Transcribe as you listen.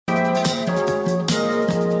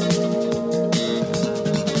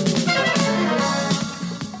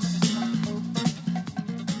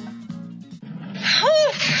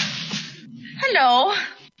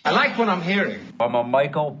what I'm hearing. I'm a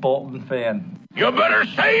Michael Bolton fan. You better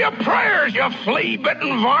say your prayers, you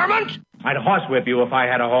flea-bitten varmint! I'd horsewhip you if I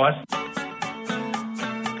had a horse.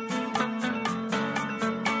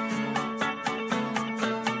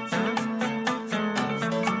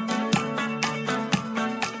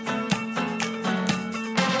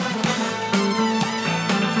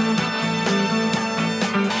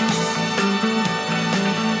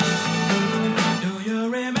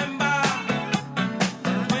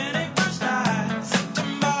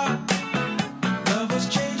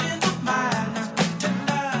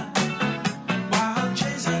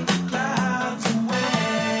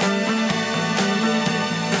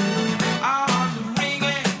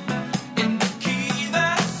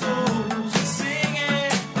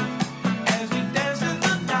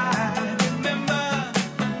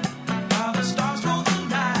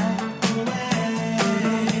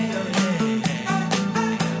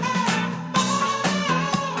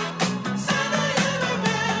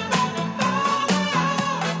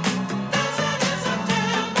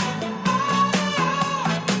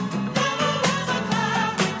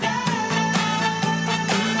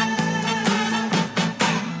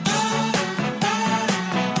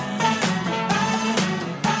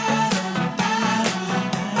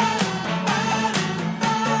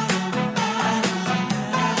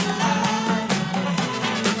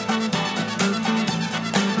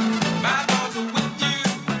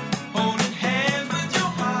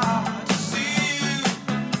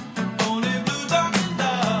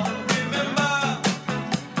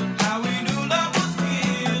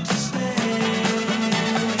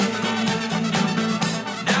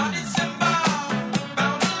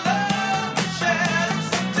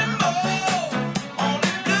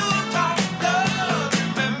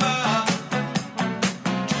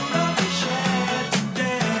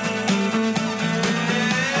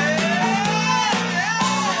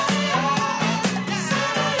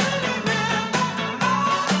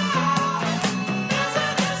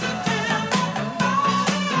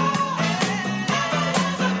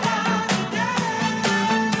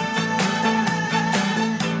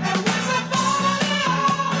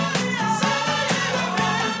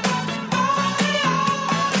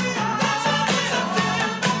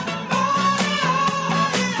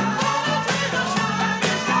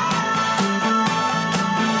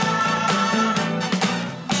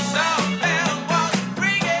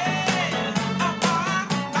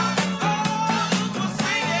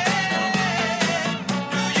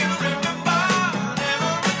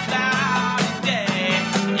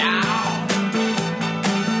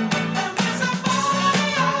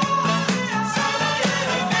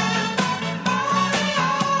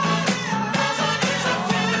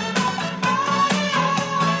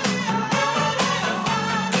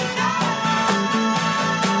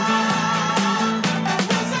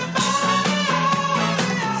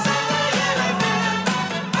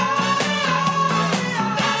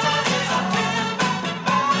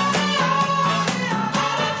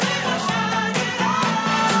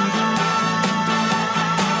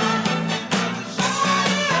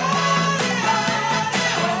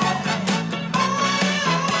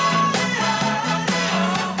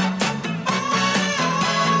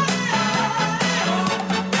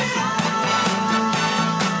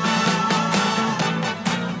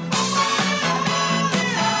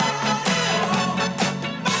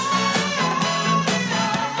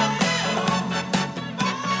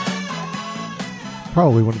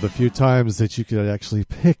 Probably one of the few times that you could actually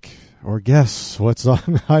pick or guess what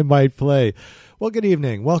song I might play. Well, good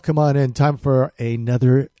evening. Welcome on in. Time for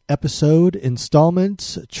another episode,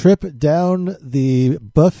 installment, trip down the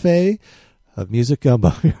buffet of Music Gumbo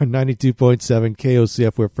here on 92.7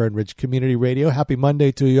 KOCF, we're Fern Ridge Community Radio. Happy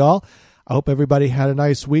Monday to you all. I hope everybody had a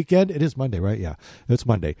nice weekend. It is Monday, right? Yeah, it's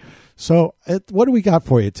Monday. So what do we got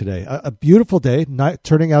for you today? A beautiful day,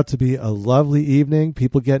 turning out to be a lovely evening.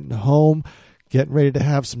 People getting home, getting ready to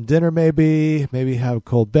have some dinner maybe have a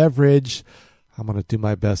cold beverage. I'm going to do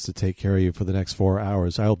my best to take care of you for the next 4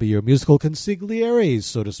 hours. I'll be your musical consigliere,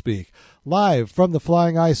 so to speak, live from the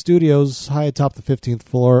Flying Eye Studios, high atop the 15th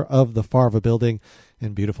floor of the Farva building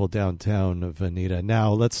in beautiful downtown Veneta.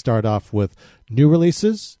 Now, let's start off with new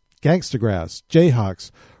releases. Gangstagrass,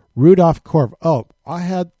 Jayhawks, Rudolph, Korv. Oh, I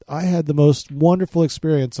had the most wonderful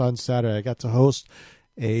experience on Saturday. I got to host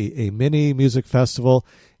a mini music festival,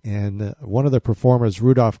 and one of the performers,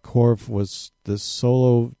 Rudolph Korv, was this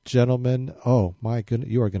solo gentleman. Oh, my goodness,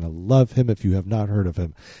 you are going to love him if you have not heard of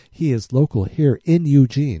him. He is local here in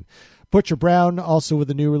Eugene. Butcher Brown, also with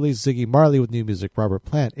a new release. Ziggy, Marley with new music. Robert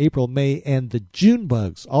Plant, April, May, and the June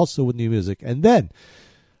Bugs, also with new music. And then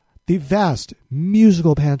the vast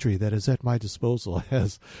musical pantry that is at my disposal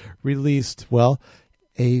has released, well,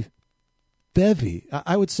 a bevy,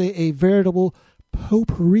 I would say a veritable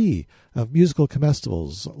potpourri of musical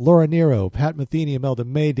comestibles. Laura Nyro, Pat Metheny, Imelda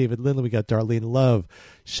May, David Lindley. We got Darlene Love,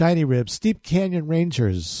 Shiny Ribs, Steep Canyon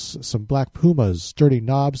Rangers, some Black Pumas, Sturdy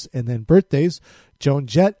Knobs, and then birthdays. Joan,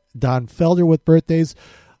 Jett, Don Felder with birthdays.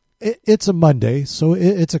 It's a Monday, so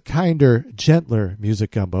it's a kinder, gentler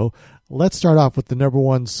music gumbo. Let's start off with the number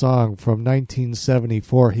one song from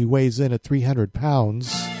 1974. He weighs in at 300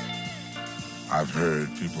 pounds. I've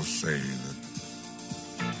heard people say that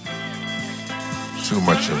too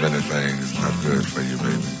much of anything is not good for you,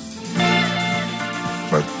 baby.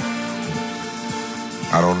 But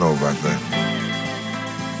I don't know about that.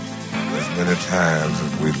 There's many times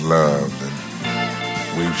that we've loved and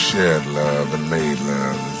we've shared love and made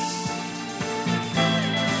love.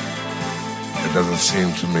 It doesn't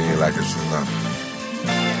seem to me like it's enough.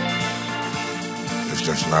 It's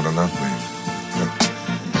just not enough, baby.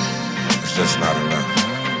 It's just not enough.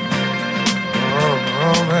 Oh,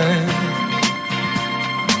 baby.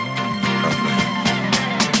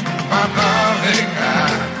 My darling, I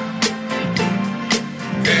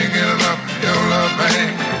can't get enough of your love,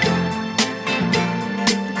 babe.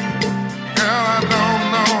 Girl, I don't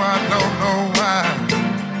know why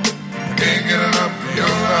I can't get enough of your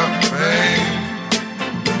love, babe.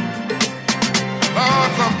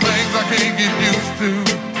 Lord, some things I can't get used to,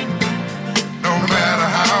 no matter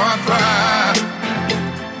how I try.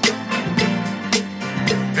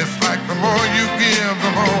 It's like the more you give,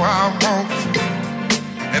 the more I want.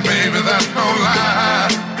 And baby, that's no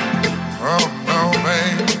lie. Oh, no,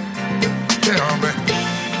 babe. Tell me,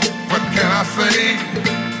 what can I say?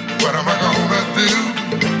 What am I gonna do?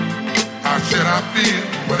 How should I feel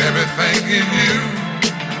with everything in you?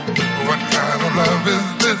 What kind of love is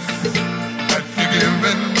this that you're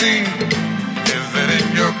giving me? Is it in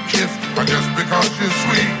your kiss or just because you're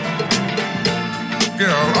sweet?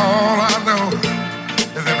 Girl, all I know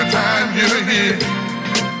is every time you're here,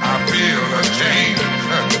 I feel a change,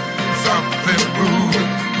 something moving.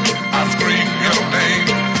 I scream your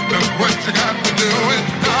name. Look what you got to do, and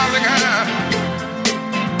darling, I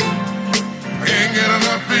can't get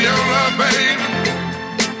enough of your love, baby.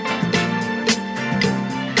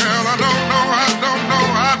 Girl, I don't know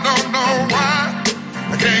why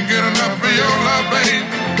I can't get enough of your love, baby.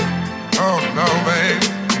 Oh no, baby.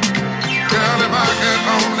 Girl, if I could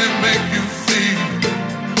only make you see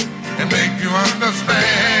and make you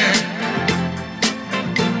understand.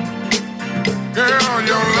 Girl,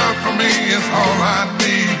 your love for me is all I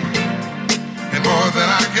need, and more than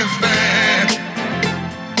I can stand.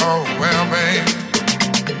 Oh, well, babe,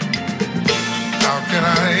 how can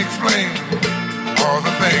I explain all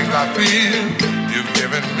the things I feel? You've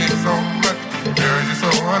given me so much, girl, you're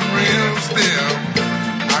so unreal still.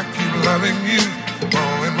 I keep loving you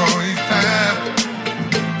more and more each time.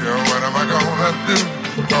 Girl, what am I gonna do?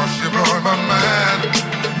 'Cause you're blowing my mind.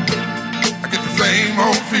 I get the same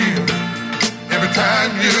old feeling every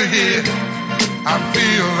time you're here. I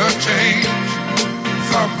feel a change,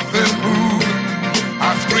 something moving. I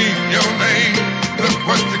scream your name. Look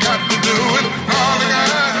what you got to do, and darling, I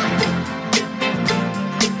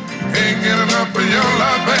can't get enough of your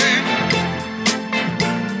love, babe.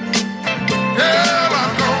 Girl, I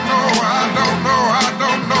don't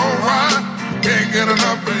know why. Can't get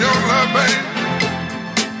enough of your love, babe.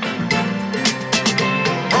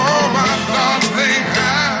 Oh, my darling,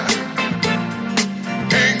 I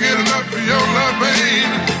can't get enough of your love,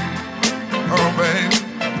 babe. Oh, babe.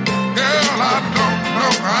 Girl, I don't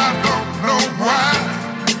know why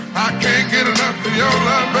I can't get enough of your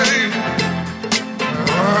love, babe.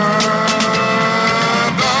 Oh,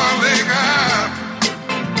 darling, I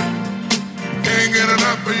can't get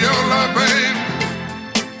enough of your love, babe.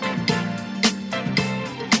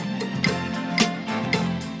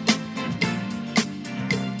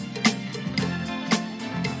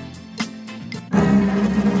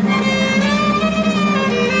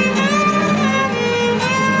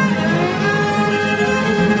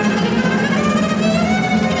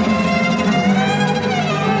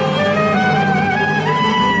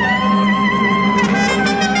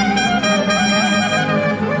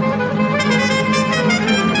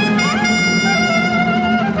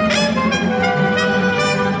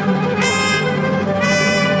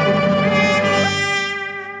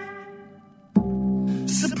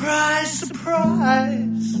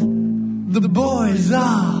 The boys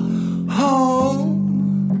are home.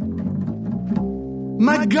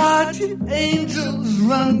 My guardian angels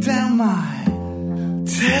run down my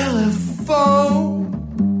telephone.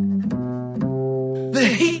 The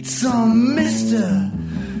heat's on, mister.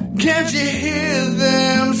 Can't you hear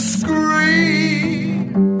them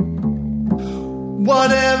scream?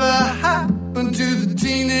 Whatever happened to the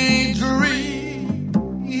teenage dream?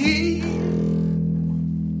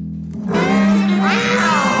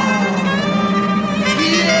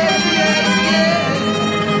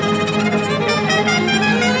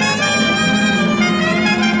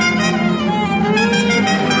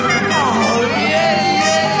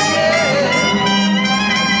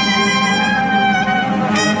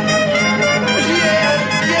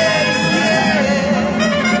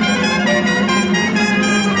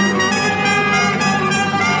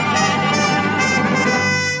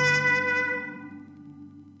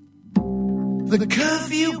 The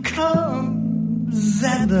curfew comes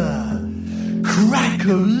at the crack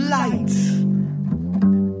of light.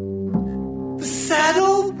 The sad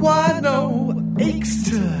old wino aches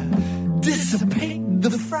to dissipate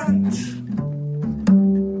the fright.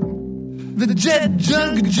 The jet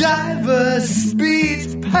junk driver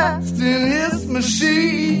speeds past in his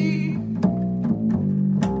machine.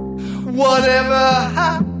 Whatever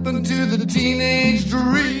happened to the teenage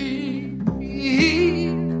dream?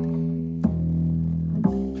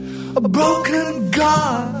 A broken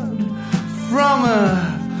god from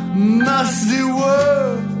a musty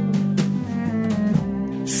world,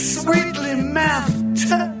 sweetly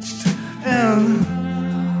mouth-touched an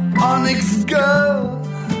onyx girl.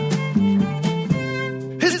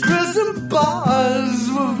 His prison bars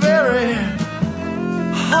were very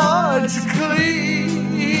hard to clean.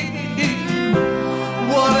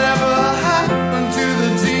 Whatever happened to the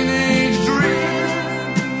teenage dream?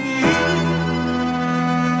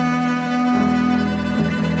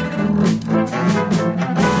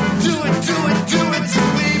 Do it to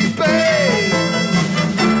me, babe.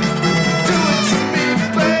 Do it to me,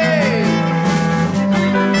 babe.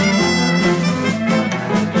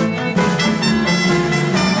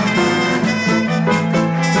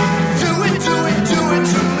 Do it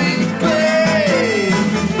to me, babe.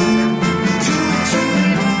 Do it to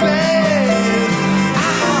me, babe.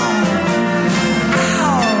 Ow,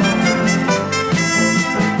 ow.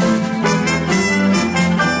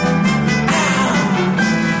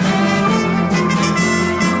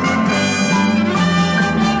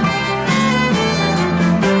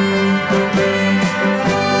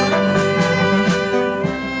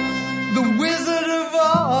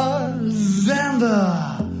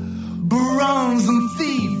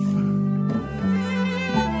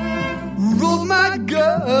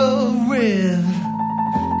 With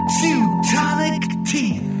Teutonic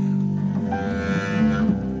teeth,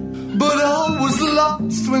 but all was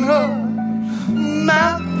lost when her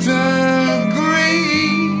mouth turned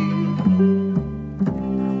green.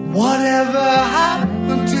 Whatever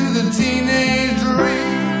happened to the teenage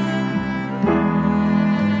dream?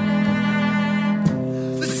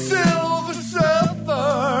 The Silver Surfer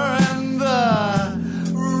and the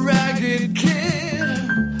Ragged Kid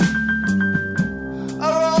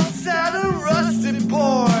are all sad and rusted,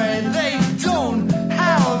 boy. They don't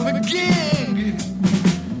have a gig.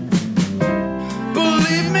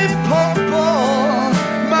 Believe me, Purple,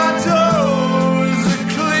 my toes are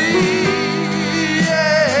clean.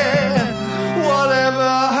 Yeah. Whatever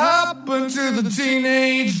happened to the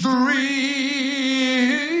teenage dream?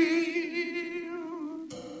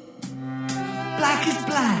 Black is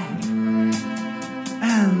black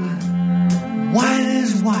and white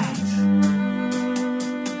is white.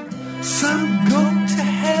 Some go to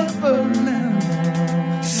heaven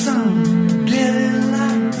and some get in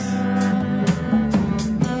light.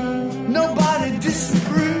 Nobody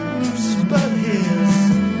disapproves but his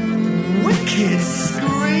wicked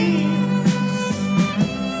screams.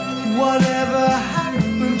 Whatever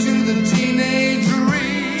happened to the teenage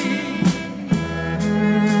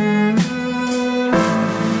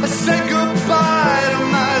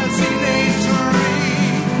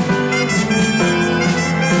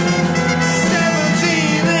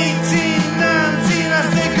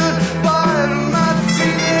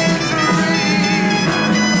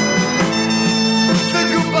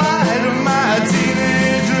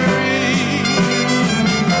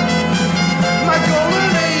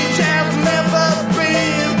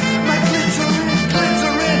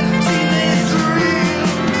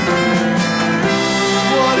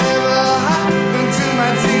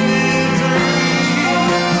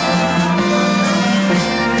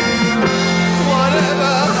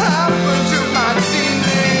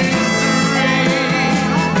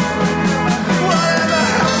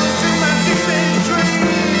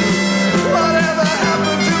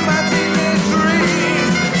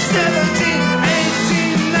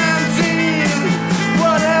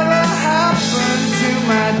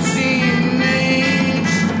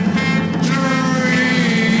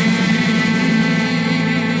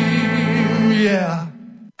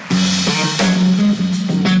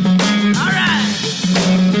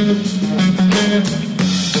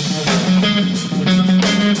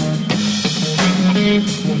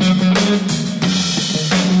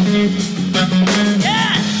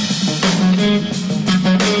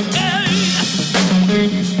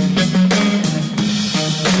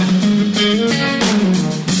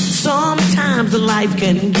life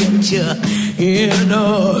can get you in a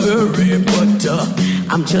hurry, but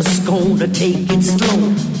I'm just gonna take it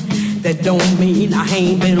slow. That don't mean I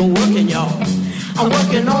ain't been working, y'all. I'm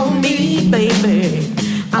working on me, baby.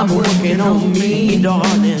 I'm working on me,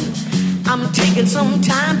 darling. I'm taking some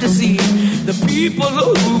time to see the people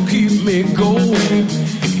who keep me going.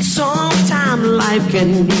 Sometimes life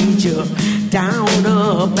can lead you down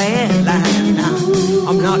a bad line. Now,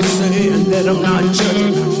 I'm not saying that I'm not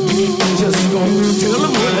judging. I'm just gonna tell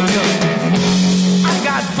them what I tell them. I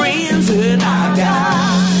got friends and I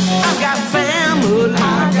got family. I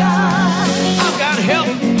got help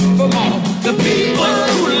from all the people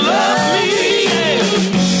who love me.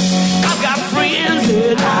 Yeah. I got friends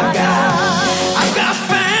and I got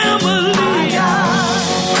family.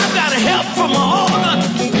 I got help from all the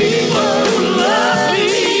people who love me.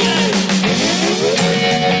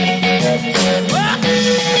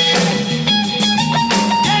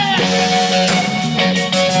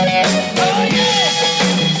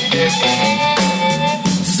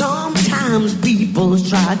 Sometimes people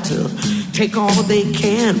try to take all they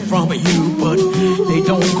can from you, but they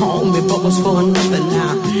don't call me bubbles for nothing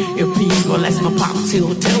now. If people ask my pops,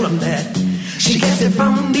 he'll tell them that she gets it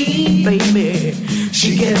from me, baby.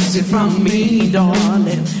 She gets it from me,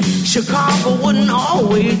 darling. Chicago wasn't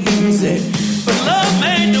always easy, but love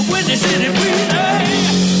made the windy city breathe.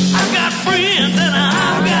 I got friends and I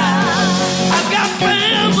got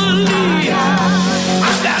family.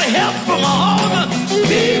 I got help from all the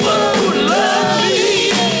people who love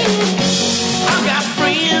me. I got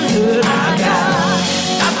friends and I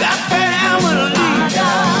got family.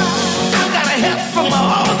 I got help from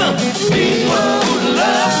all the people who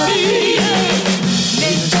love me.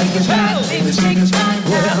 Neighbors take us back, neighbors take us back.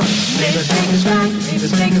 Well, neighbors take us back,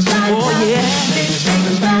 neighbors take us back. Oh yeah, neighbors take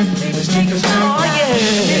us back, neighbors take us back. Oh yeah,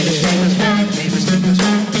 neighbors take us back, neighbors take us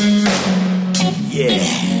back.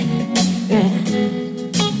 Yeah.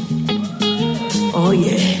 Oh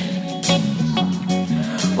yeah.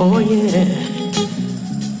 Oh yeah.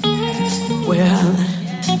 Well,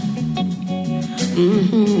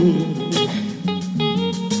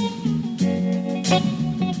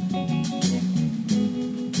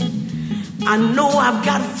 I know I've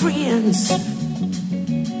got friends.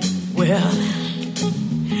 Well,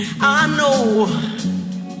 I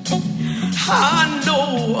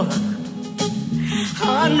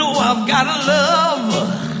know I've got a love.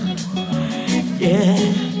 Yeah,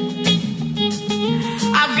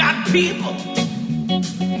 I've got people.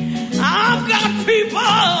 I've got people.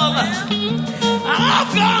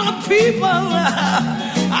 I've got people.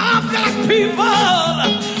 I've got people.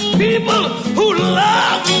 People who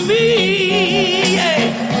love me. Yeah.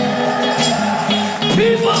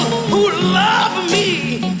 People who love me.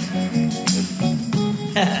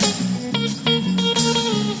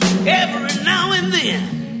 Every now and then.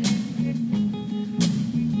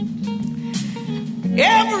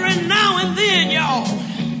 Every now and then, y'all,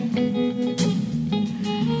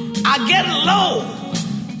 I get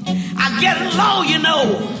low, you know.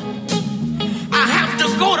 I have to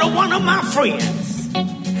go to one of my friends.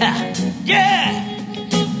 Yeah.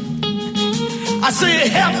 I say,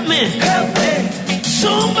 help me. Help me.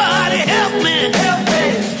 Somebody help me. Help me.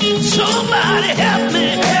 Somebody help me.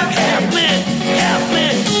 Help me. Help me.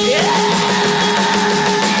 Yeah.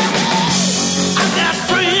 I got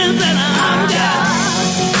friends and I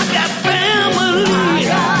got family.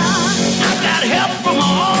 I got help from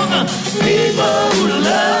all the people who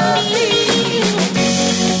love me.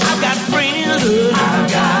 I got friends. I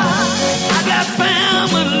got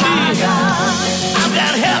family. I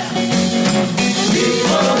got help.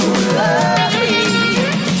 People who love me.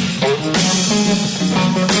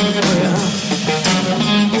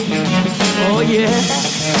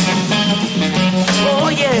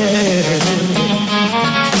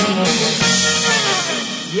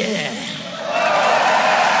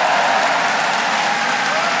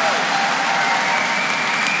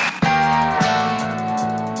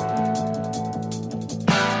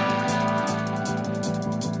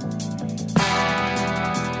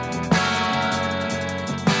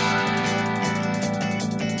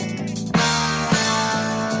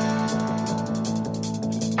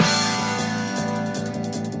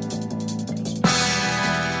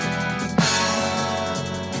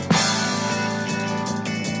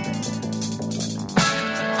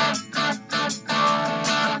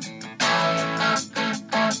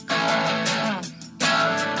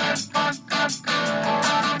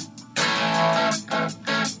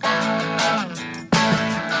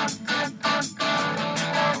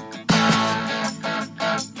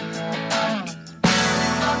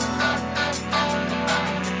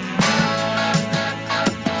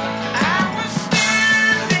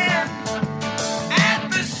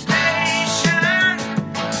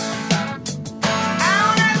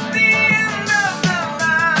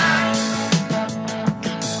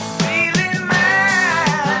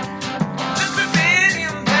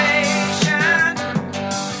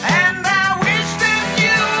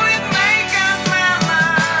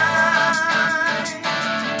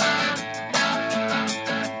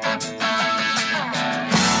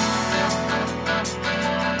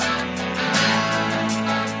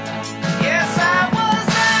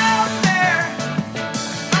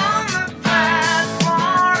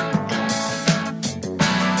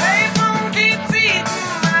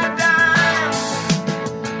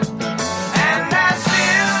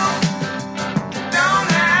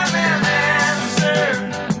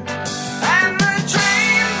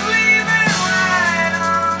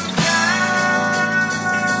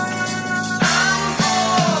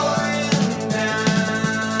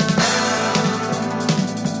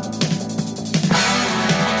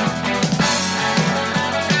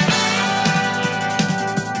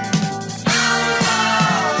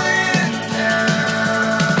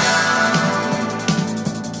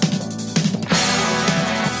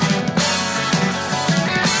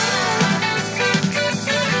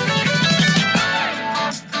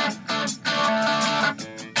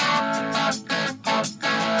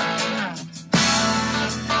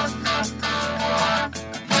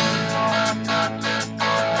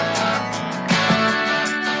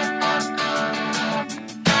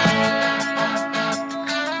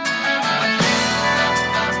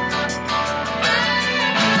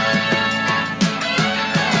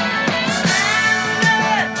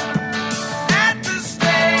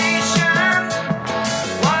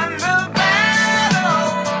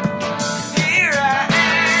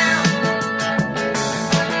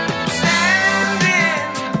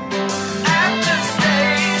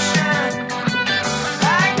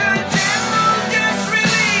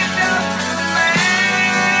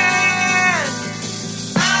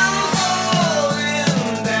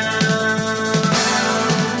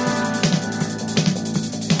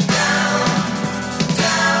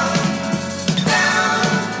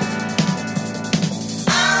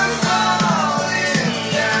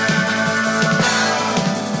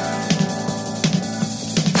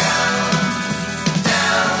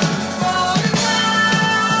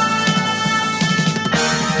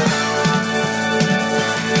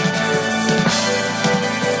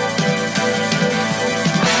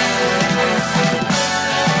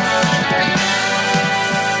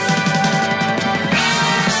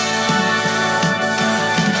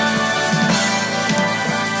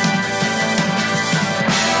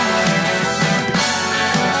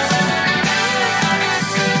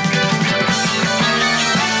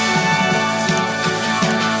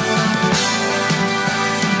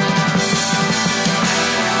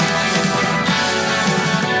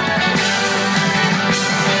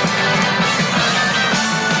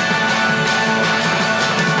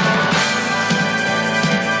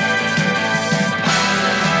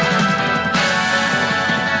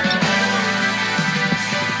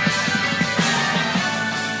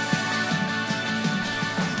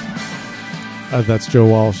 That's Joe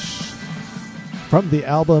Walsh from the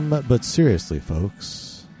album But Seriously,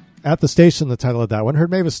 Folks. At the Station, the title of that one.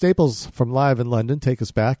 Heard Mavis Staples from Live in London, Take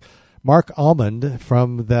Us Back. Mark Almond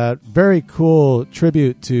from that very cool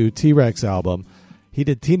tribute to T-Rex album. He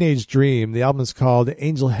did Teenage Dream. The album is called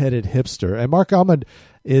Angel Headed Hipster. And Mark Almond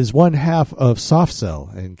is one half of Soft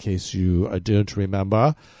Cell, in case you don't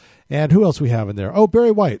remember. And who else we have in there? Oh,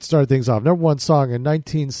 Barry White started things off. Number one song in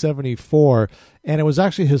 1974. And it was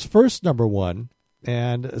actually his first number one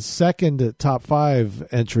and second top 5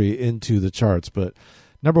 entry into the charts. But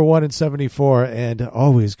number one in 74, and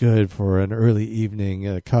always good for an early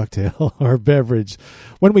evening cocktail or beverage.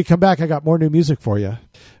 When we come back, I got more new music for you. Are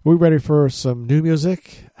we ready for some new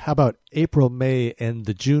music? How about April, May, and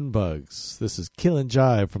the June Bugs? This is Killin'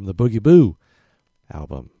 Jive from the Boogie Boo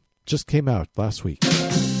album. Just came out last week.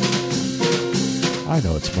 I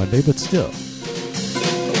know it's Monday, but still.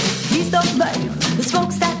 He's the man who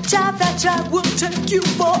smokes that jive will take you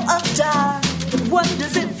for a dive. But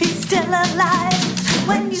wonders if he's still alive.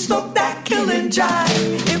 When you smoke that killing jive,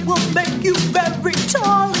 it will make you very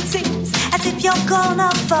tall. It seems as if you're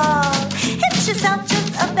gonna fall. Hit yourself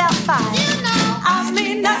just about 5. You know, I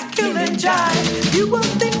mean that killing jive. You will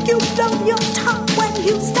think you blow your tongue when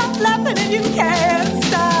you stop laughing and you can't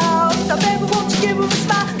stop. So baby, won't you give him a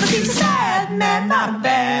smile? 'Cause he's a sad man, not a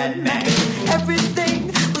bad man.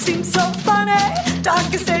 Everything will seem so funny.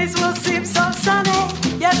 Darkest days will seem so sunny.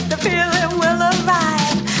 Yet the feeling will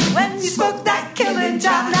arrive when you smoke that killing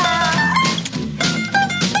jive now.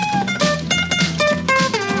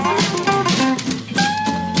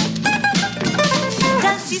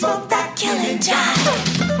 Does he smoke that killing jive?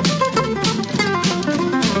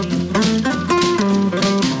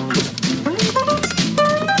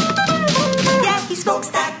 Yeah, he smokes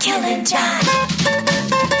that killing jive.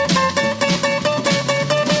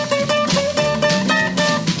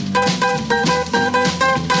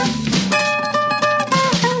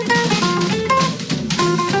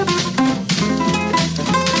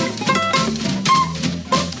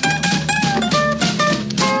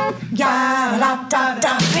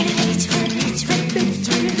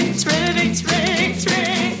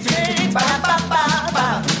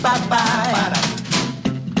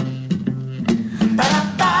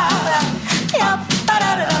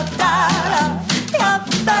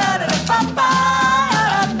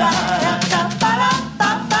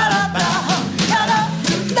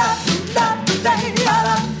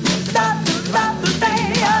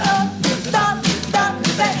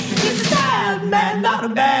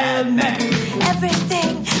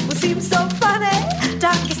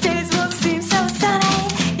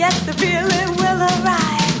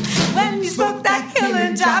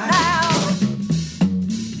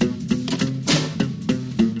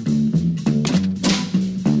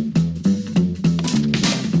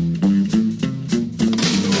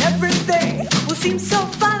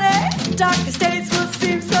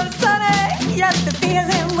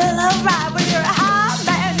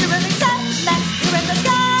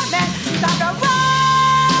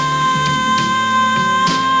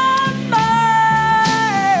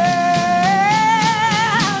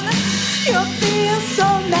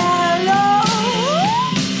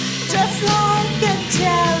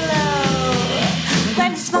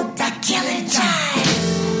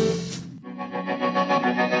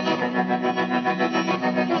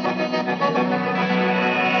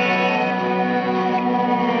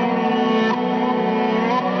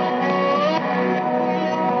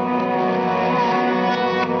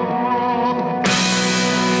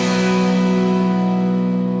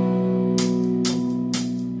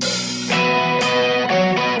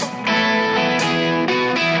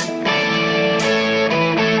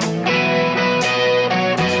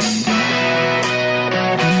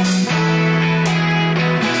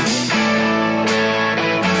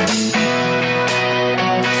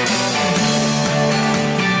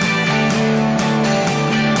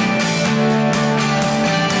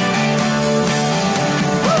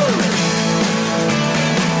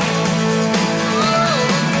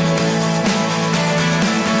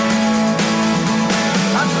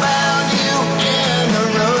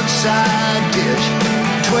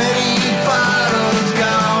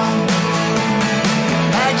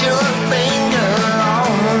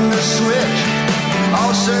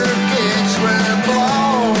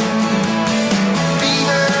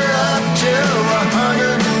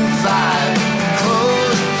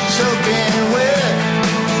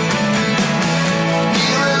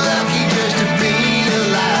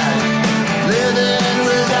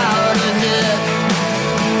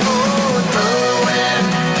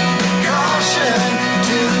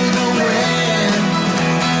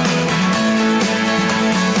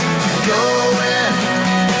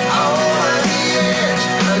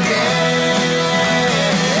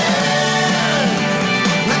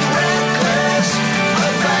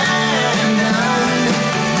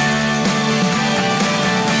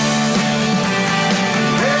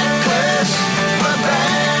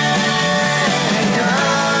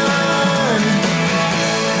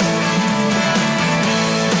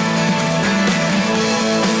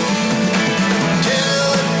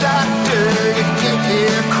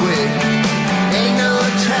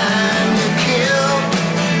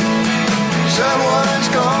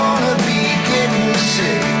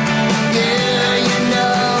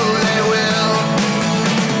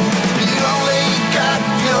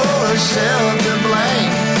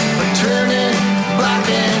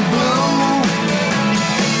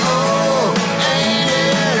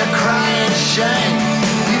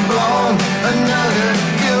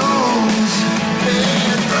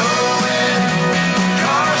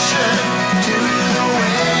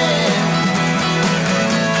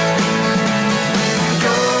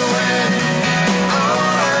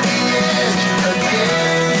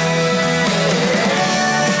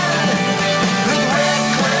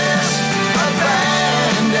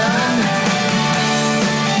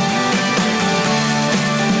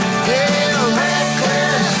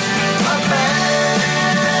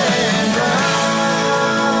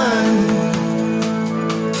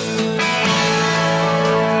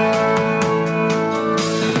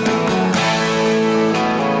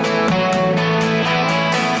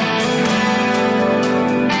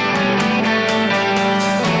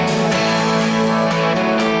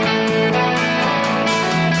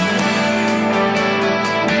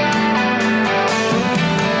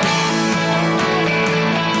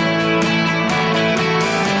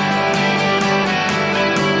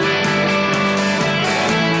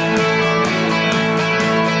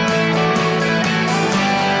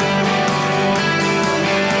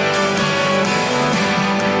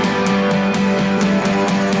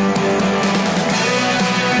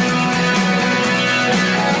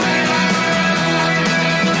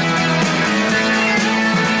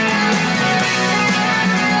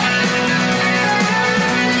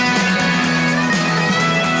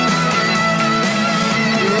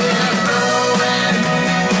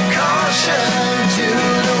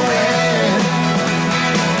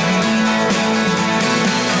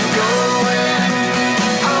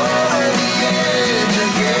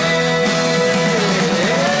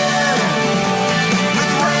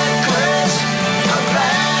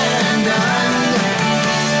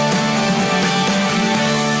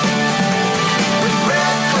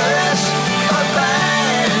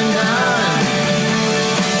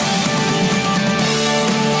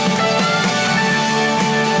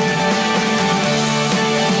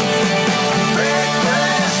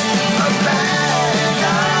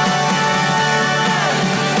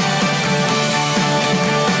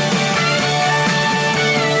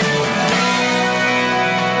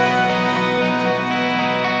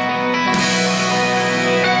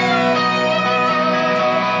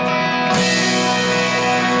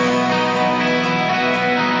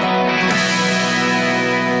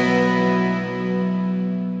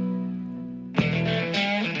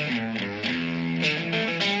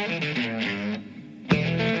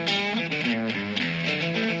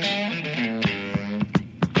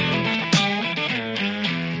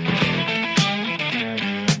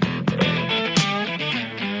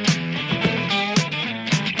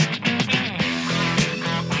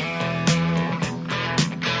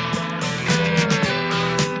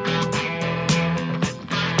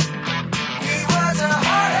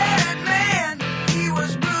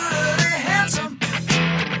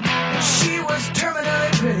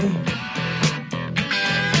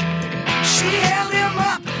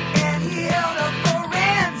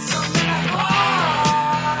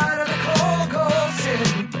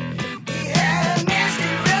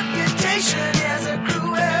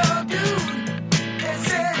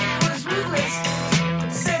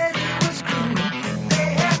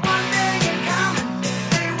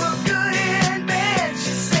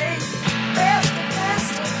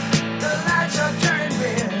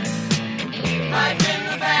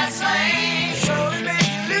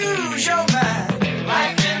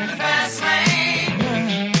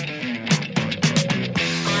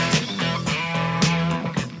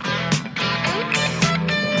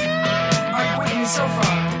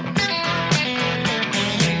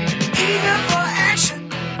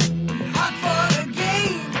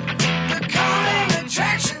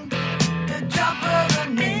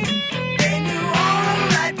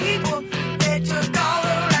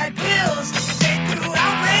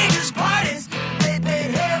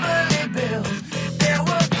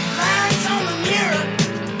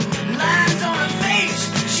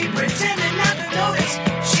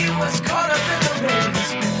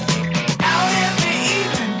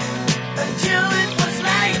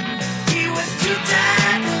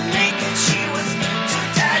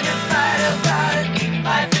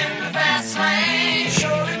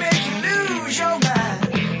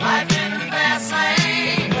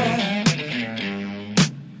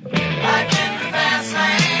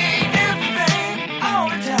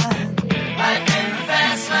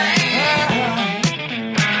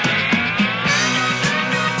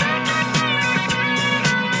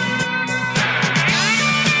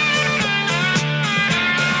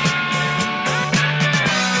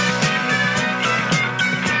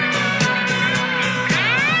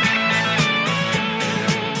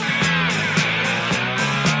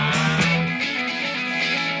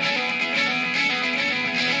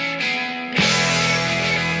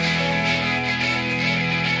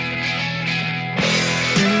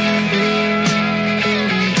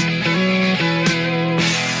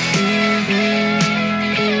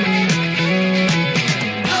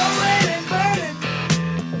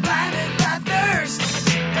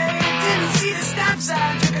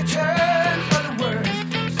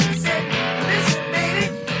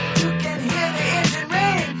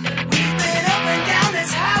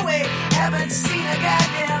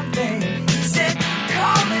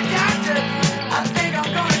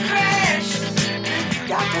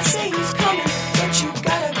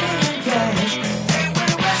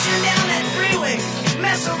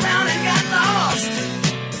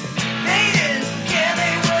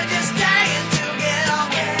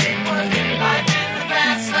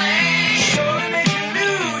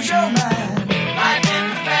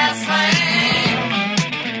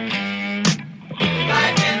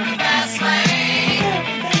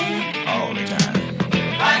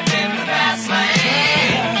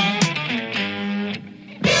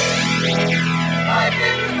 Life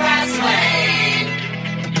in the fast lane.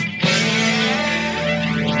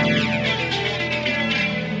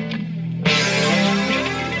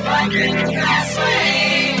 Life in the fast lane.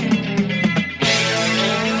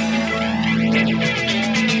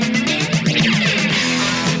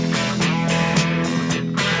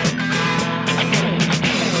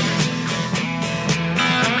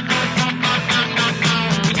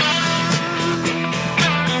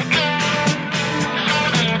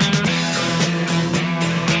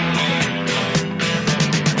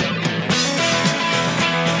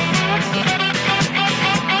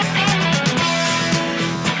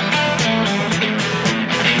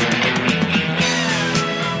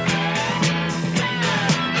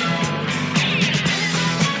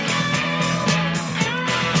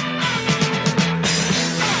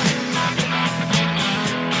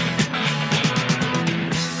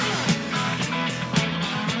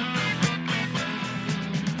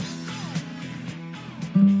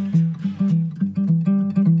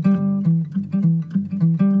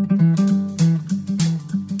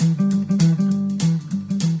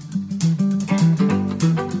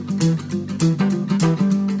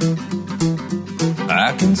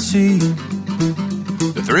 I can see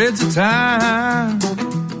the threads of time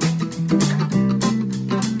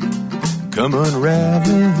come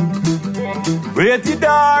unraveling with your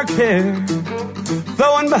dark hair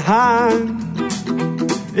flowing behind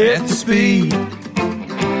at the speed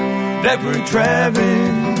that we're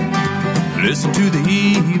traveling. Listen to the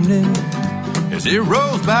evening as it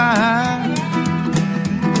rolls by,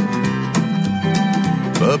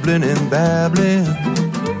 bubbling and babbling.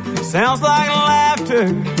 Sounds like laughter,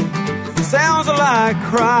 sounds like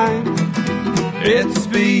crying. It's the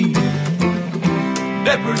speed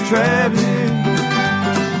that we're traveling.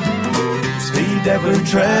 Speed that we're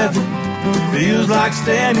traveling feels like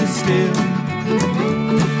standing still.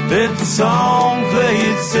 Let the song play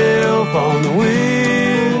itself on the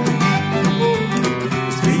wind.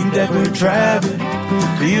 Speed that we're traveling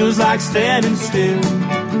feels like standing still.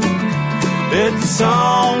 Let the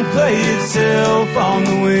song play itself on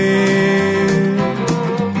the wind.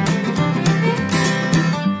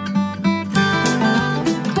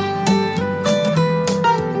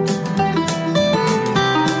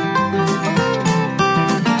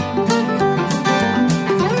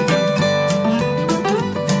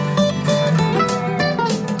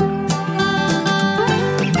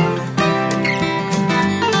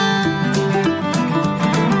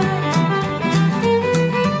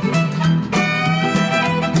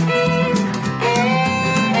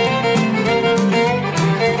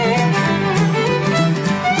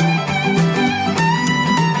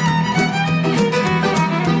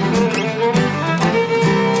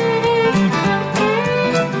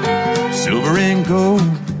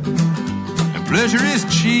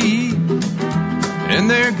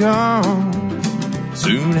 Gone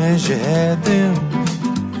soon as you had them,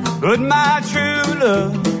 but my true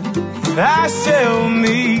love I shall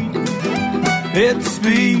meet at the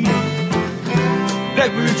speed that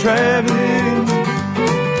we're traveling.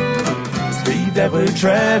 The speed that we're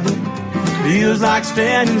traveling feels like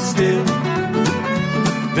standing still.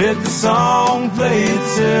 Let the song play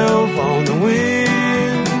itself on the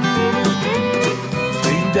wind. The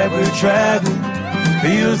speed that we're traveling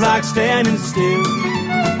feels like standing still.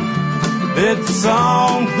 Let the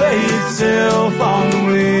song play itself on the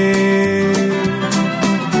wind.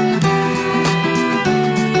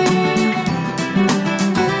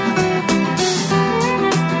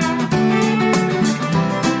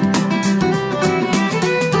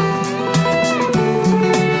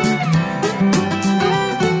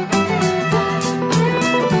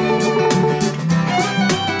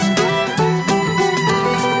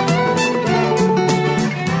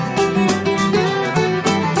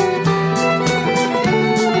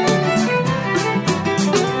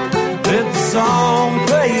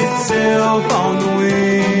 On the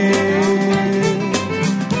wind,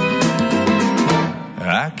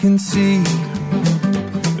 I can see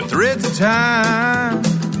the threads of time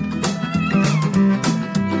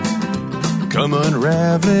come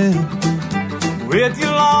unraveling with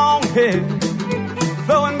your long hair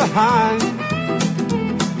flowing behind.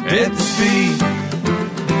 It's the speed,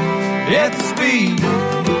 it's the speed,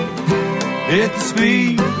 it's the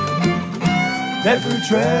speed that we're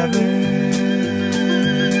traveling.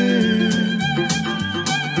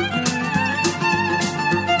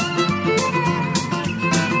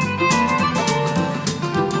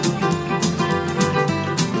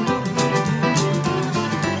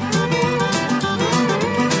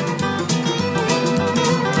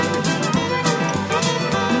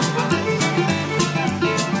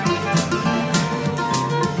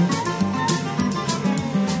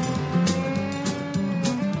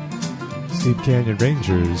 Steep Canyon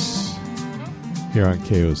Rangers here on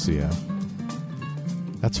KOCF.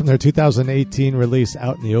 That's from their 2018 release,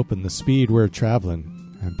 Out in the Open, The Speed We're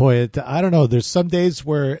Traveling. And boy, I don't know, there's some days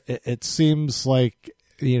where it seems like,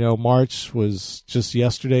 March was just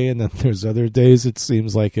yesterday, and then there's other days it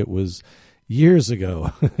seems like it was years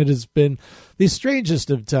ago. It has been the strangest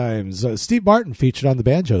of times. Steve Martin featured on the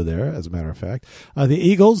banjo there, as a matter of fact. The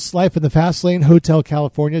Eagles, Life in the Fast Lane, Hotel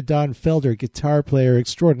California, Don Felder, guitar player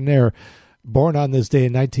extraordinaire, born on this day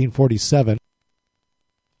in 1947.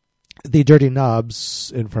 The Dirty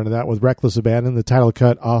Knobs in front of that with Reckless Abandon, the title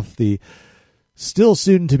cut off the still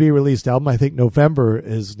soon to be released album. I think November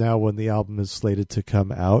is now when the album is slated to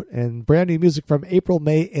come out. And brand new music from April,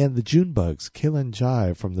 May, and the June Bugs, Killin'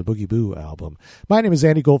 Jive from the Boogie Boo album. My name is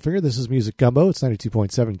Andy Goldfinger. This is Music Gumbo. It's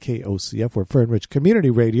 92.7 KOCF. We're Fern Ridge Community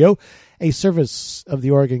Radio, a service of the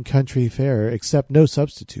Oregon Country Fair, except no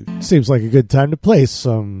substitute. Seems like a good time to play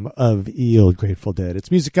some of E Old Grateful Dead. It's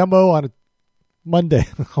Music Gumbo on a Monday.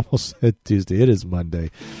 Almost said Tuesday. It is Monday.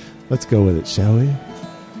 Let's go with it, shall we?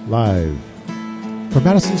 Live from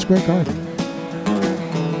Madison Square Garden.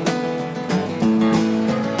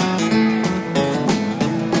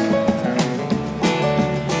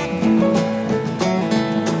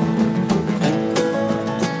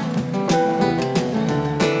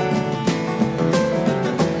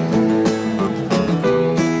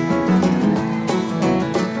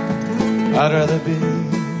 I'd rather be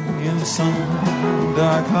in some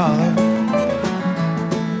dark hollow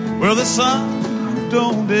where the sun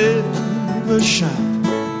don't ever shine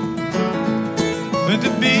than to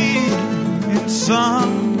be in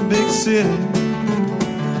some big city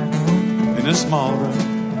in a small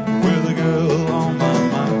room with a girl on my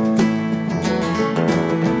mind.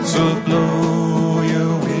 So blow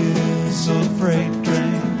your whistle, freight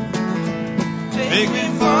train, take me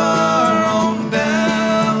far on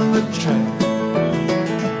down the track.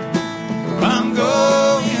 I'm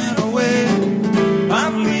going away,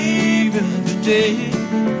 I'm leaving today.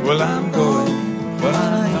 Well, I'm going, but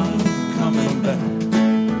I ain't coming back.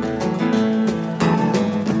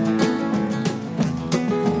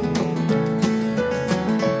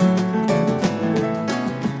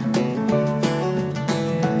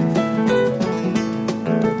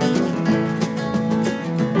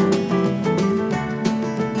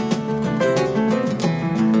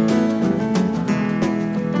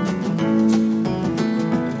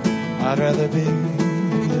 I'd rather be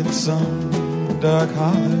in some dark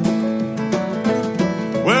hollow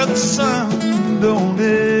where the sun don't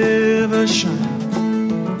ever shine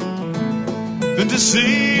than to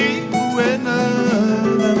see where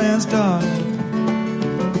another man's darling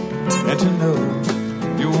and to know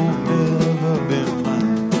you won't never be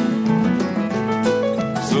mine.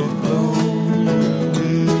 So blow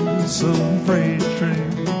some freight train,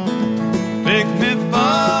 take me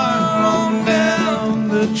far on down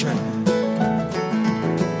the track.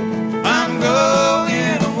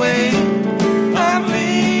 Going away, I'm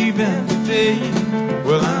leaving today.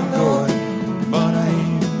 Well, I'm going, but I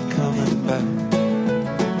ain't coming back.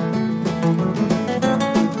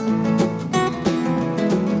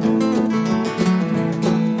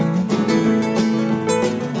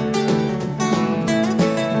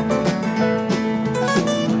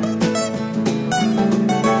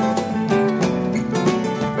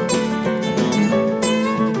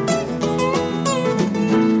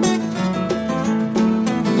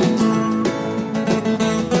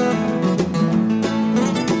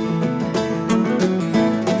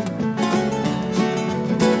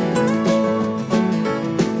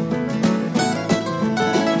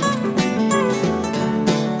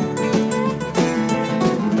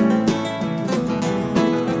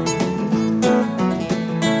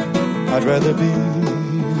 I'd rather be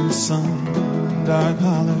in some dark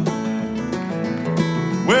hollow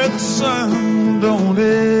where the sun don't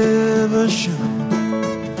ever shine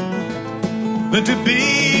than to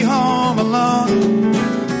be home alone,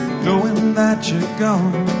 knowing that you're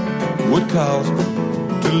gone would cause me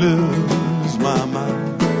to lose my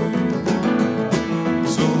mind.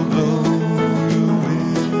 So blow your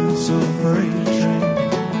whistle, freight train,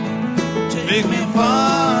 take me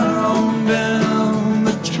far on down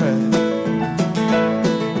the track.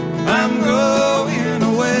 I'm going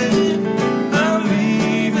away, I'm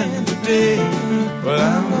leaving today. Well,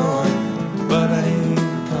 I'm going, but I ain't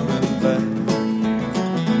coming back.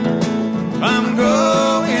 I'm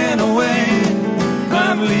going away,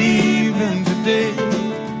 I'm leaving today.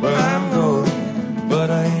 Well, I'm going, but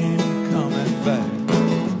I ain't coming back.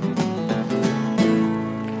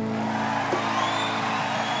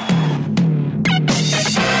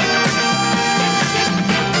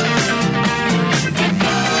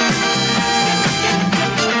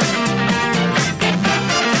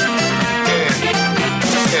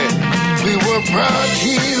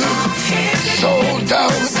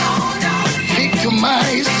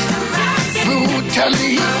 victimized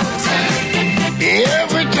brutally.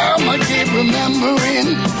 Every time I keep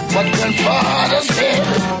remembering what grandfather said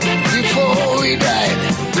before he died.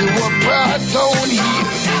 We were brought down here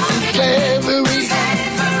in slavery,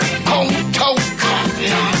 conked out,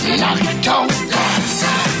 knocked out,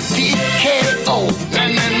 TKO.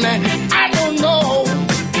 I don't know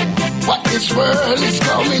what this world is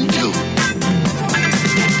coming to.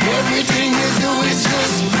 Everything you do is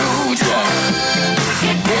just brutal.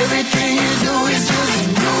 Everything you do is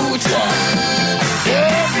just brutal.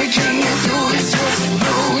 Everything you do is just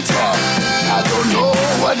brutal. I don't know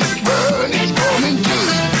what this world is coming to.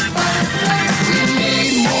 We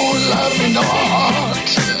need more love in our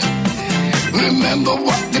hearts. Remember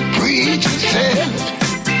what the preacher said.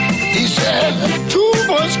 He said, too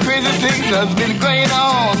much crazy things has been going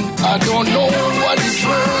on. I don't know what this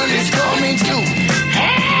world is coming to.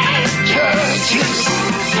 Churches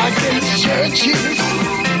against churches,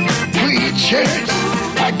 preachers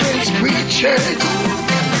against preachers,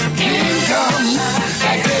 kingdom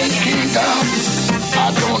against kingdom. I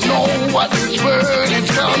don't know what this world is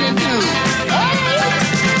coming to.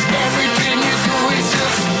 Everything you do is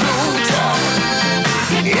just brutal.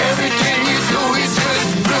 Everything you do is just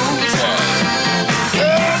brutal.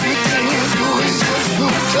 Everything you do is just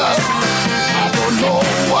brutal. I don't know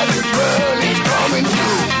what this world is coming to.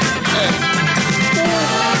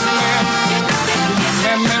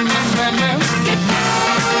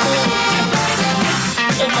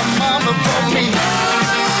 If a mama for me,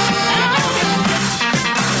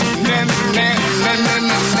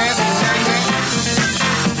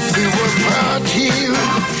 we were brought here,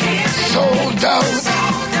 sold out,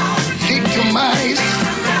 victimized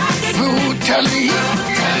brutally.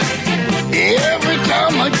 Every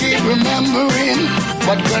time I keep remembering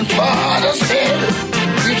what grandfather said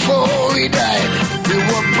before he died. We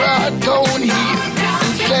were brought down here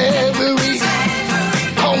in slavery,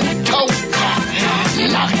 conked out,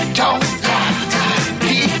 knocked out,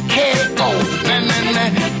 TKO.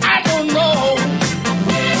 I don't know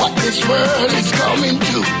what this world is coming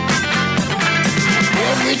to.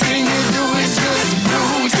 Everything you do is just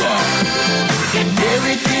brutal.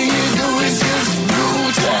 Everything you do is just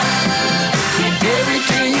brutal.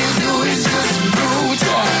 Everything you do is just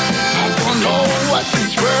brutal. I don't know what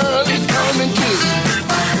this world is coming to.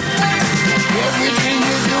 Everything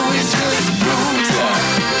you do is just brutal.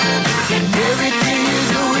 Everything you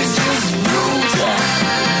do is just brutal.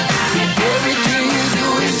 Everything you do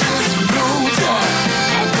is just brutal.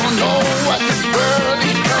 I don't know what this world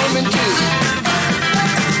is coming to.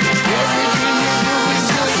 Everything you do is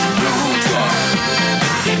just brutal.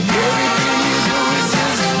 Everything you do is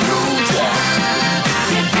just brutal.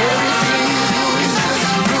 Everything you do is just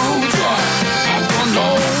brutal. I don't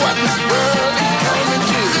know what this world is coming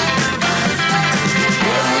to.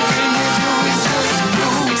 Everything you do is just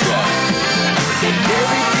brutal.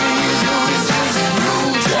 Everything you do is just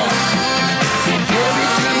brutal.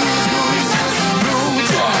 Everything you do is just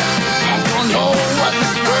brutal. I don't know what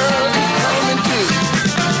this world is coming to.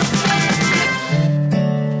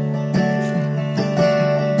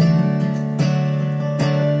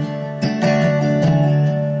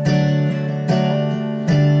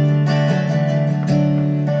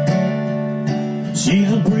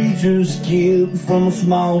 She's a preacher's kid from a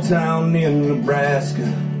small town in Nebraska,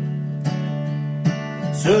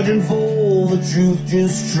 searching for the truth,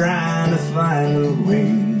 just trying to find her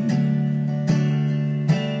way.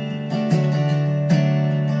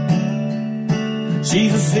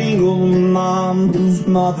 She's a single mom who's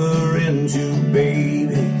mother and two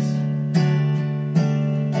babies,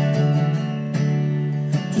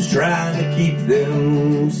 just trying to keep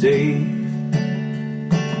them safe.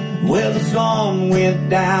 Well, the sun went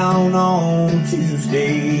down on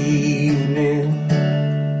Tuesday evening,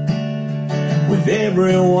 with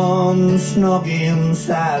everyone snug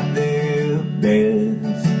inside their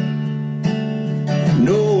beds.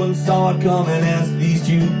 No one saw it coming as these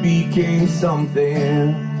two became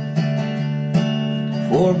something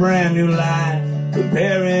for a brand new life. The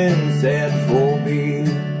parents had forbid.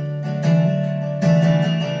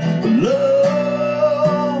 But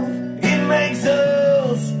love, it makes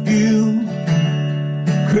us do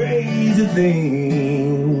crazy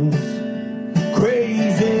things,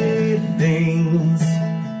 crazy things.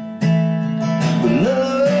 But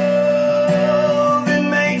love, it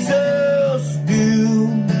makes us do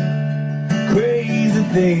crazy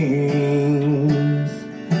things,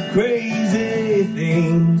 crazy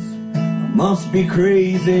things. I must be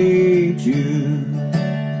crazy too.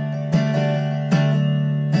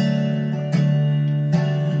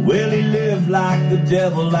 Well, he lived like the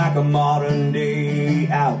devil, like a modern day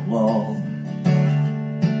outlaw.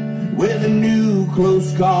 with a new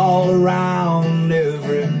close call around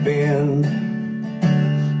every bend.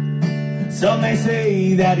 Some may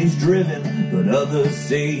say that he's driven, but others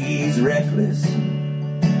say he's reckless.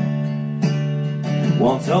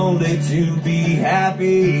 Wants only to be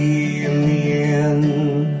happy in the end.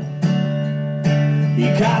 He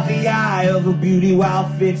caught the eye of a beauty while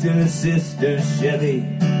fixing his sister's Chevy,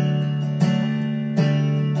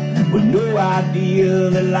 with no idea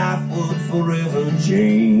that life would forever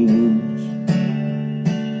change.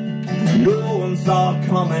 No one saw it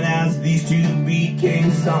coming as these two became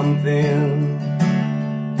something,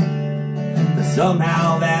 but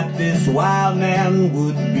somehow that this wild man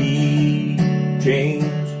would be changed.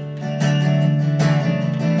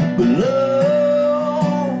 But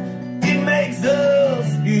love, it makes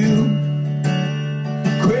us do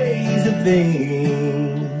crazy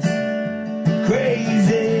things,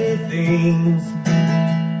 crazy things.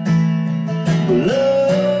 But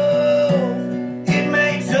love, it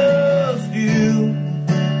makes us do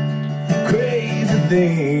crazy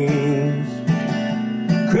things,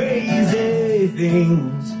 crazy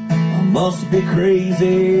things. I must be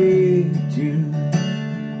crazy too.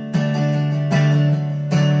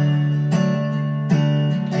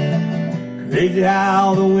 Crazy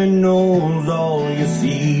how the wind knows all your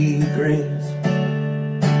secrets,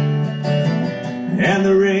 and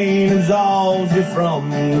the rain absolves you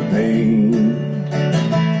from the pain.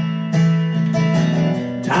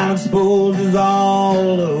 Time exposes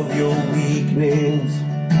all of your weakness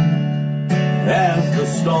as the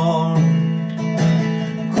storm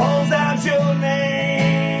calls out your name.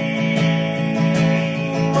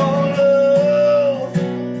 Oh love,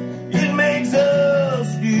 it makes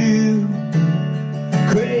us do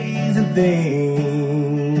crazy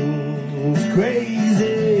things,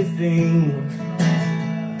 crazy things.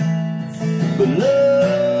 But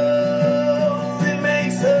love, it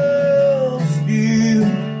makes us do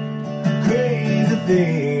crazy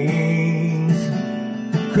things,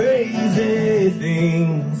 crazy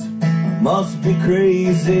things. I must be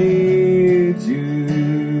crazy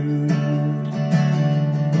too.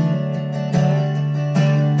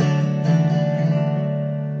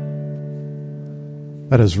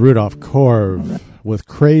 That is Rudolph Korv with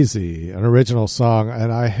Crazy, an original song,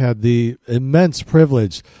 and I had the immense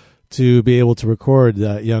privilege to be able to record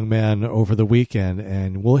that young man over the weekend,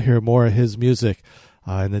 and we'll hear more of his music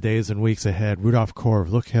in the days and weeks ahead. Rudolph Korv,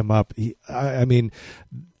 look him up. I mean,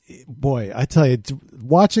 boy, I tell you,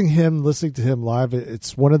 watching him, listening to him live,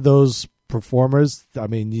 it's one of those performers, I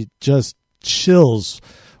mean, you just chills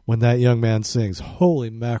when that young man sings. Holy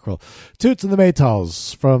mackerel. Toots and the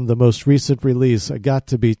Maytals from the most recent release, Got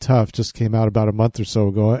to Be Tough, just came out about a month or so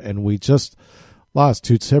ago, and we just lost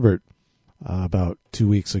Toots Hibbert about 2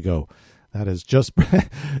 weeks ago. That is just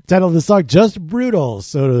title of the song, Just Brutal.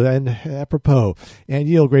 So, and apropos, and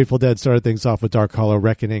Yield Grateful Dead started things off with Dark Hollow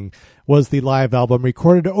Reckoning, was the live album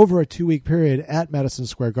recorded over a 2-week period at Madison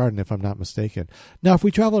Square Garden, if I'm not mistaken. Now, if we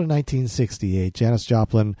travel to 1968, Janis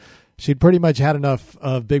Joplin, she'd pretty much had enough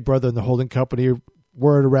of Big Brother and the Holding Company.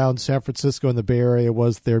 Word around San Francisco and the Bay Area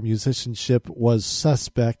was their musicianship was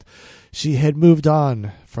suspect. She had moved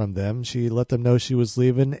on from them. She let them know she was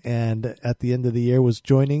leaving, and at the end of the year was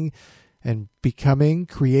joining and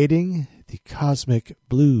creating the Cosmic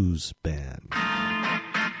Blues Band.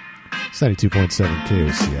 92.7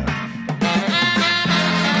 KOCF.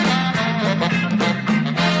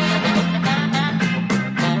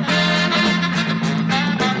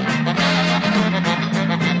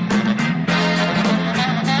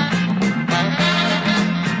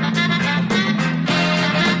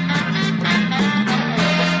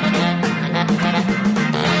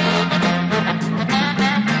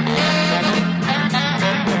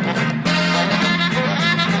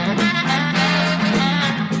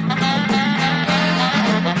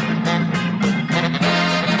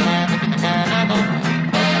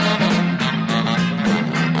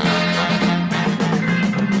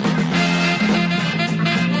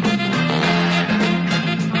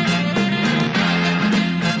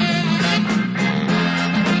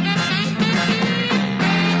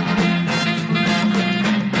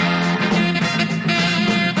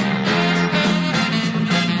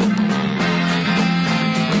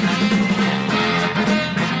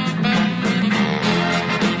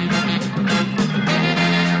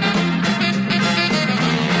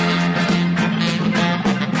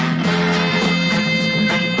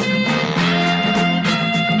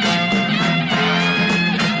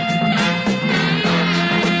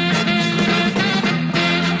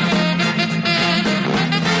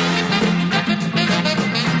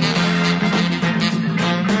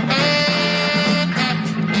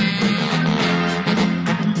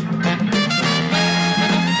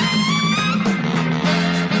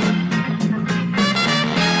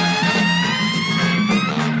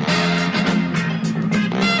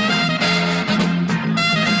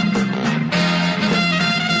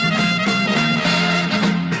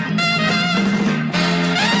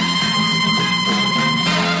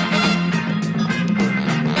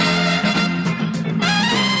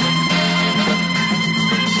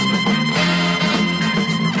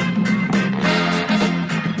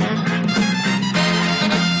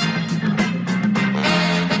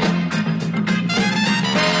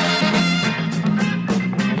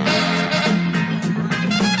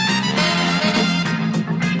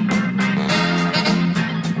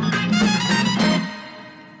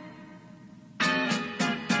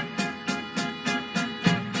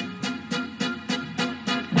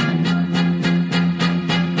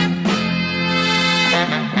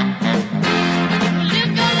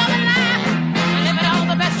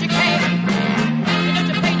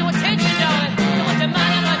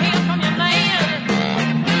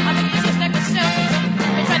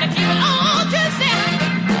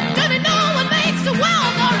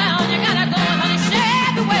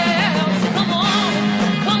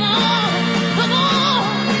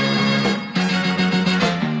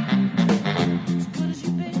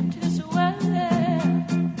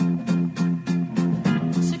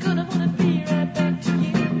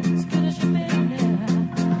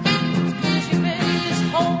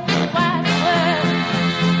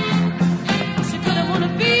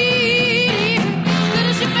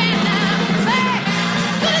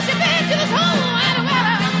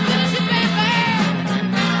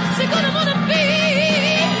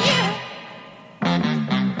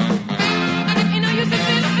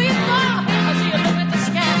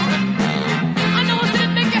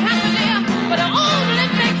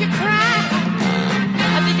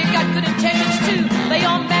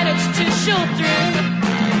 go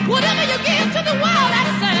through. Whatever you give to the world, I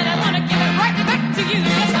said I want to give it right back to you.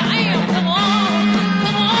 Yes, I am. Come on,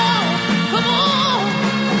 come on, come on.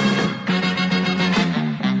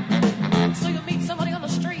 So you meet somebody on the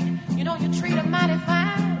street, you know you treat them mighty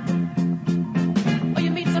fine. Or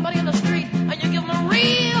you meet somebody on the street and you give them a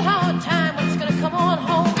real hard time, but it's gonna come on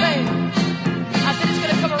home, babe. I said it's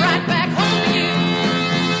gonna come right back home to you.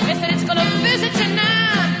 They said it's gonna visit you now.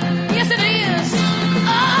 Yes, it is.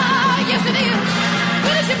 Oh, yes, it is.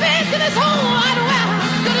 Good as you been to this whole wide world.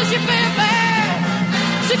 Good as you been, babe.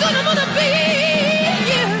 She's gonna be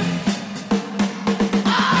you.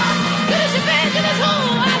 Oh, good as you been to this whole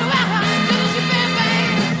wide world. Good as you been,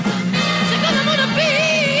 babe. She's gonna be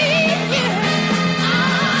you.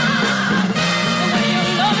 Oh, the way you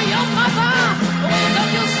love your mother, the way you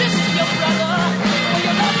love your sister, your brother, the way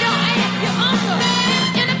you love your aunt, your uncle.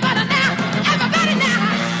 Anybody now, everybody now.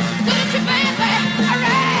 Good as you been, babe. All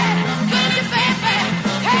right. Good as you been, babe.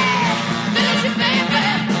 Hey, good as you been,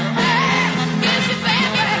 babe. Hey, good as you been,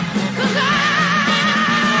 babe. 'Cause I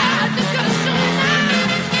just gonna show you now,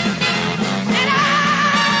 and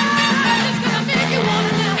I just gonna make you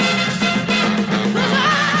wanna know. 'Cause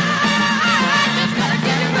I just gonna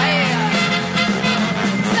give you real.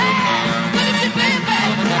 Say, good as you been,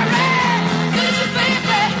 babe. All right. Good as you been,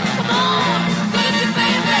 babe. Come on. Good as you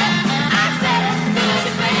been, babe. I said, good as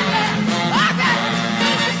you been, babe. All right.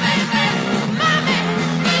 Good as you been, babe. Mommy,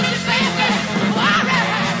 good as you been, babe. All right.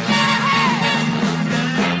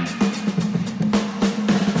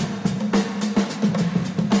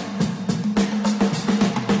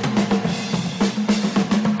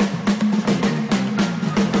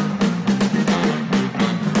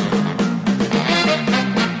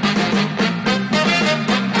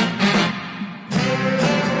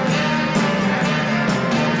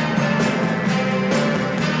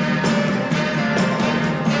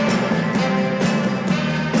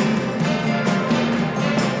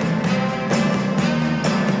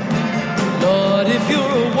 Lord, if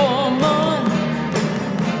you're a woman,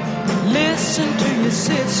 listen to your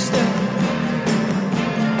sister.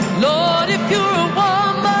 Lord, if you're a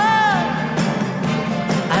woman,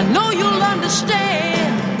 I know you'll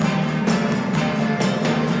understand.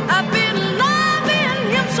 I've been loving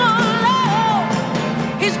him so long.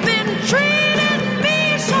 He's been treating me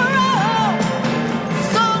so wrong.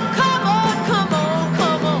 So come on, come on,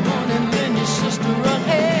 come on, and lend your sister a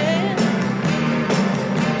hand.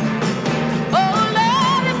 Oh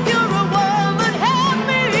Lord, if you're a woman, help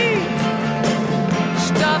me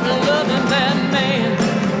stop loving that man.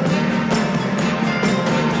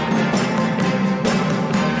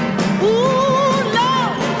 Ooh, Lord.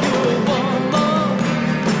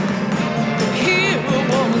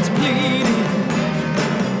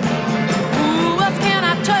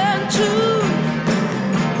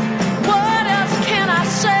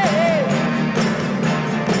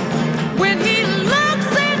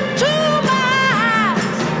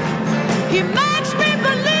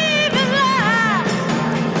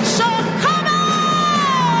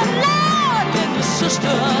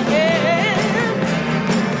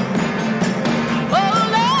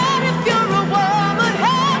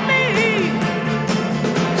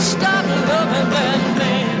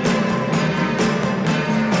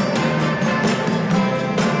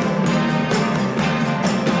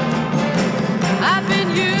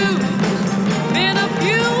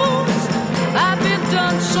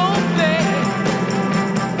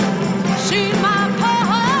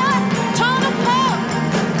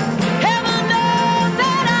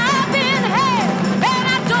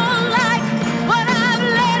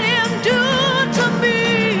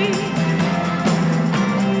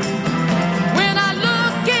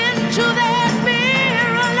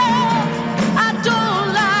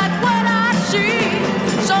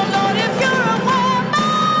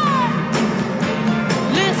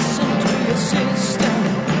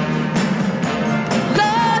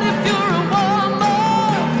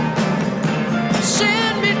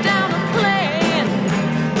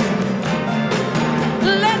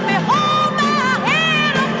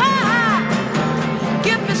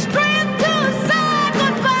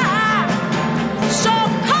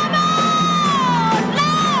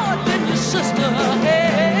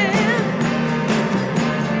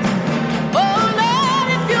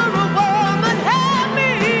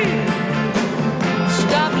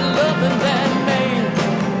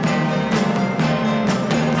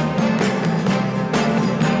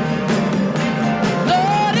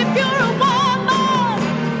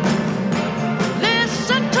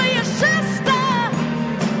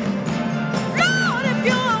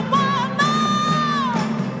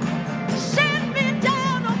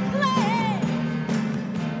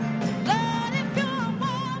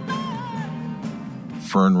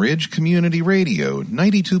 Fern Ridge Community Radio,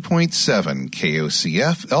 92.7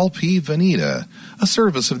 KOCF LP Veneta, a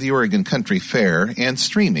service of the Oregon Country Fair, and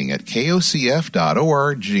streaming at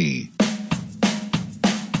kocf.org.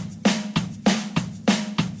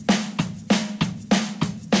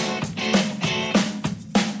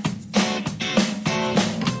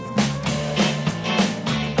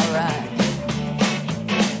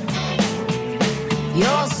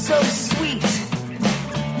 You're so sweet,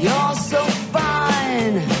 you're so fine.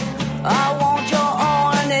 I want your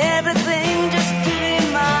all and everything just to be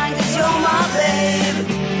mine. 'Cause you're my babe,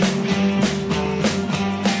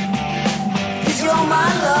 'cause you're my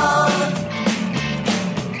love.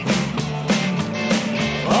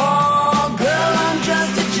 Oh girl, I'm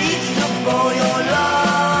just a cheap stuff for your love.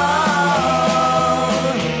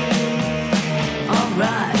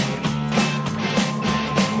 Alright.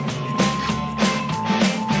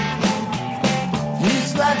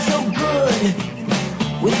 So good,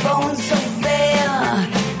 with bones so fair.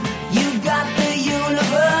 You got the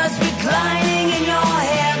universe reclining in your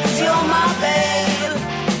hair. 'Cause you're my babe,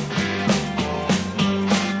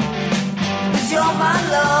 'cause you're my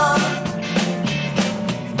love.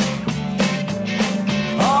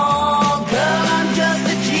 Oh girl, I'm just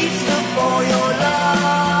a cheap stuff for your love.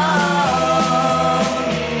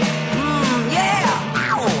 Yeah.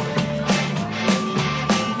 Ow.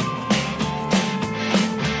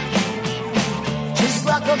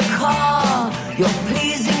 Like a car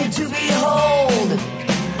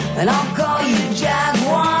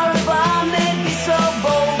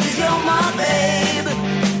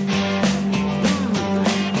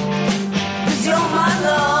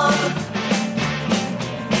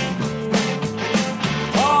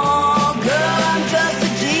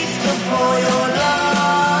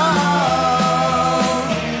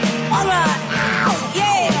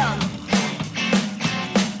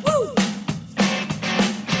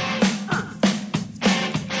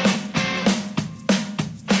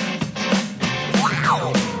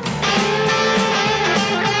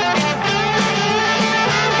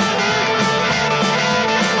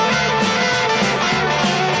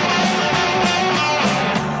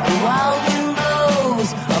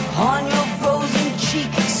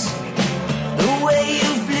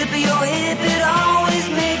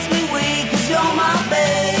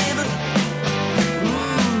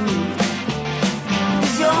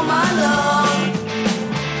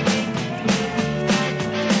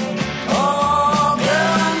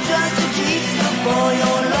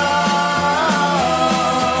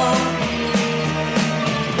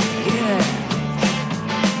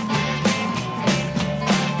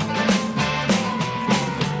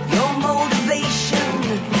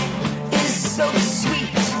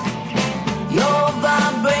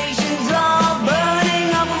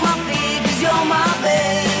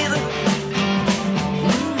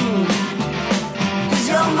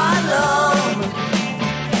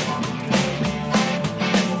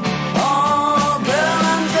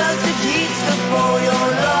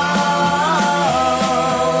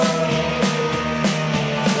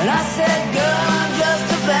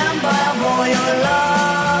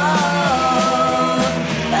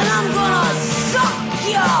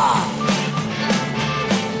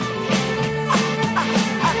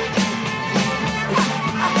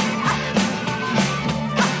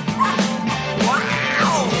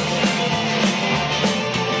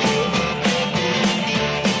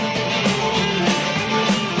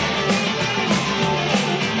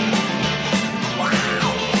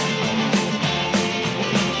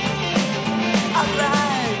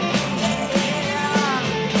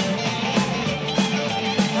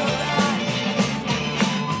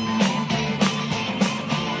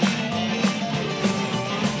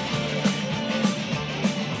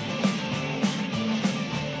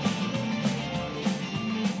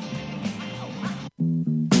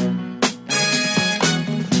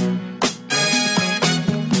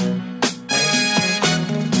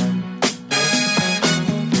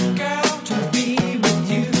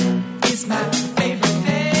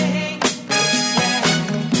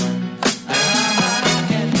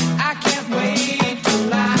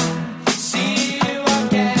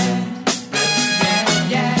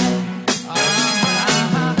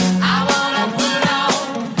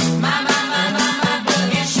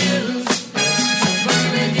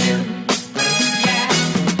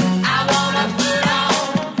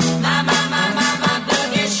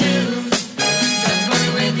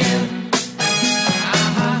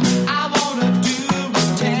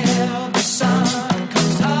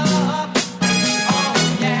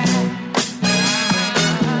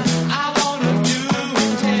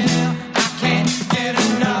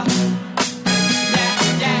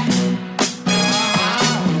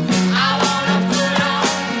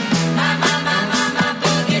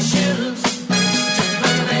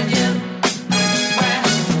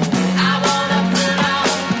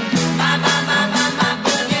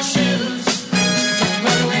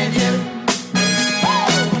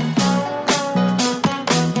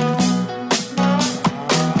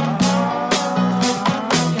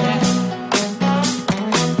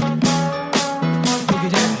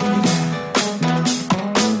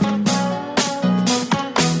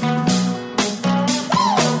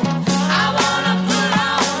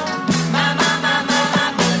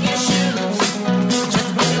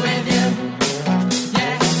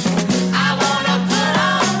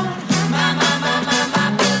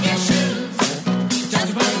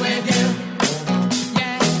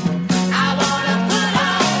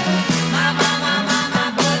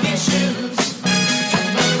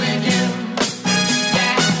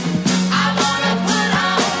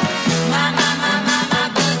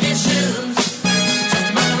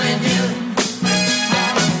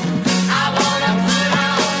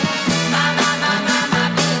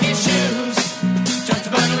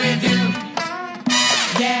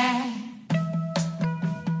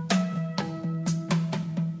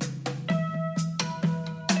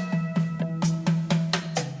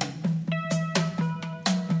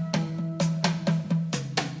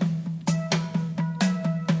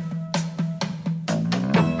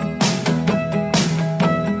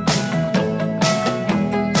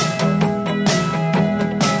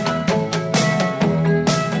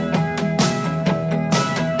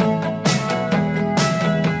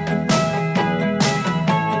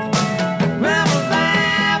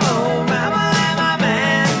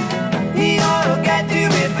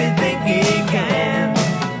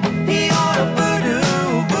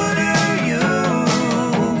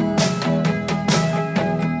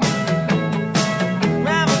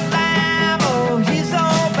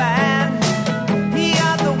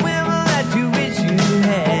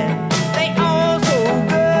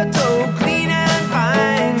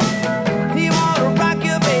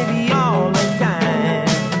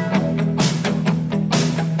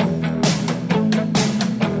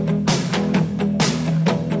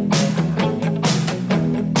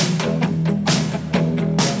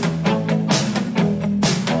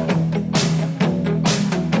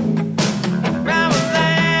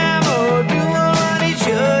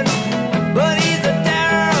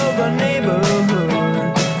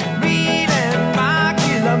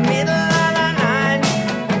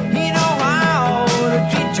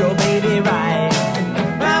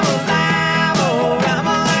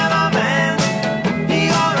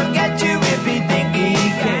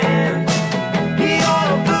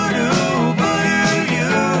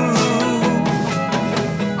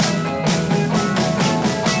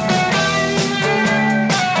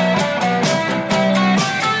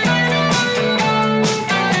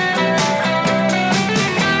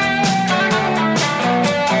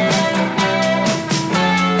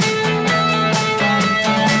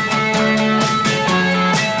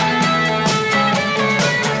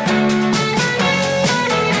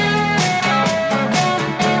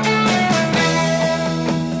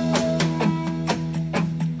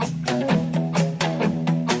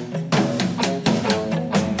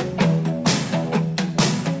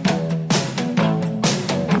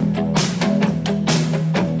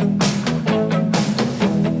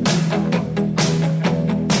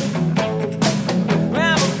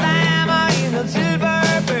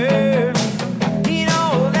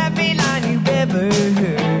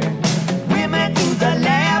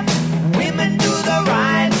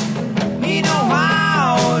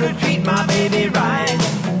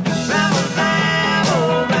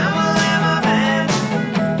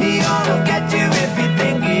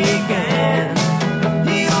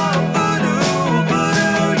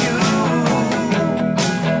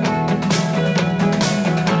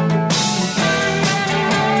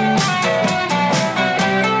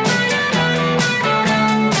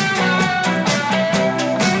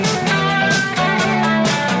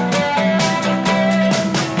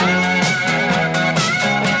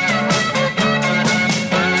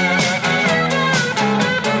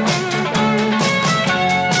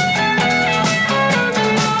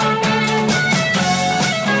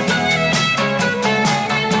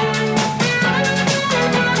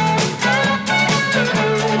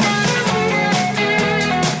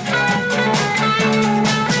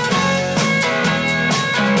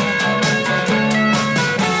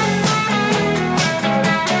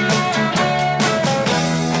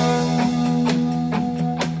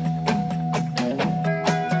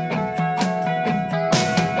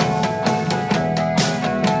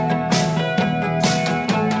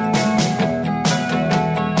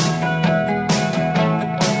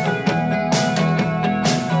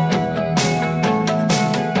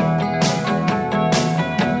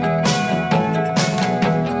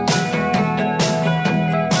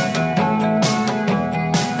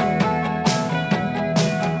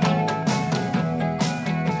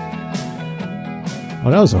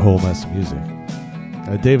Well, that was a whole mess of music.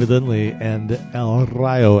 David Lindley and El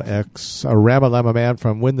Rayo X, a Ramalama Man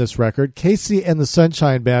from Win This Record. Casey and the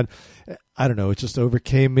Sunshine Band. I don't know, it just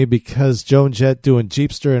overcame me because Joan Jett doing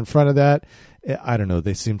Jeepster in front of that. I don't know,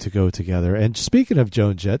 they seem to go together. And speaking of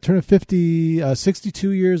Joan Jett, turning 62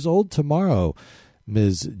 years old tomorrow,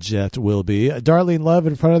 Ms. Jett will be. Darlene Love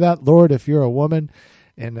in front of that, Lord, If You're a Woman.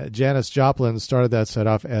 And Janis Joplin started that set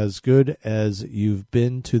off, As Good As You've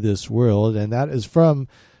Been to This World. And that is from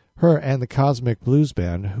her and the Cosmic Blues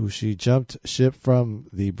Band, who she jumped ship from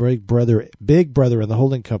the Big Brother and the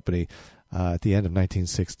Holding Company at the end of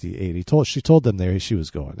 1968. She told them there she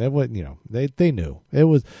was going. They knew. It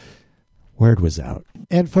was, word was out.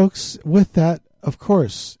 And folks, with that, of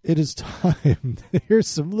course, it is time. Here's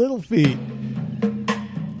some Little Feat.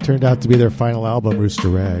 Turned out to be their final album, Rooster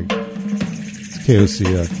Rag. It's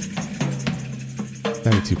KOCF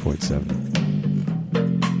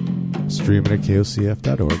 92.7. Streaming at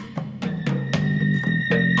KOCF.org.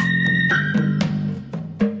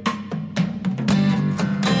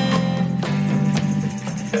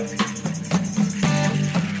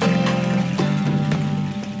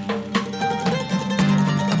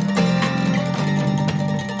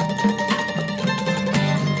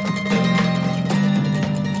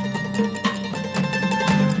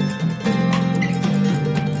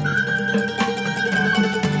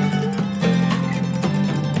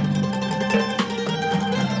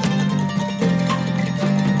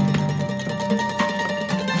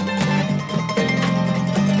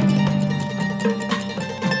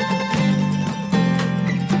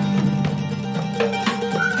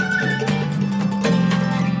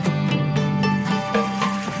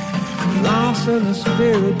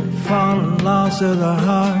 Loss of the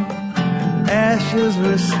heart, ashes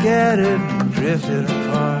were scattered and drifted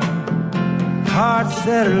apart. Hearts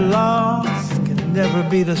that are lost can never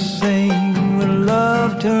be the same. When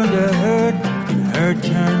love turned to hurt and hurt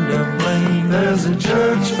turned to blame. There's a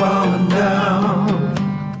church falling down,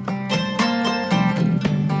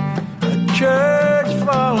 a church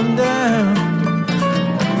falling down.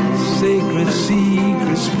 Sacred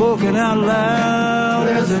secrets spoken out loud.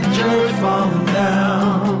 There's a church falling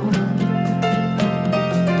down.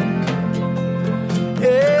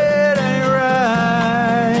 It ain't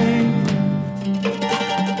right.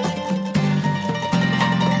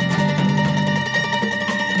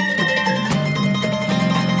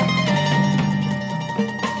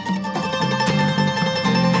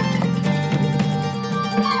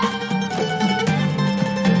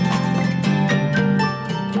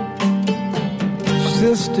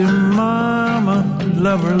 Sister, mama,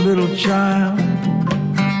 love her little child.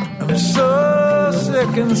 I'm so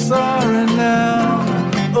sick and sorry now.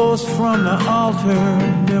 Oaths from the altar,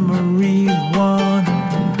 memories won,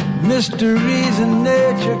 mysteries in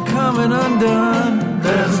nature coming undone.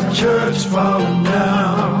 There's a church falling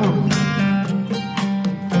down,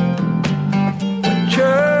 a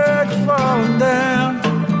church falling down.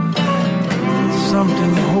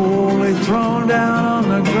 Something holy thrown down on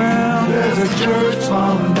the ground. There's a church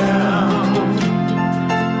falling down.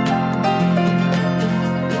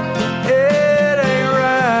 It ain't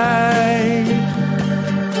right.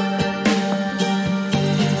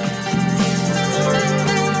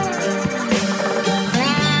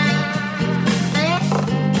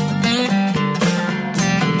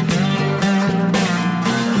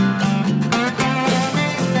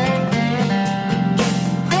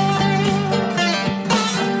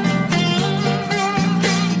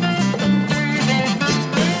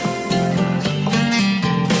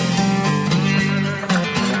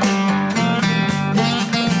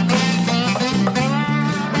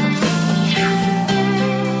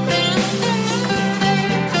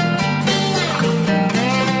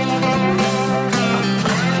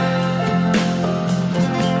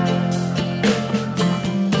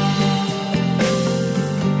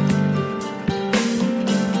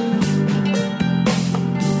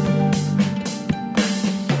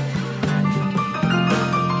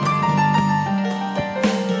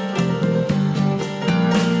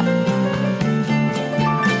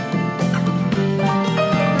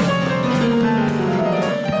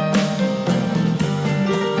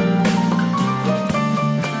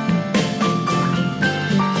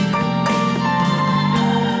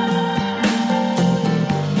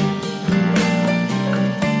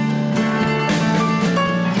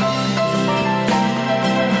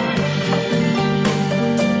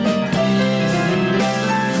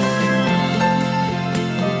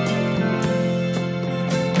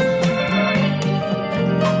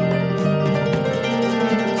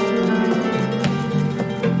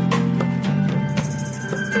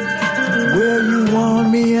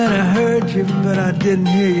 but I didn't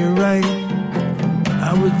hear you right.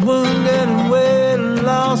 I was wounded and wet and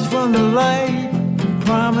lost from the light.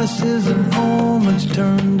 Promises and omens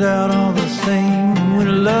turned out all the same.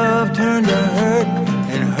 When love turned to hurt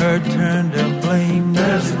and hurt turned to blame.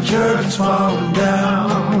 There's a church falling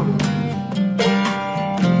down.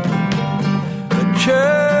 A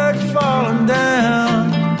church falling down.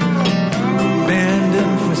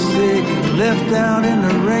 Abandoned, forsaken, left out in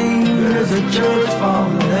the rain. There's a church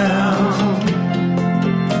falling down.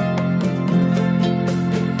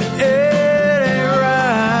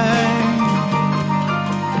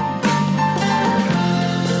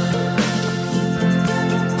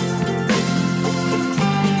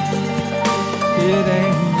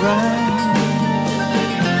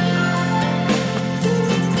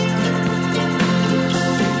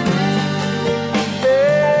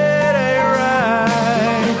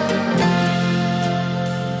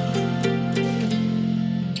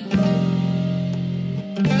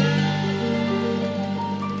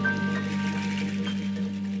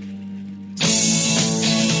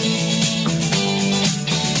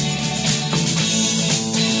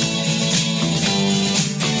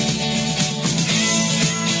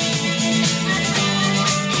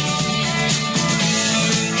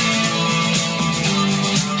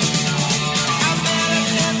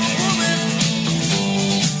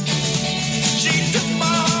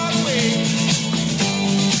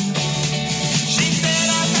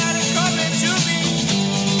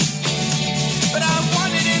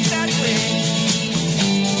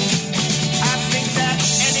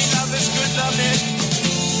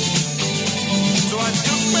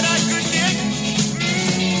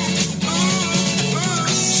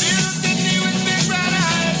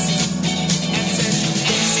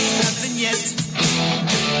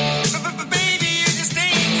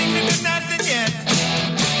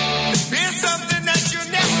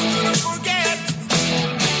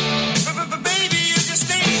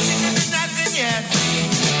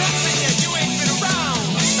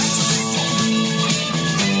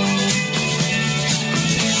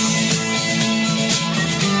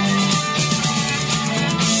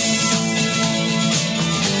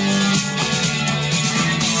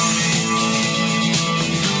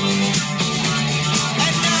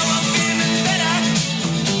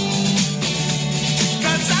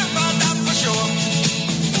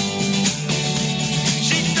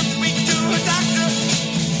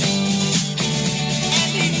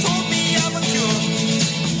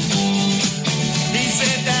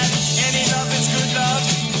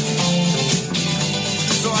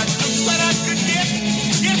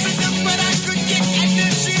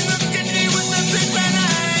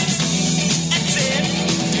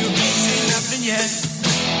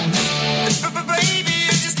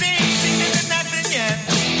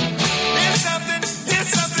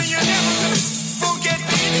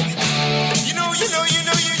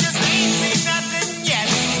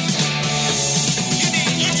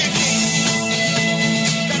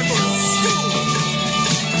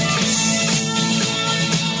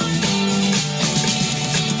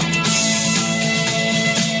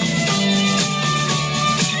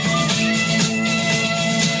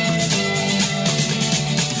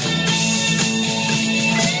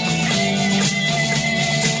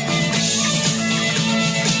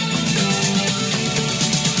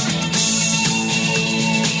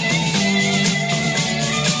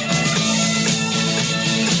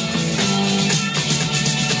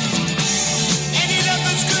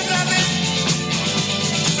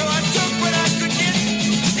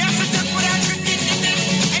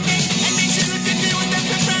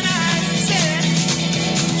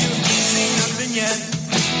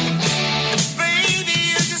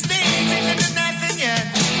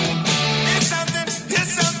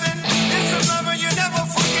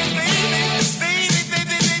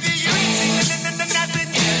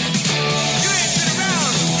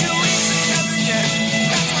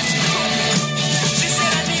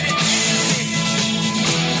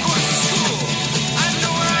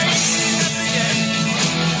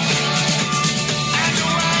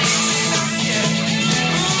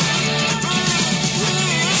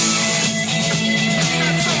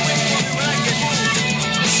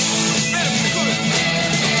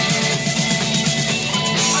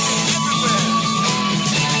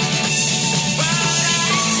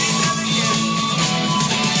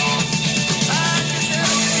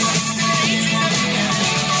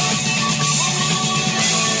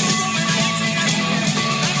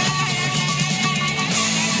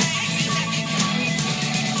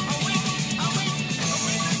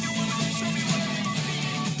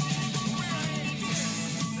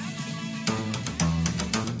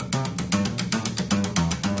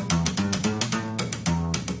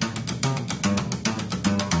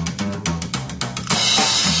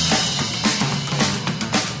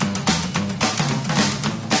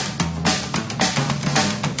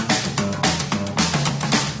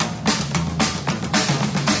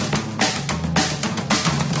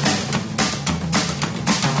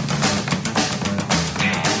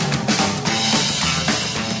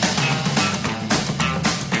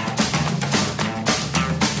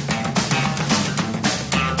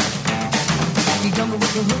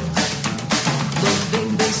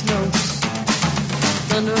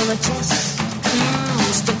 my chest,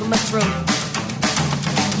 stuck in my throat,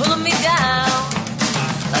 pulling me down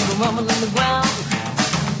like a rumble in the ground.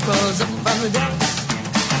 Crawls up from the depths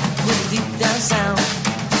with a deep down sound.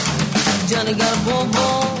 Johnny got a boom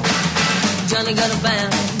boom, Johnny got a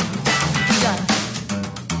band. He got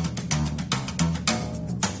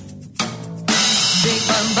big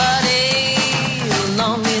fun body,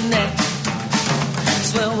 lonely neck.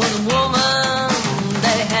 Swear it was a woman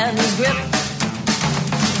that had his grip.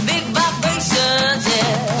 Big vibrations,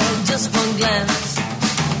 yeah, just one glance.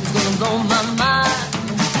 It's gonna blow my mind.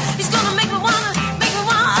 He's gonna make me wanna.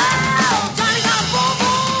 Oh, Johnny got a boom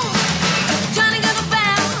boom, Johnny got a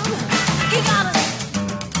band. He got a.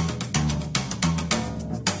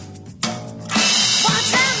 Watch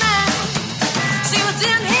that man, see what's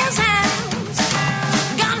in his hands.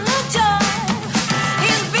 Got a new toy,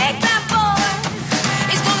 he's a big bad boy.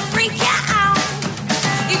 He's gonna freak you out,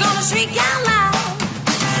 you're gonna shriek out loud.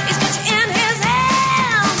 He's got you in his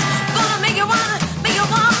hands, gonna make you wanna.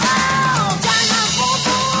 Oh, Johnny got a boom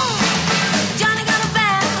boom, Johnny got a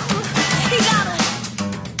band. He got a.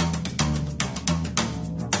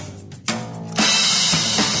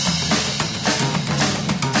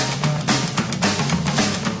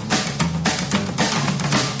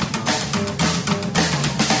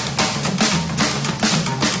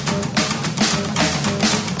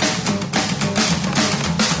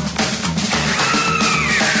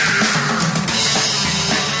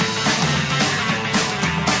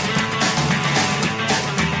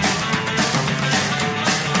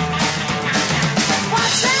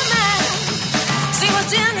 Watch that man, see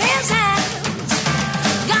what's in his hands.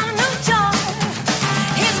 Got a new toy,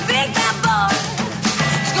 he's a big bad boy.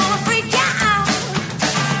 He's gonna freak you out,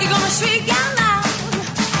 you're gonna shriek out loud.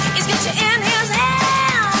 He's got you in his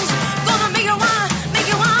hands, gonna make you wanna.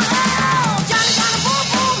 Oh, Johnny got a boom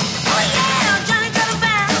boom, oh yeah, Johnny got a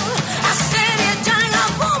band. I said it, Johnny got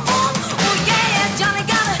a boom boom, oh yeah, Johnny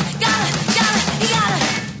got a, he got a.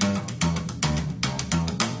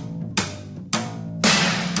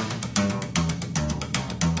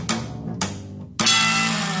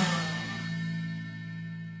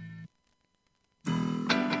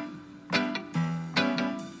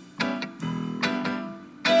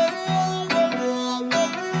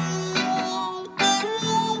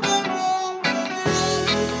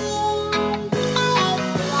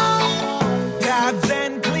 Dabs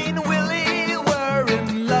and Clean Willie were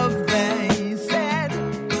in love, they said.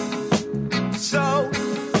 So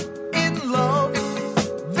in love,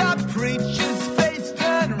 the preacher's face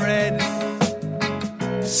turned red.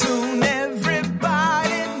 Soon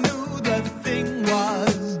everybody knew the thing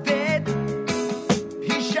was dead.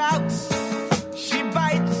 He shouts, she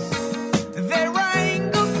bites, they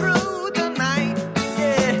wrangle through the night.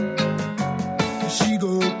 Yeah, she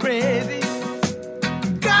go crazy.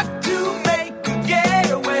 Got to make a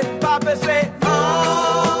getaway. Papa say,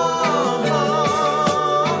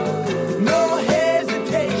 no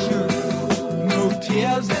hesitation, no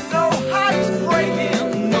tears and no hearts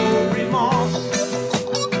breaking, no remorse.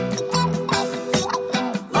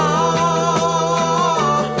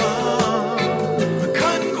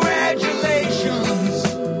 Congratulations,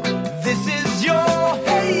 this is your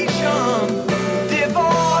Haitian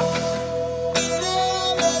divorce.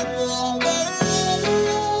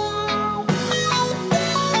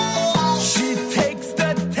 She takes the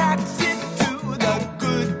taxi to the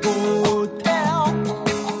good hotel.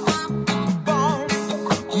 Bon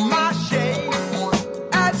marché,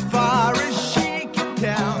 as far as she can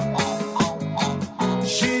tell.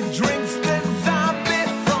 She drinks the zombie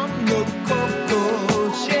from the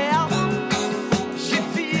cocoa shell. She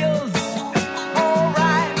feels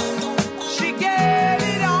alright. She get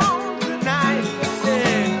it on tonight.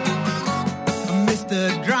 Yeah. Mr.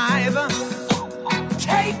 Driver,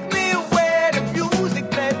 take me where the music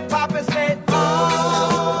play. Papa said,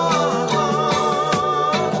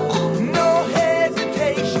 no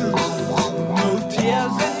hesitation, no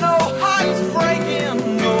tears and no hearts breaking,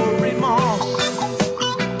 no remorse.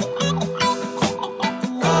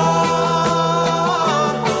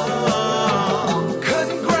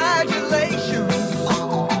 Congratulations,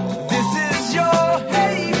 this is your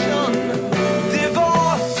Haitian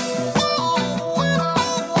divorce.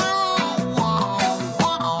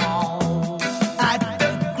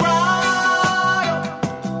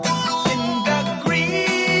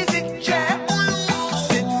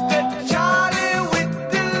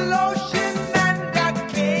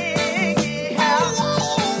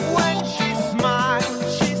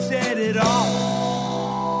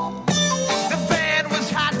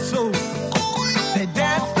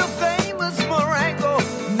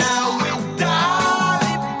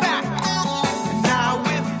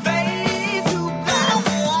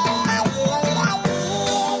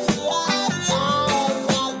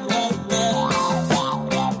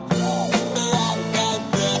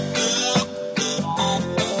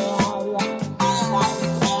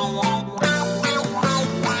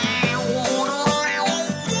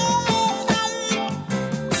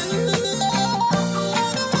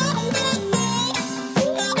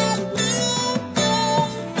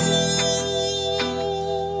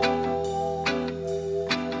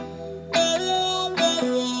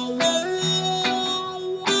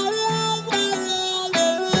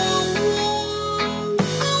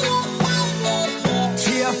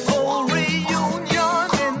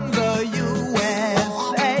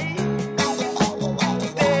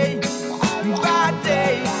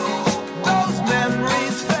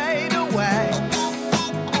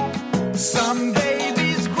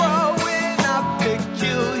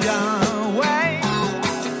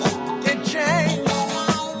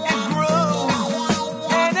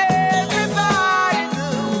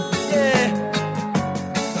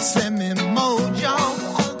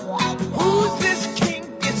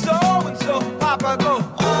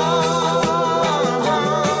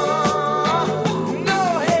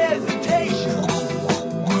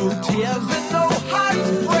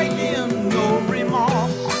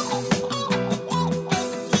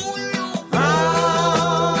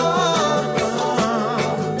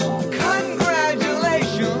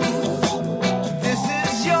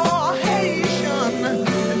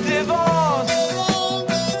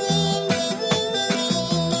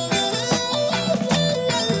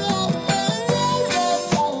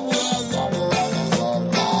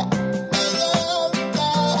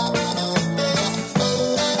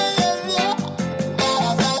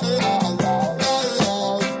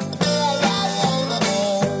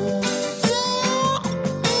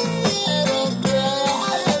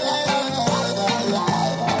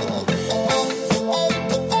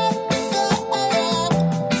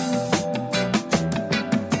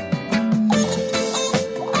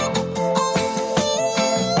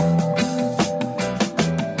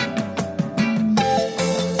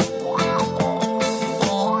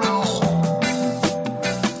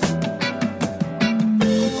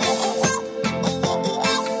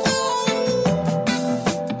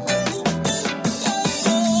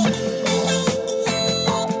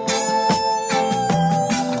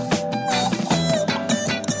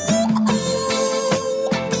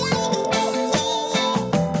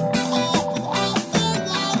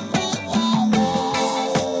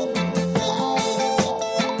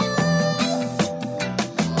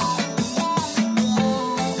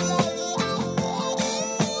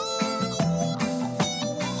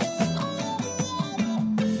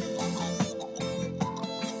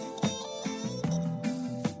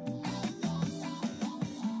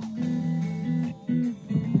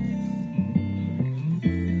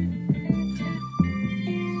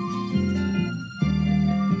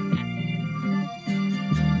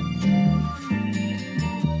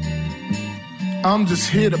 I'm just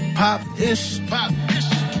here to pop ish.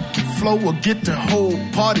 Flow will get the whole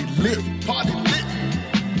party lit.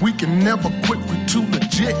 We can never quit, we too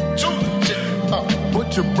legit.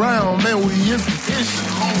 Butcher Brown, man, we is the ish.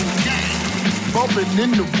 Bumping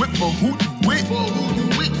in the whip, but who you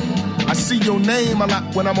with? I see your name a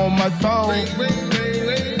lot when I'm on my phone.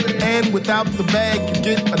 And without the bag, you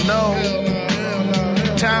get a no.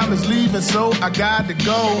 Time is leaving, so I got to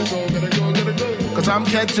go. Cause I'm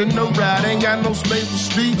catching no ride, ain't got no space to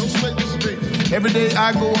speak. Every day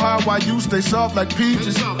I go hard while you stay soft like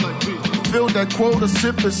peaches. Fill that quota,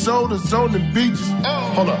 sipping sodas on the beaches.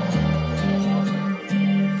 Hold up.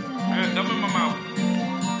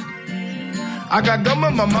 I got gum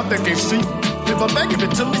in my mouth that can't see. If I beg it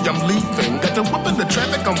to me, I'm leaving. Got the whip in the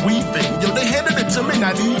traffic, I'm weaving. Yo, they handed it to me,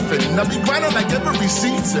 not even. I be grinding like every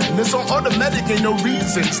season. It's on automatic, ain't no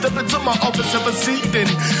reason. Step into my office, have a seat in.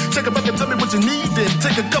 Take a back and tell me what you needed.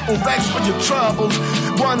 Take a couple racks for your troubles.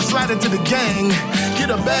 One slide into the gang. Get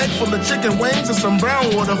a bag full of chicken wings and some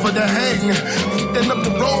brown water for the hang. Then up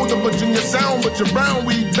the road, the Virginia sound, but your brown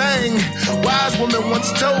weed bang. Wise woman once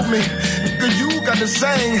told me, nigga, you got to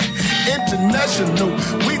sing international.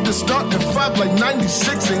 We just start at 5 like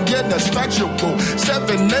 96, and yeah, that's factual. 7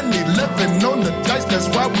 and 11 on the dice, that's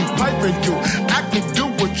why we piping you. I can do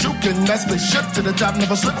what you can, that's the shit to the top.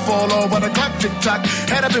 Never slip, fall over the clock, tick tock.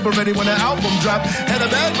 Had a paper ready when the album dropped. Had a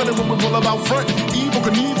bag ready when we pull about front. Evil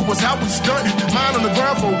Knievel was how we stunt. Mine on the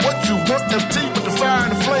ground for what you want. MT with the fire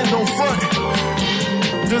and the flame don't front.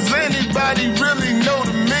 Does anybody really know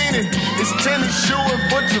the meaning? It's tennis shoe and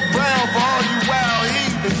Butcher Brown for all you wild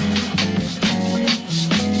heathens.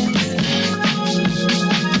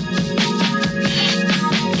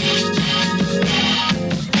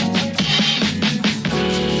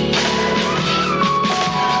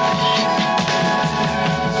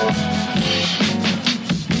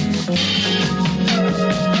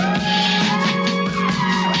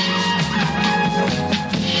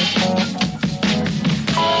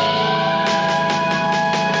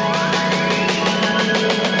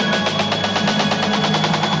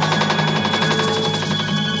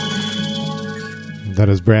 That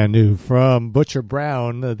is brand new from Butcher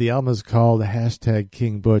Brown. The album is called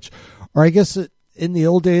 #King Butch. Or I guess in the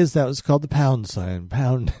old days that was called the pound sign.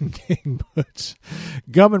 Pound King Butch.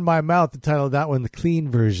 Gum in My Mouth, the title of that one, the clean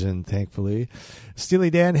version, thankfully. Steely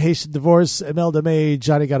Dan, Haitian Divorce, Imelda May,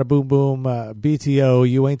 Johnny Got a Boom Boom, BTO,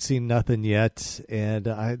 You Ain't Seen Nothing Yet. And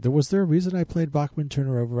was there a reason I played Bachman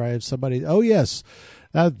Turner Over? I have somebody. Oh, yes.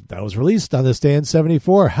 That was released on this day in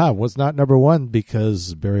 74. Was not number one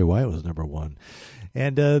because Barry White was number one.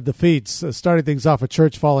 And the Feats, starting things off with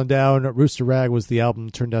Church Falling Down. Rooster Rag was the album,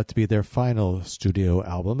 turned out to be their final studio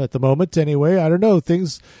album at the moment. Anyway, I don't know,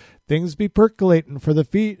 things be percolating for the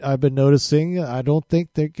Feet. I've been noticing. I don't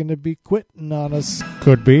think they're going to be quitting on us.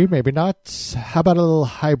 Could be, maybe not. How about a little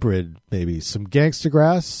hybrid, maybe? Some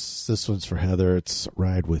Gangstagrass. This one's for Heather. It's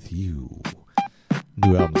Ride With You.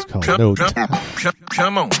 New album's called No Time.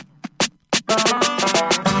 Come on.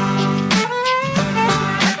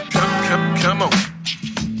 Come on.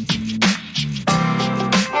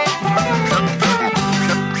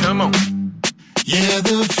 Come on. Yeah,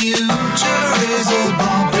 the future is a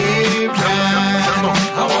bumpy ride.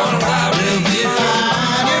 I wanna ride with you.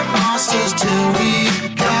 Finding monsters till we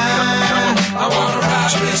die. I wanna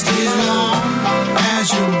ride just as long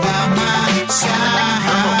as you're by my side.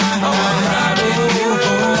 I wanna ride with you.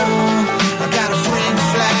 I got a friend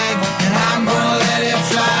flag and I'm gonna let it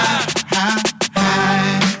fly. High.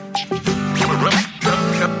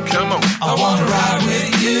 Come on. I wanna ride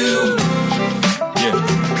with you.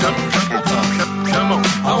 Come on.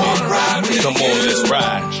 I wanna ride with you. Come on, let's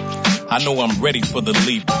ride. I know I'm ready for the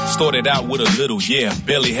leap. Started out with a little,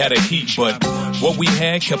 barely had a heat, but what we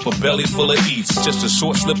had kept a belly full of eats. Just a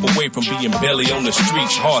short slip away from being belly on the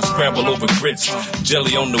streets. Hard scramble over grits,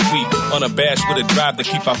 jelly on the wheat. Unabashed with a drive to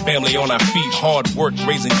keep our family on our feet. Hard work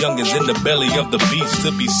raising youngins in the belly of the beast.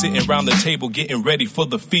 To be sitting around the table getting ready for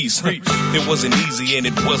the feast. It wasn't easy and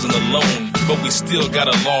it wasn't alone, but we still got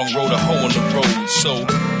a long road, a hole in the road. So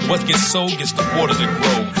what gets sold gets the water to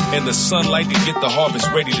grow, and the sunlight to get the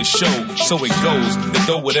harvest ready to show. So it goes, that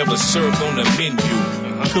though whatever's served on the menu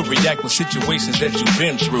could react with situations that you've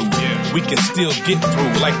been through. We can still get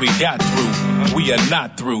through like we got through. We are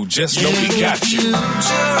not through, just know we got you. The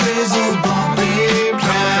future is a bumpy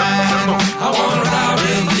ride. I wanna ride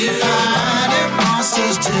with you. Finding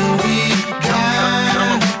monsters till we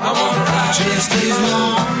die. I wanna ride just as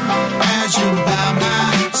long as you're by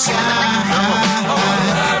my side. I wanna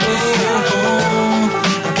ride with you.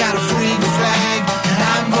 I got a freak flag and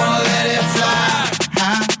I'm gonna let it fly.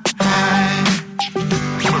 High.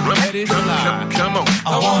 Let it fly.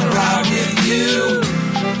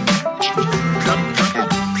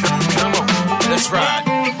 let's ride.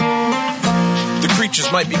 The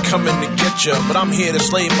creatures might be coming to get ya, but I'm here to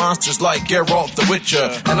slay monsters like Geralt the Witcher.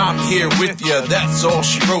 And I'm here with ya, that's all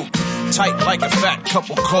she wrote. Tight like a fat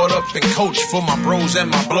couple caught up in coach for my bros and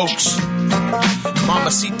my blokes.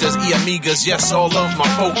 Mamacitas y amigas, yes, all of my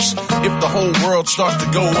folks. If the whole world starts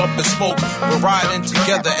to go up in smoke, we're riding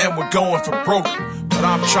together and we're going for broke. But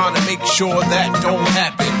I'm trying to make sure that don't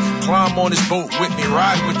happen. Climb on this boat with me,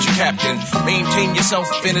 ride with your captain. Maintain yourself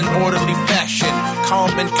in an orderly fashion.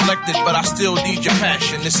 Calm and collected, but I still need your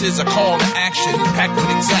passion. This is a call to action, packed with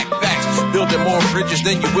exact facts. Building more bridges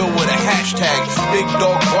than you will with a hashtag. Big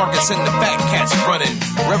dog barking, send the fat cats running.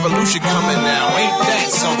 Revolution coming now, ain't that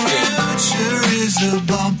something? Sure is a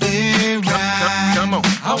bumpy ride. Come on.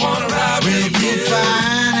 I wanna ride with you.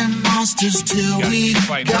 Fighting monsters till we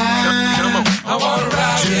die. Come on. I wanna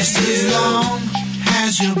ride just as long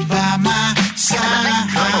as you're by my side.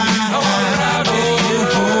 I wanna ride with you.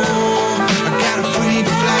 I got a freak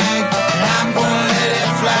flag and I'm gonna let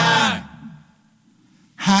it fly.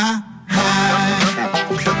 High, high.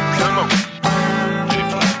 Come on.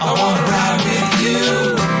 I wanna ride with you.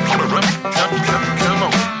 Come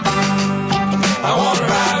on. I wanna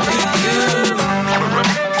ride with you.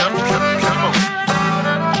 Come on.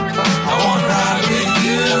 I wanna ride with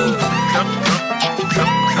you.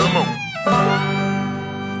 Come on.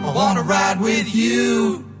 I wanna ride with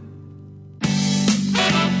you.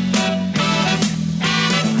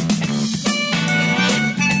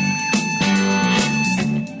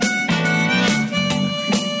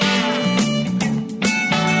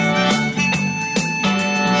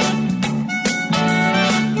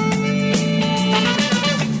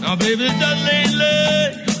 Now, baby, just lately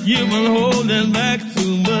you've been holding back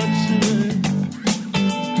too much.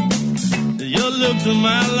 Your lips and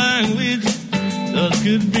my language just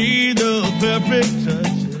could be the perfect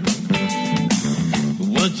touch.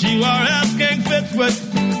 What you are asking fits with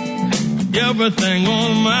everything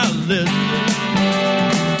on my list.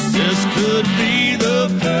 This could be the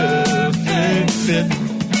perfect fit.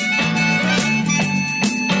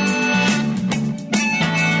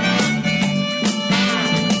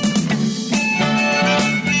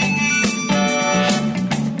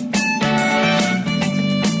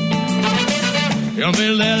 Tell me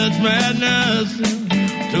that it's madness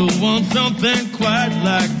to want something quite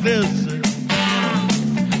like this.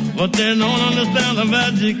 But they don't understand the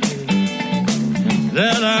magic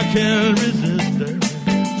that I can't resist.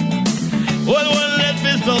 Well, wouldn't it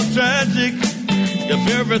be so tragic if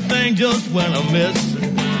everything just went amiss?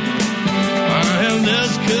 And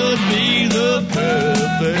this could be the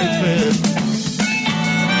perfect fit.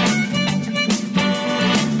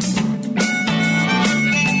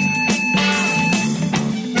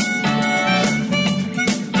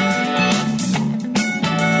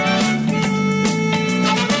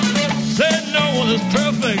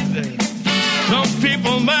 Perfect. Some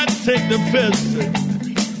people might take the piss.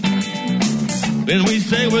 When we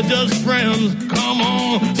say we're just friends, come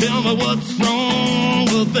on, tell me what's wrong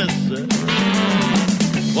with this.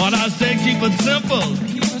 What I say, keep it simple.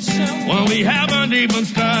 When we haven't even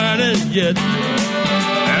started yet.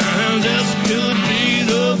 And this could be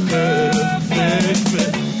the perfect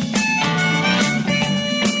fit.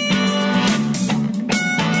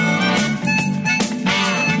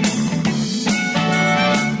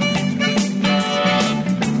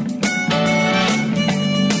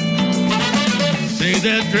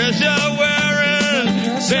 That dress you're wearing,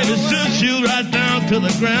 baby, suits you right down to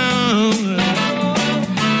the ground.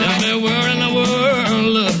 Tell me where in the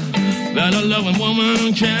world that a loving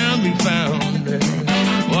woman can be found.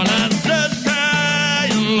 Well, I just high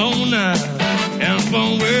and low now, and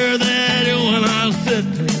from where that you and I sit,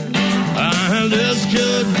 this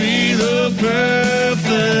could be the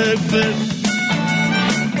perfect fit.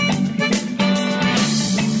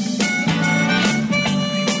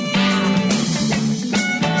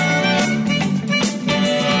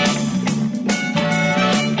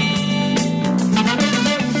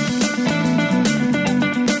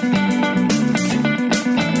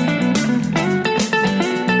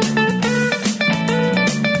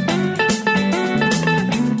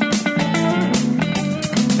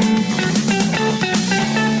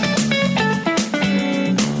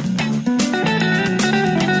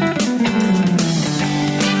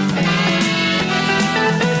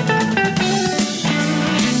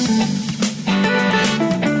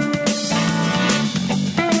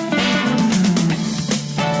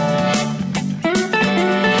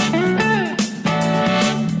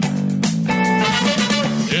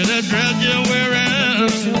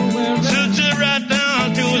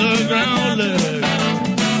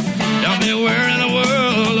 Tell me where in the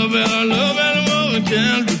world a better love and a woman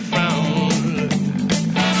can be found.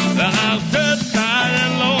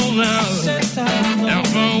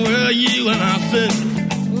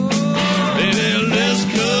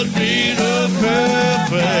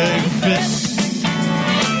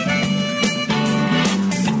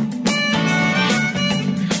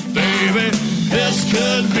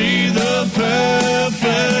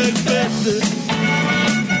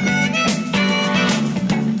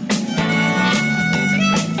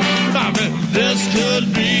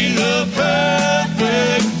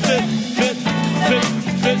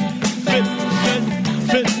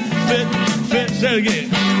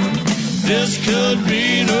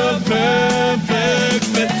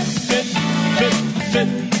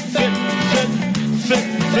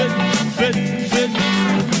 fit.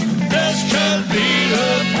 This can be the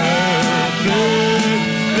perfect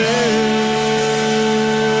day.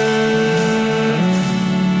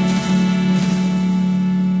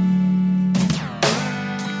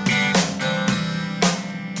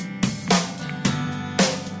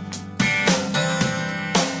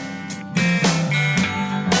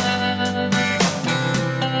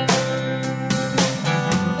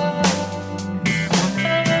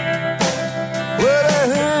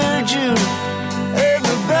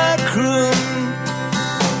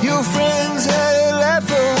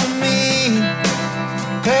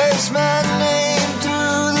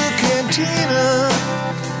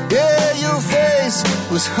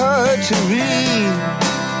 Was hard to read.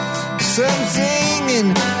 Something in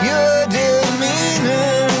your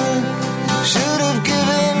demeanor should have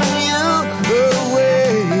given you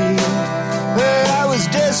away. But I was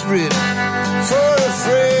desperate for a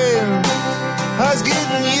friend. I was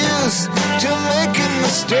getting used to making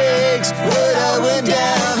mistakes, but I went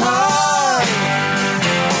down hard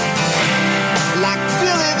like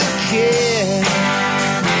Billy the Kid.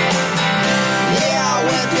 Yeah, I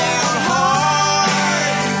went down hard.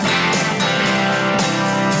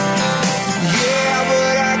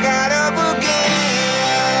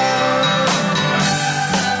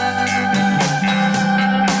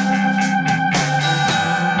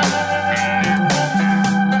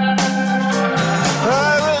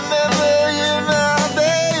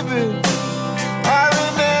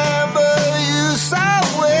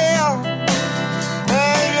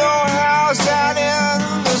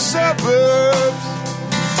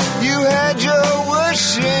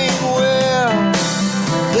 Well,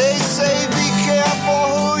 they say be careful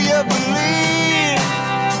who you believe,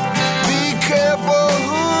 be careful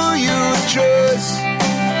who you trust.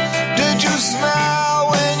 Did you smile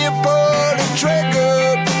when you pulled the trigger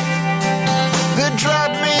that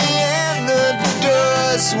dropped me in the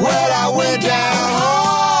dust? Well, I went down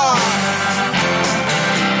hard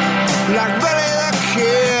like Billy the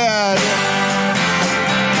Kid.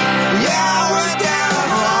 Yeah, I went down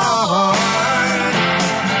hard.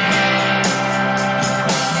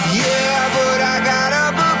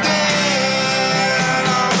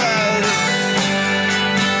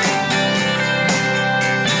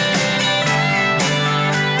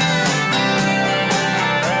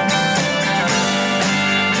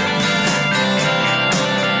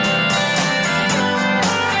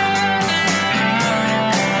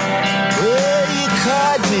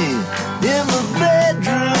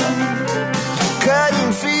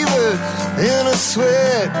 In a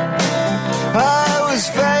sweat, I was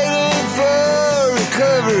fighting for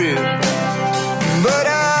recovery, but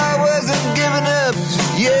I wasn't giving up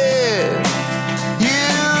yet. You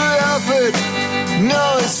offered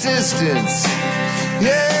no assistance.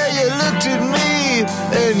 Yeah, you looked at me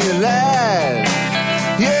and you lied.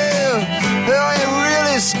 Yeah, it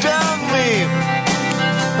really stung me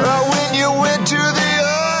when you went to the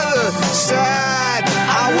other side.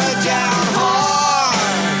 I went down hard.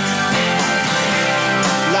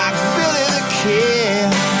 Yeah,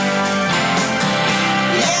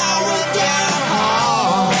 I went down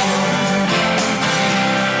hard.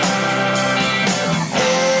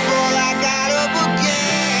 Oh, but I got up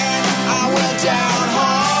again. I went down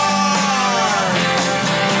hard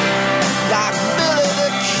like Billy the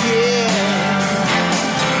Kid.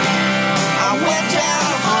 I went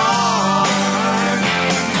down hard.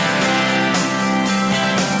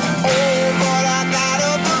 Oh, but I got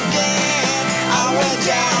up again. I went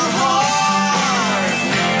down hard.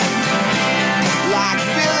 Like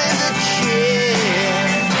Billy the Kid,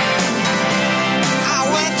 I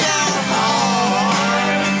went down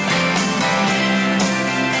hard.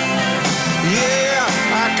 Yeah,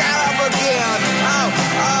 I got up again.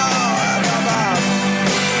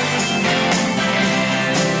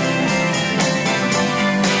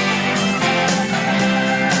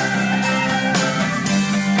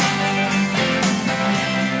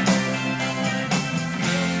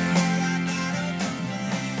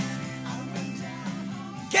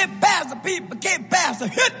 Get past the people, get past the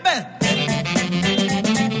hitman.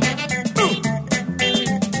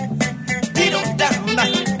 Get on down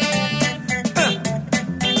like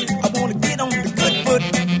I wanna get on the good foot.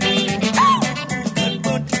 Good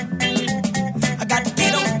foot. I got to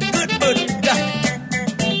get on the good foot.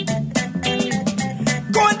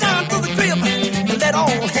 Going down to the crib and let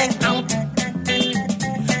all hang out.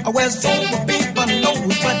 Where sober people know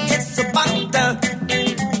what it's about.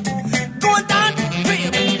 Going down to the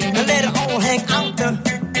crib and let it all hang out.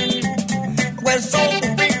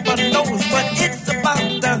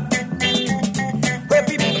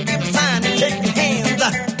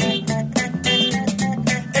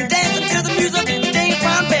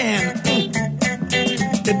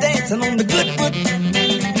 dancing on the good foot.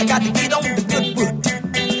 I got to get on the good foot.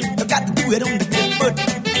 I got to do it on the good foot.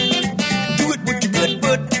 Do it with your good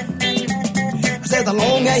foot. I said the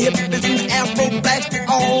long hair hippies and the afro blacks, they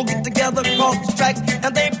all get together across the tracks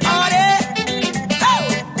and they party.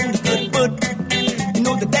 Oh, on the good foot. You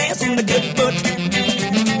know the dance on the good foot.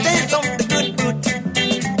 Dance on the good foot.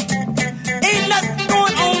 Ain't nothing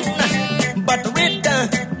going on but the red done.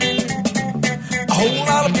 A whole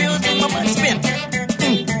lot of bills and my money spent.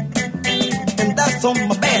 And that's on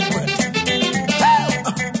my bad foot.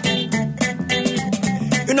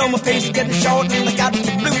 You know my face is getting short and I got the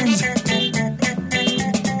blues.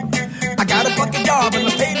 I got a fucking job and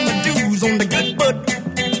I paid my dues on the good foot.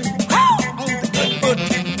 On the good foot.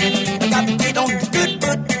 I got to get on the good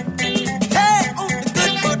foot. Hey, on the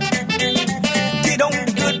good foot. Get on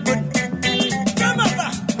the good foot. Grandmother,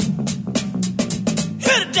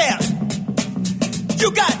 hit it there.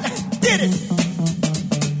 You got it. Did it.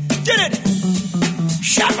 Did it.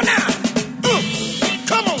 Shop it now.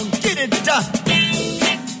 Come on, get it done.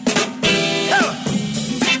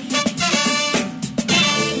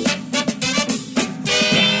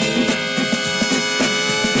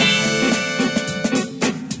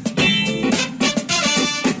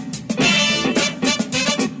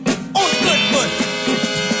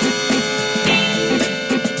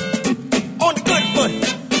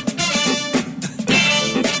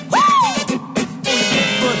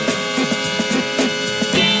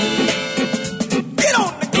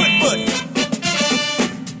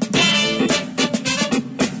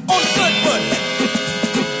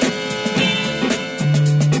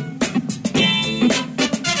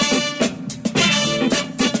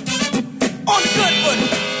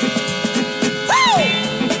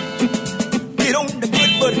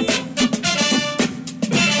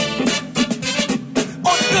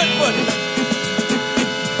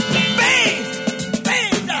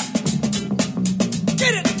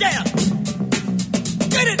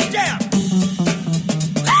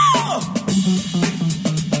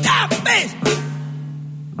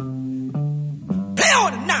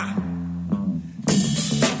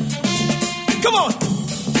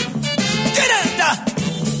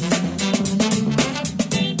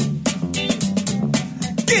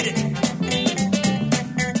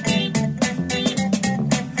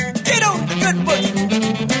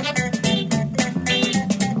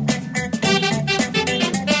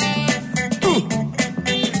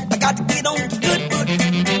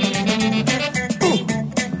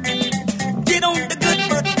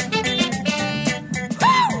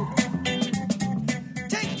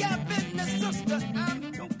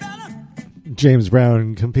 James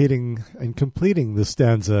Brown competing and completing the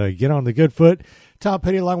stanza, Get on the Good Foot. Tom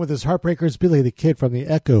Petty along with his Heartbreakers, Billy the Kid from the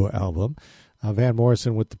Echo album. Van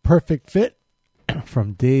Morrison with The Perfect Fit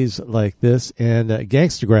from Days Like This. And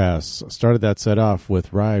Gangstagrass started that set off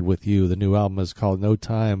with Ride With You. The new album is called No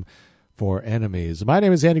Time for Enemies. My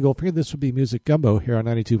name is Andy Goldfinger. This would be Music Gumbo here on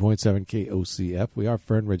 92.7 KOCF. We are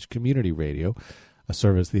Fern Ridge Community Radio, a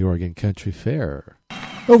service of the Oregon Country Fair.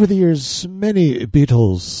 Over the years, many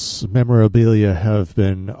Beatles memorabilia have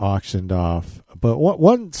been auctioned off, but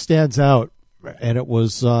one stands out, and it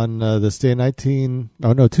was on this day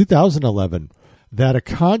 2011, that a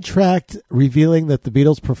contract revealing that the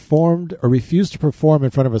Beatles performed or refused to perform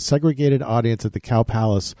in front of a segregated audience at the Cow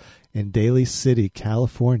Palace in Daly City,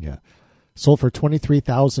 California, sold for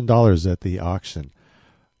 $23,000 at the auction.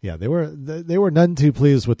 Yeah, they were none too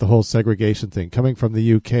pleased with the whole segregation thing. Coming from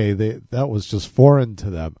the UK, that was just foreign to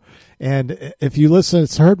them. And if you listen,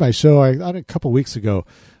 it's heard my show on a couple weeks ago,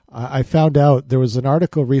 I found out there was an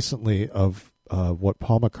article recently of what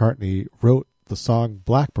Paul McCartney wrote the song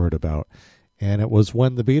Blackbird about. And it was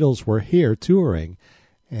when the Beatles were here touring,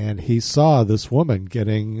 and he saw this woman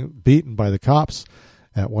getting beaten by the cops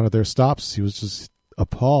at one of their stops. He was just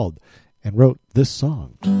appalled and wrote this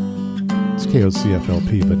song. It's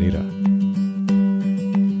KOCFLP Bonita.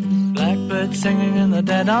 Blackbird singing in the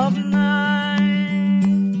dead of night.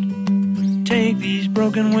 Take these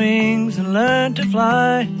broken wings and learn to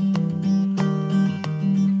fly.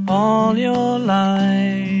 All your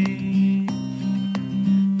life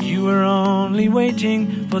you were only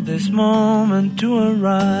waiting for this moment to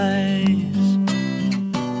arise.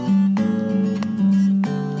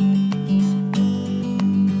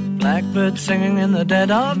 Blackbird singing in the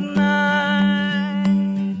dead of night.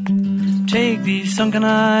 Take these sunken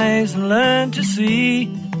eyes and learn to see.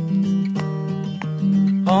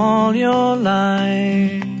 All your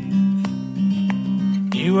life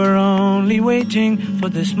you were only waiting for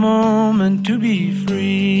this moment to be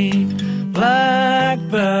free.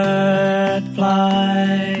 Blackbird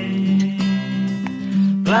fly.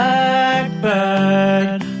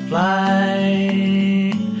 Blackbird fly.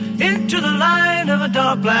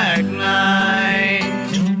 dark black night.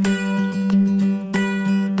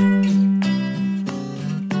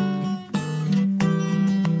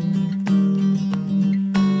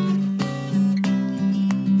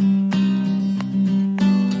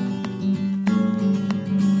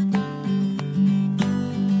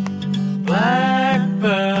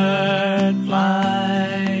 Blackbird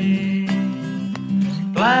fly,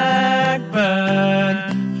 blackbird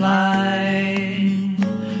fly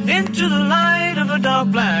into the light of a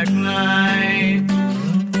dark black night.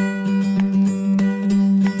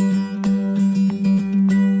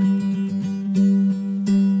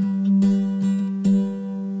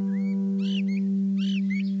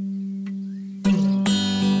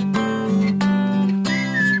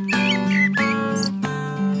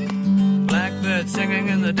 Blackbird singing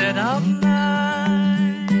in the dead of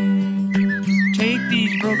night. Take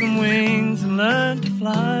these broken wings and learn to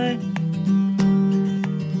fly.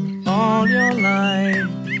 All your life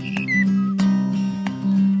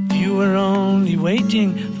you were only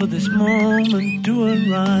waiting for this moment to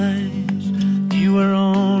arise. You were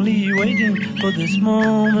only waiting for this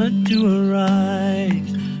moment to arise.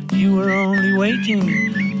 You were only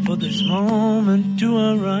waiting for this moment to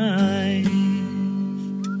arise.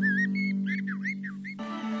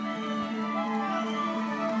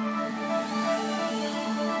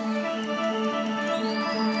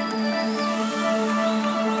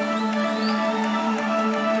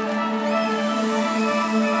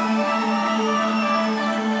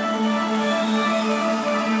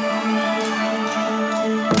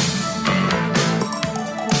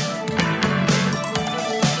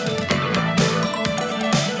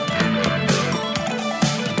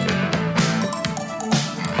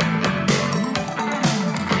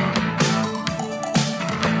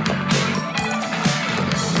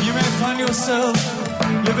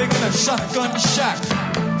 Living in a shotgun shack.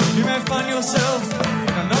 You may find yourself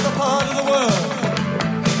in another part of the world.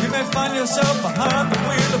 You may find yourself behind the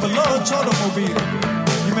wheel of a large automobile.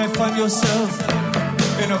 You may find yourself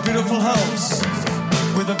in a beautiful house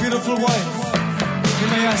with a beautiful wife. You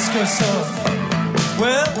may ask yourself,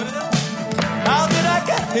 well, how did I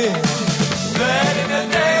get here? Letting the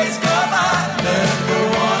days go by, let the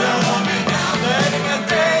water hold me down. Letting the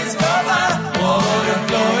days go by, water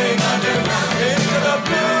flowing underground into the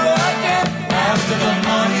blue again. After the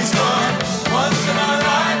money's gone, once in a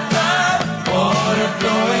lifetime, water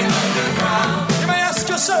flowing underground. You may ask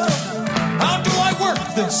yourself, how do I work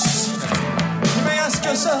this? You may ask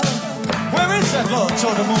yourself, where is that large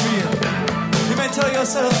automobile? You may tell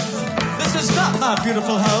yourself, this is not my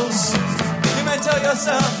beautiful house. You may tell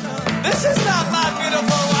yourself, this is not my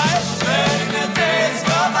beautiful wife. Letting the days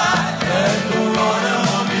go by, let the water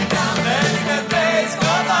hold me down. Letting the days go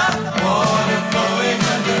by, water flowing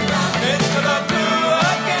underground into the blue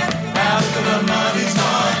again. After the money's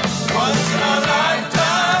gone, once in a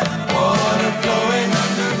lifetime, water flowing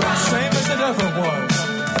underground. Same as it ever was,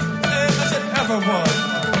 same as it ever was,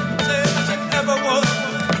 same as it ever was,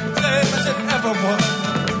 same as it ever was,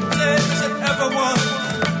 same as it ever was,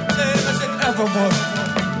 same as it ever was.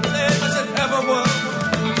 Same as it ever was,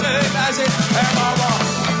 same as it ever was.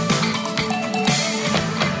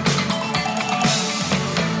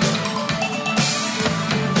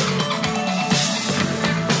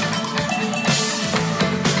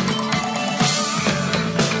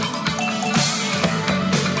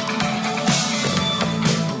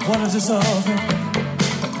 What is this of?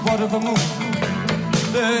 What of a moon?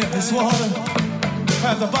 There is water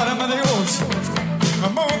at the bottom of the ocean.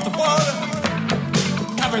 Remove the water.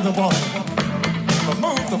 Carry the water,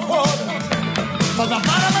 remove the water from the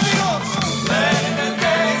bottom of the ocean. Letting the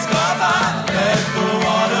days go by, let the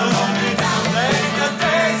water hold me down. Letting the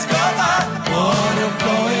days go by, water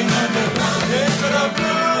flowing underground into the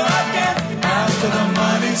blue again. After the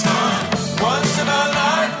money's gone, once in a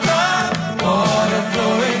lifetime, water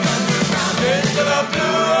flowing underground into the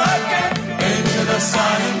blue again, into the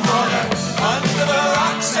silent water, under the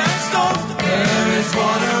rocks and stones. There is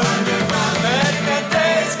water underground. Letting the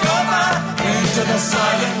days go by into the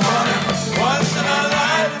silent water. Once in a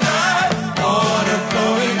lifetime, water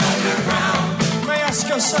flowing underground. You may ask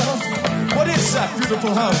yourself, what is that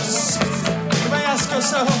beautiful house? You may ask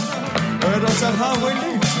yourself, where does that highway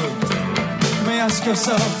lead to? You may ask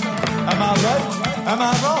yourself, am I right? Am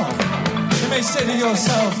I wrong? You may say to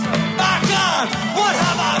yourself, my God, what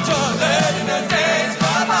have I done? Letting the days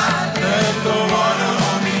go by, let the water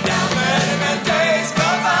hold me down. Letting the days go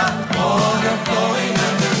by, water flowing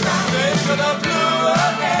underground into the blue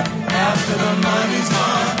again. After the money's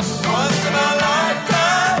gone, once in a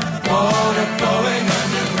lifetime, water flowing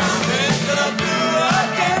underground into the blue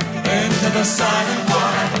again, into the silent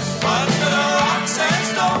water, under the rocks and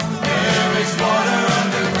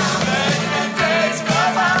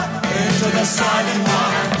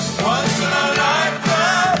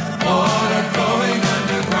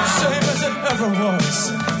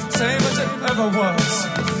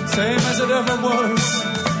ever was.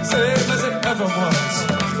 Same as it ever was.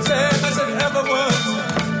 Same as it ever was.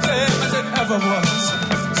 Same as it ever was.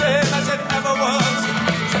 Same as it ever was.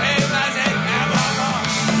 Same as it ever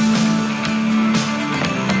was.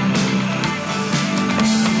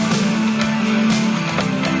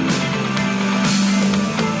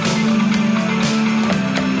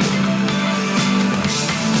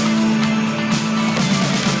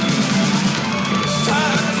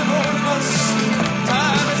 Time isn't holding us.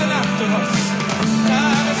 Time isn't after us.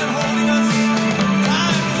 Time isn't holding us.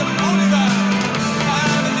 Time isn't holding us.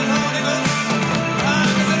 Time isn't holding us.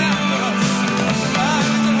 Time isn't after us.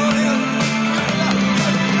 Time isn't holding us.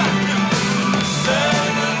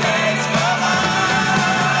 Letting the days go by.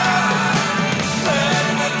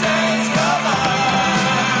 Letting the days go by.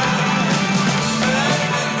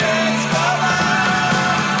 Letting the days go by.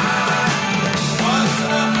 Once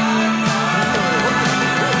in a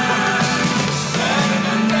letting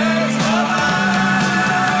the days go by.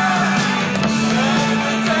 Letting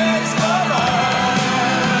the days go by.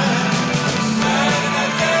 Letting the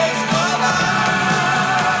days go by.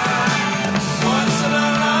 Once in a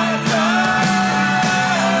lifetime.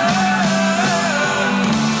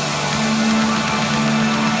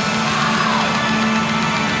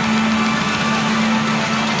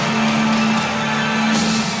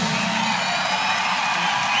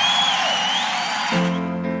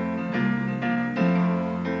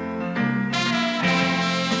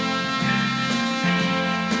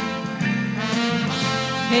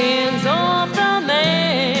 Hands off the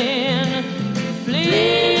man,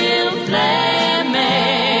 flim flam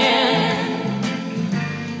man.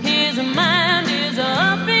 His mind is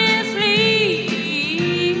up his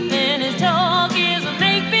sleeve, and his talk is a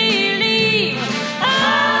make believe. Oh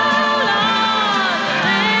Lord, the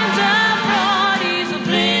man's a fraud. He's a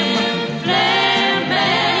flim flam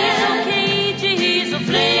man. He's so cagey. He's a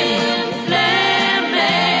flim flam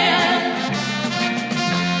man.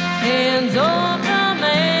 Hands off the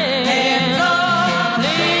man. Hands off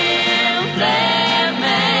flim flam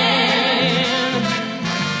man.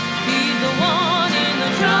 He's the one in the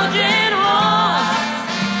Trojan horse,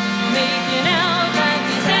 making out like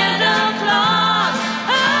he's Santa Claus.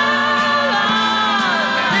 Oh Lord,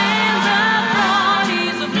 the man's a fraud.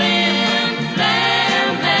 He's a flim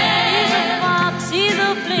flam man. He's a fox. He's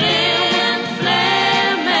a flim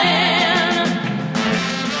flam man.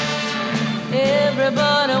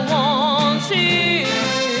 Everybody wants him,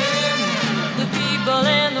 the people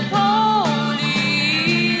and the police,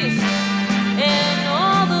 and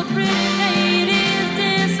all the pretty ladies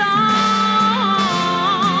disarm.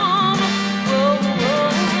 Oh,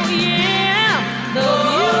 oh, yeah, the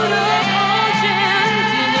beautiful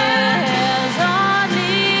gentleman has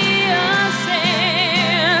hardly a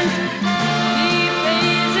cent. He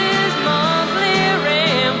pays his monthly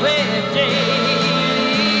rent with daily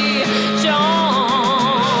charm.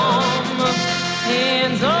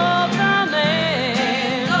 Hands off the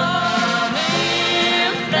man,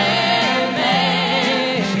 flim flam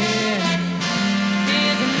man.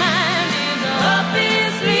 His mind is up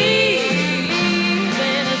his sleeve,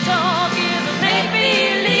 and his talk is a make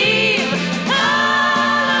believe. Oh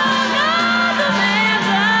no, the man's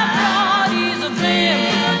a fraud. He's a flim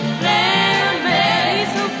flam man.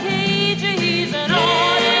 He's so cagey. He's an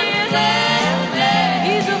audience man.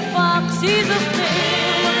 He's a fox. He's a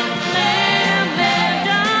flim flam man.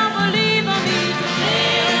 Don't believe him. He's a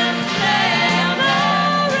flim flam man.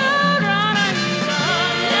 Road runner. He's a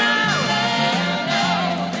no.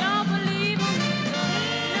 Don't believe him.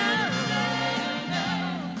 He's a no.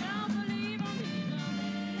 Don't believe him.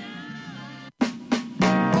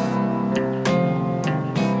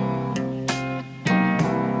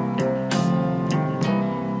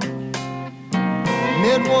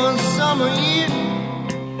 Met one summer evening,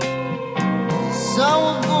 sun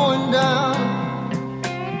was going down.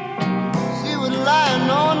 She was lying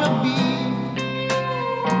on the beach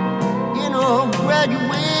in her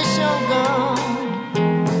graduation gown.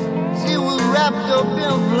 She was wrapped up in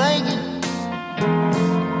a blanket.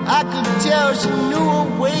 I could tell she knew her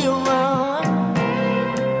way around.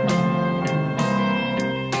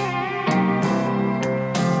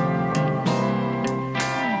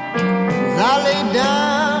 As I lay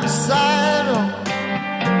down beside her,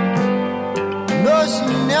 no, she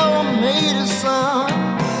never made a sound.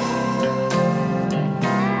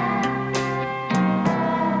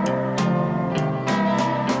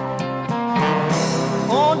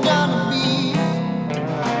 On down the beach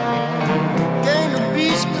came the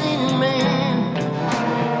beach cleaning man,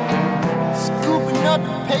 scooping up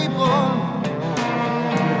the paper,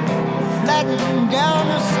 flattening down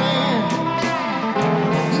the sand.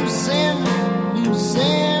 You send, you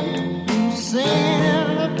send, you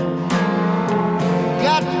sin.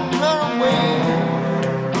 Got to run away.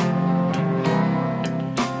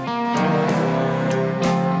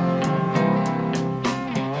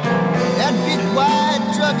 That big wide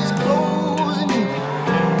truck is closing in.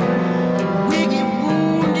 We get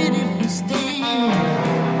wounded if we stay.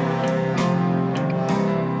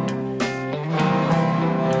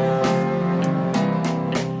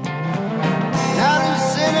 Now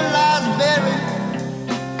Lucinda lies buried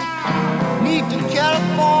neath the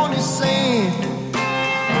California sand,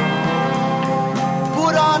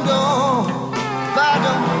 put under by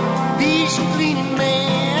the beach cleaning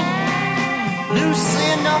man.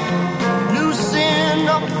 Lucinda,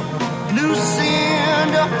 Lucinda,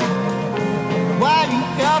 Lucinda, why you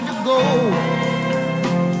have to go?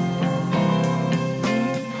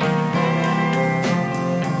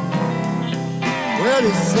 Well,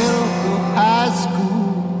 they sent her to high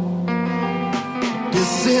school, they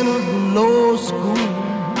sent her to low school,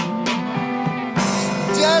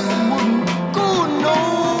 just wouldn't go no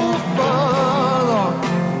further.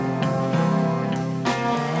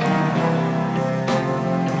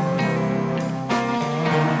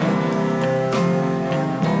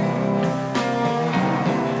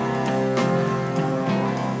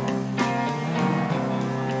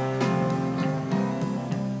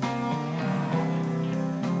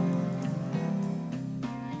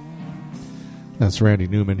 That's Randy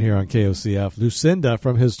Newman here on KOCF. Lucinda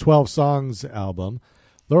from his 12 Songs album.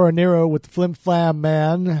 Laura Nyro with the Flim Flam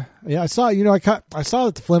Man. Yeah, I saw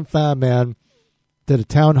that the Flim Flam Man did a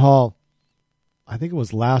town hall, I think it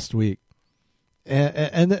was last week.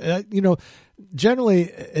 And generally,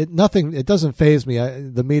 it doesn't faze me.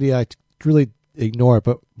 The media, I really ignore it.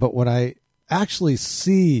 But when I actually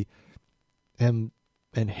see and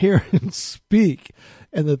hear him speak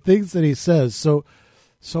and the things that he says, So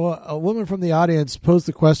a woman from the audience posed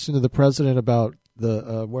the question to the president about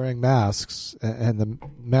the wearing masks and the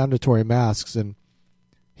mandatory masks, and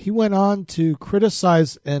he went on to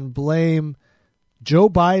criticize and blame Joe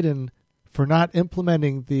Biden for not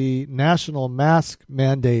implementing the national mask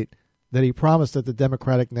mandate that he promised at the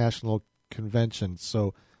Democratic National Convention.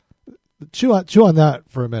 So chew on that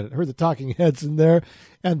for a minute. Heard the Talking Heads in there,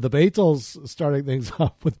 and the Beatles starting things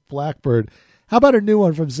off with Blackbird. How about a new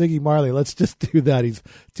one from Ziggy Marley? Let's just do that. He's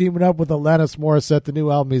teaming up with Alanis Morissette. The new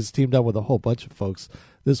album, he's teamed up with a whole bunch of folks.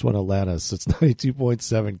 This one, Alanis. It's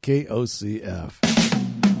 92.7 KOCF.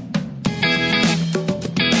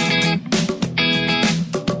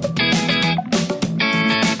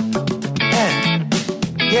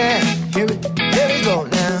 Yeah, here we go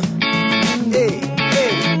now. Hey,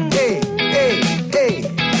 hey, hey, hey, hey.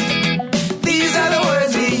 These are the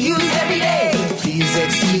words we use every day. Please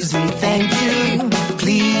excuse me, thank you.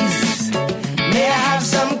 Please, may I have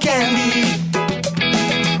some candy?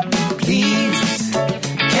 Please,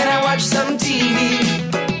 can I watch some TV?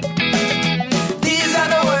 These are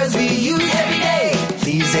the words we use every day.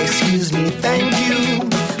 Please excuse me, thank you.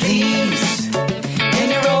 Please, can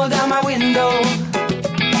you roll down my window?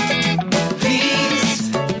 Please,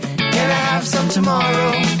 can I have some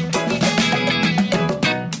tomorrow?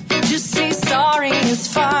 Just say sorry is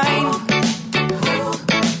fine.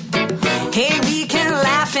 Hey, we can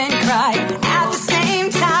laugh and cry at the same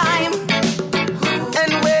time.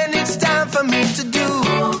 And when it's time for me to do,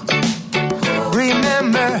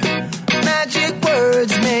 remember, magic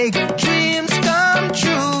words make dreams come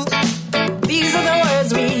true. These are the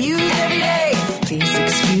words we use every day. Please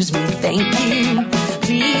excuse me, thank you.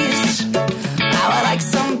 Please, I would like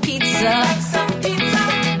some pizza.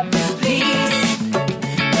 Please,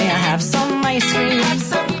 may I have some ice cream?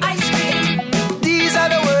 These are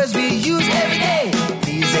the words we use every day.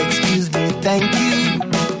 Please excuse me, thank you.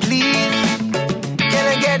 Please, can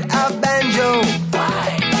I get a banjo?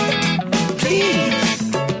 Why? Please.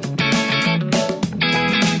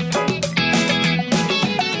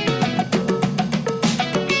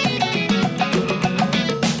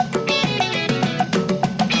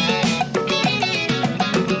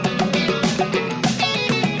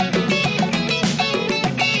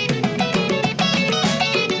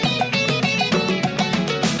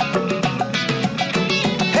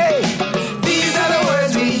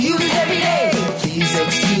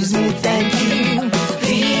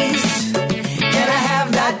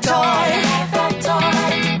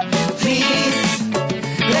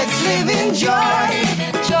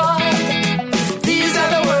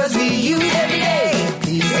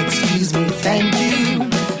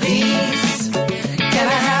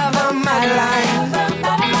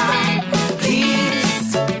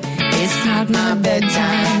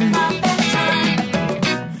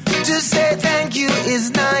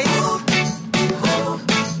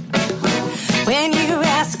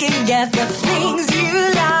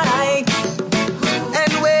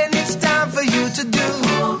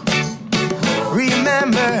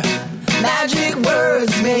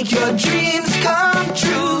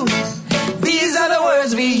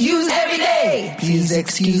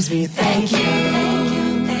 excuse me. Thank you.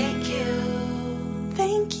 Thank you.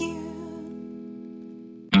 Thank you.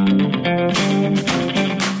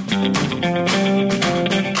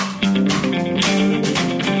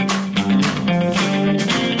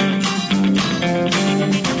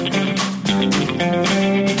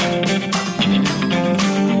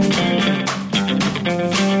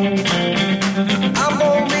 I'm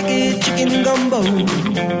gonna make a chicken gumbo,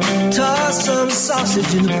 toss some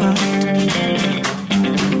sausage in the pot.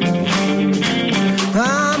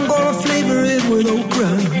 I'm gonna flavor it with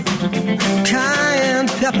okra, cayenne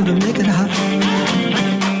pepper to make it hot.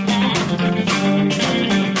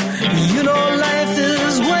 You know life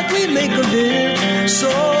is what we make of it, so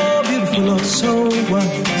beautiful or so what.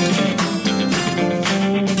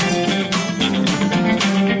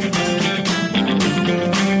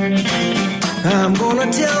 I'm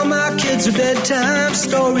gonna tell my kids a bedtime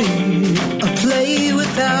story, a play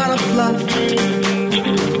without a plot.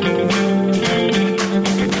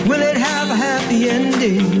 Will it have a happy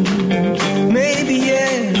ending? Maybe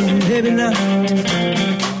yeah, maybe not.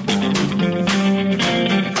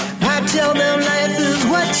 I tell them life is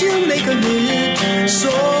what you make of it,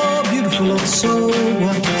 so beautiful or so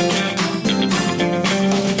what.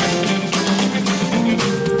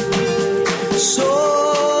 So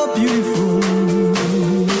beautiful.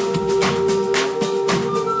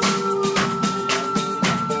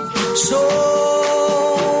 So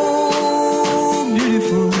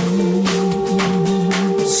beautiful.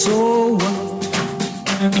 So what?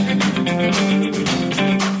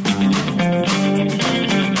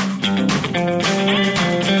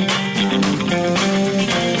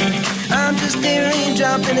 I'm just a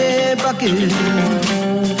raindrop in a bucket,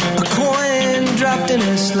 a coin dropped in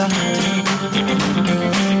a slot.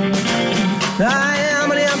 I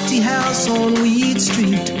am an empty house on Weed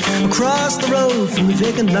Street, across the road from the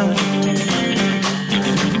vacant lot.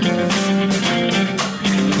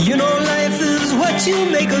 You know life is what you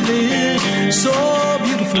make of it, so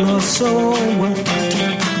beautiful or so what.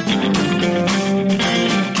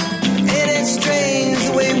 Ain't it strange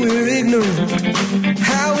the way we're ignorant,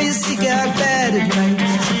 how we seek out bad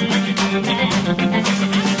advice,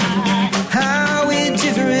 how we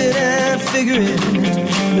differ it and figure it,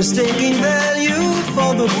 mistaking value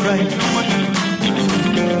for the price,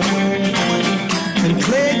 and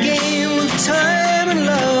play a game with time and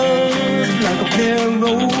love like a pair of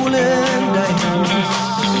rolling dice.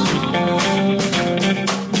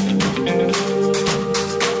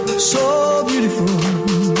 So beautiful.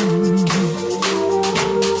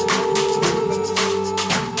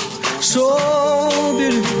 So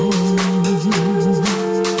beautiful.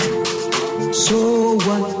 So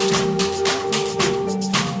what?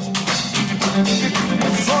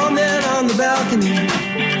 Four men on the balcony,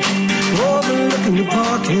 overlooking the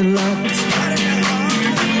parking lot,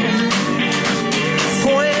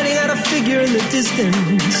 pointing at a figure in the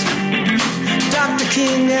distance. Dr.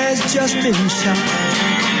 King has just been shot,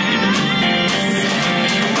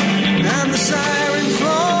 and the siren's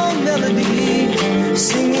long melody,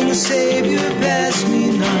 singing the Savior pass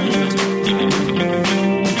me not.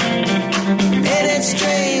 Ain't it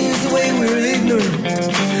strange the way we're ignorant,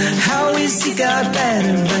 how we seek out bad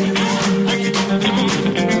advice,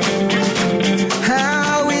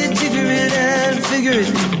 how we figure it and figure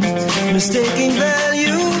it, mistaking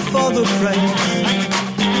value for the price,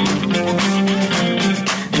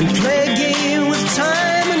 and play a game with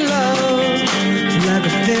time and love like a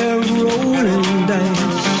pair of rolling dice.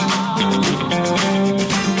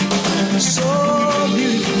 So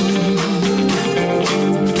beautiful.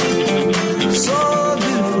 So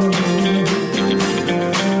beautiful.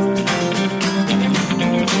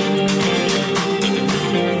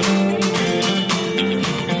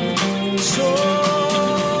 So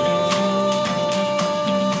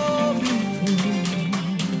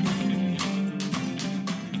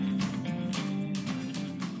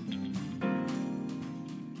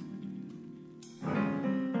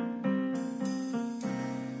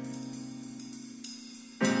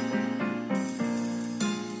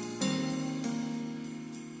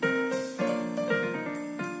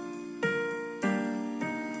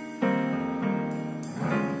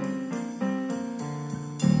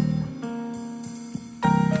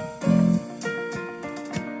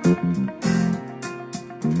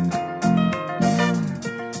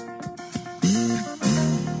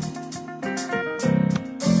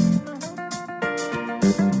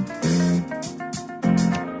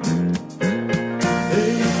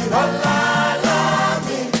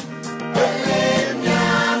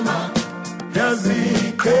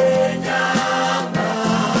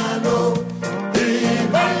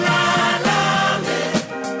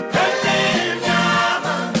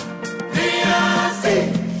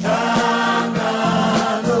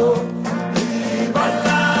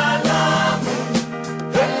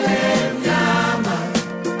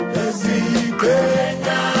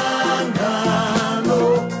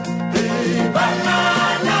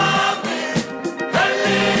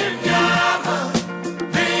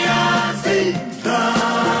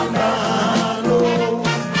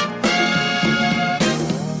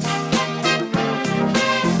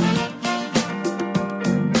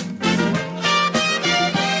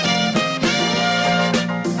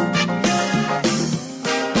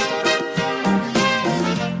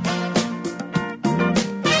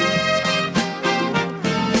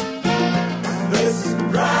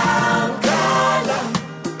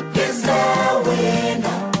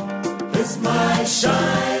my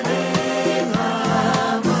shining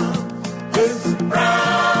armor. This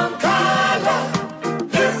brown collar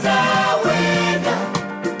is the winner.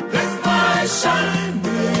 This my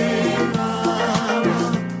shining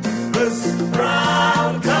armor. This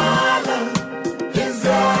brown collar is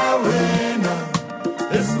the winner.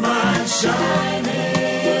 This my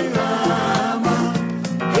shining armor.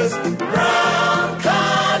 This brown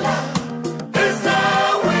collar is the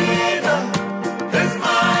winner. This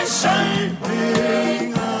my shining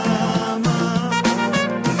armor.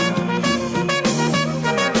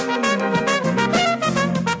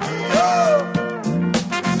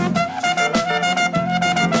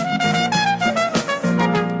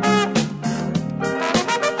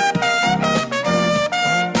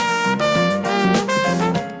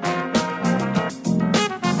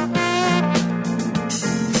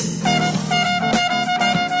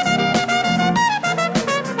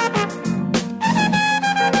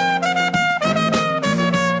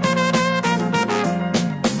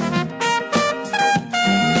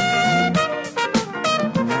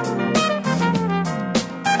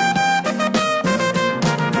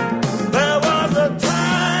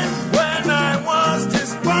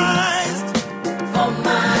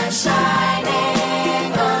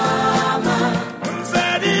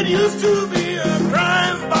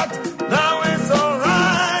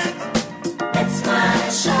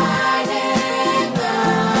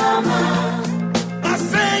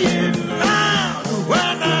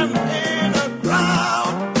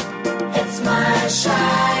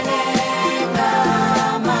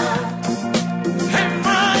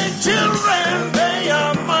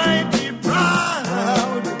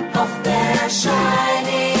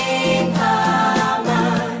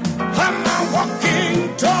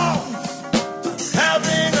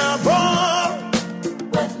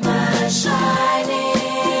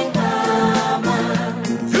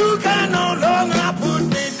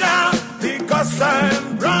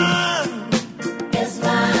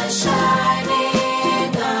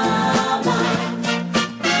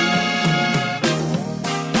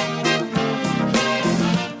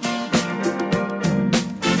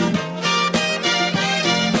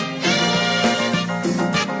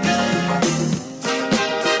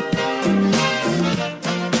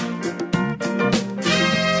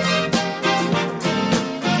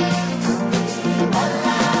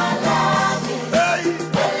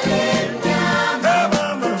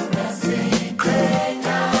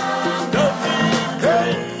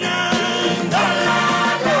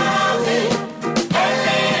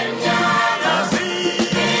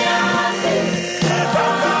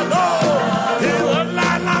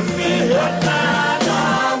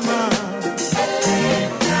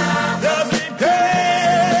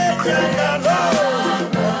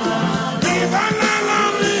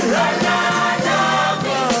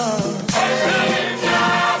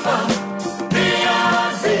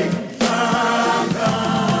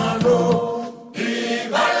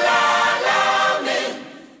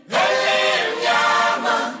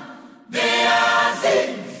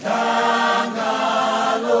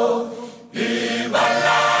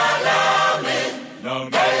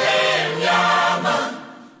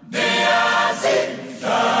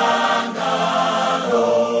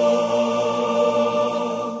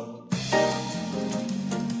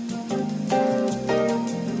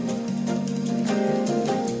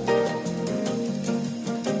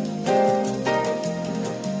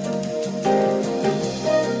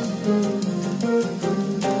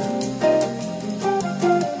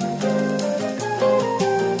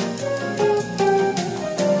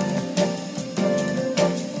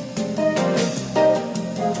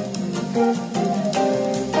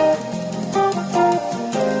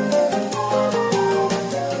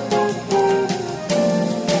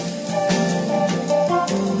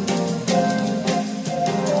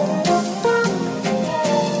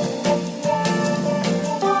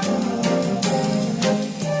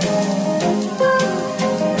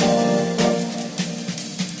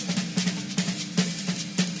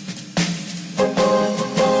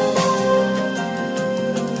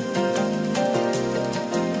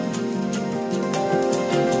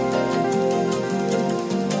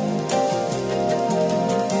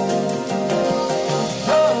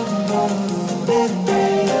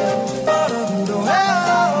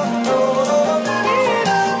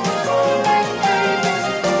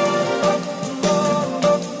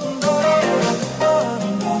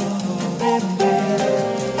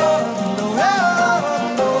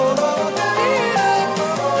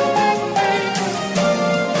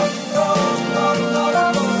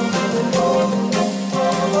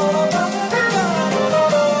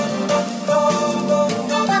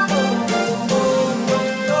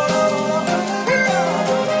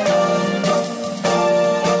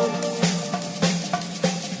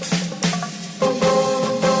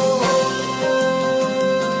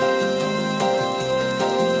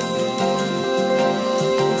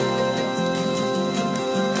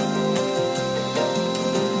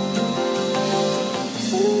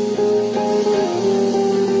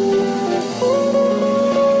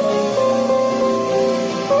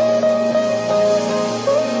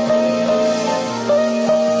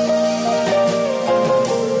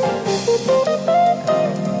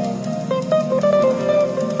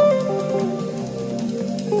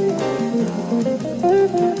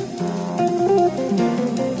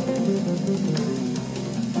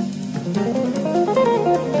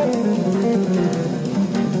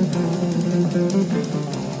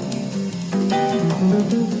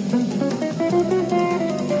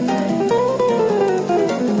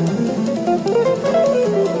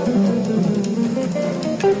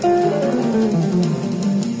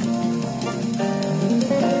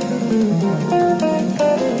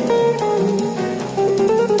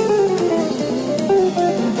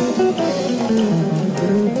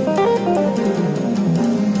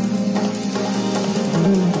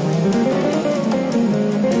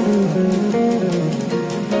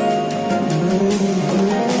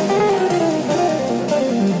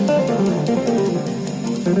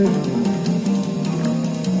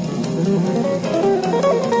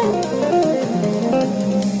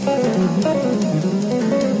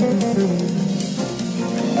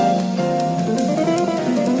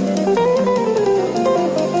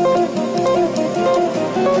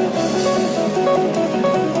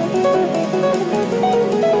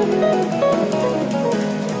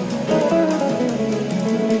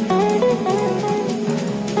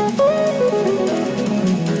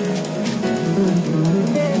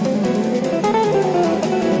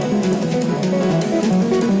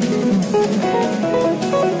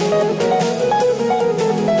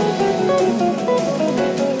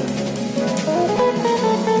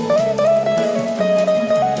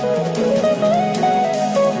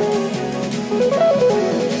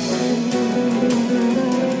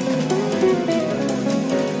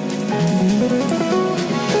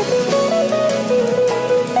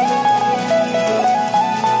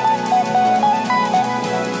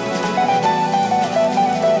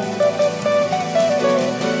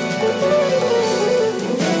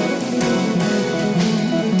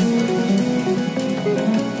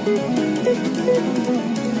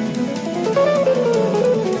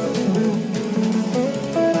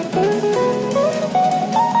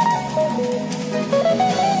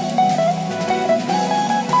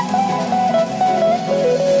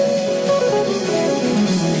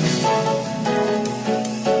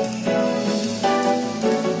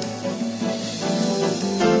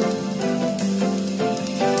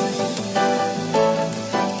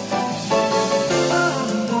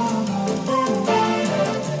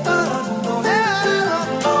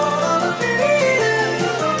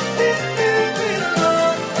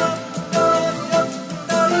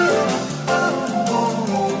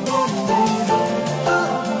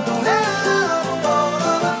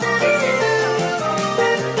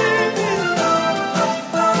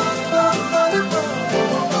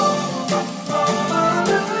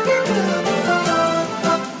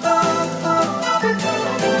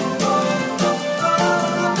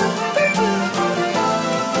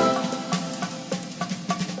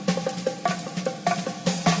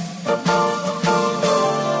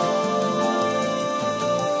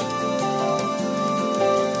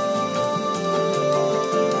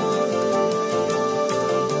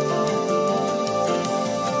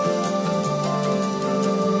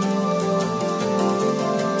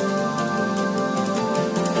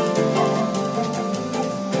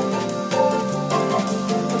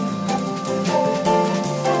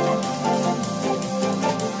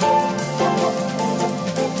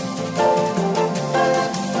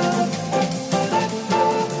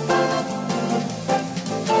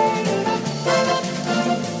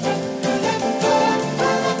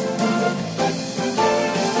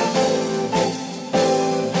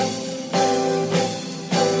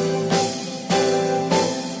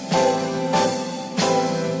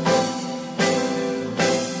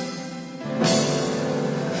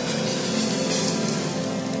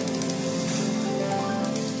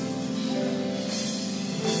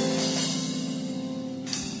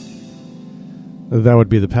 That would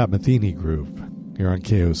be the Pat Metheny Group here on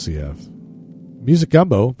KOCF. Music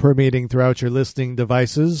gumbo permeating throughout your listening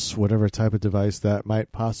devices, whatever type of device that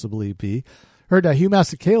might possibly be. Heard Hugh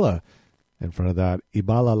Masekela. In front of that,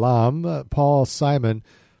 Ibala Lam, Paul Simon,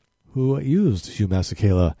 who used Hugh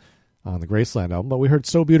Masekela on the Graceland album. But we heard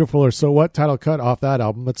So Beautiful or So What, title cut off that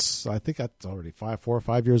album. I think that's already 4 or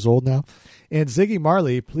 5 years old now. And Ziggy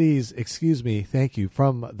Marley, Please Excuse Me, Thank You,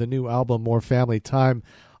 from the new album More Family Time.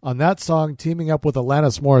 On that song, teaming up with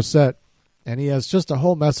Alanis Morissette, and he has just a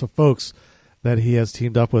whole mess of folks that he has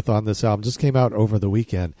teamed up with on this album. Just came out over the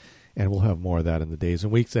weekend, and we'll have more of that in the days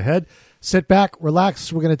and weeks ahead. Sit back,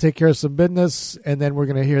 relax. We're going to take care of some business, and then we're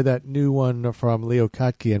going to hear that new one from Leo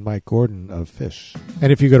Kotke and Mike Gordon of Fish.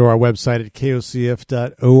 And if you go to our website at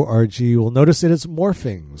kocf.org, you'll notice it is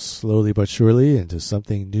morphing slowly but surely into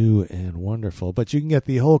something new and wonderful. But you can get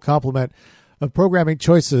the whole complement of programming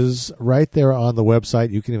choices right there on the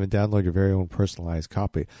website. You can even download your very own personalized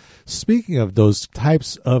copy. Speaking of those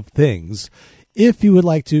types of things, if you would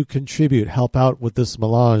like to contribute, help out with this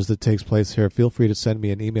melange that takes place here, feel free to send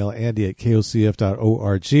me an email,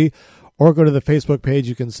 andy@kocf.org, or go to the Facebook page.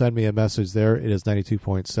 You can send me a message there. It is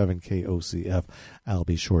 92.7 KOCF. I'll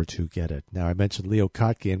be sure to get it. Now, I mentioned Leo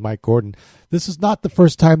Kotke and Mike Gordon. This is not the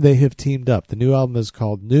first time they have teamed up. The new album is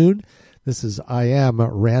called Noon. This is I Am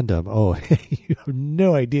Random. Oh, you have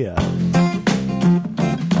no idea.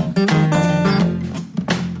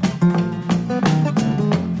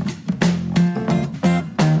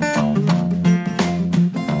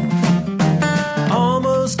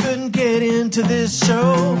 Almost couldn't get into this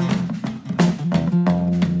show.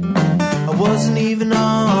 I wasn't even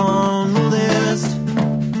on the list.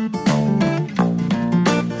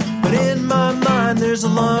 But in my mind there's a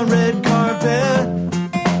long red carpet.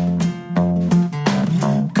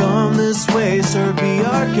 Come this way, sir, be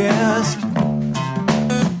our guest.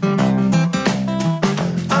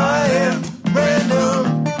 I am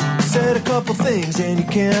random. Said a couple things and you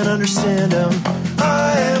can't understand them.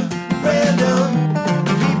 I am random.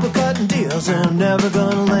 People cutting deals and I'm never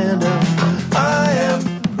gonna land them. I am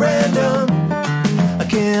random. I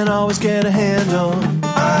can't always get a handle.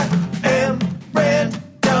 I am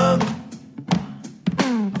random.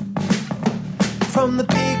 From the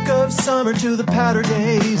peak of summer to the powder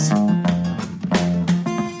days,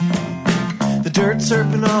 the dirt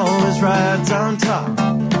serpent always rides on top.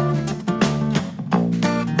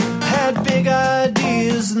 Had big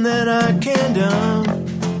ideas and then I canned them.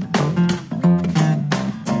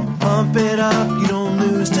 Pump it up, you don't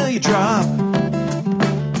lose till you drop.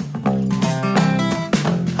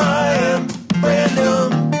 I am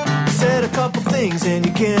random. Said a couple things and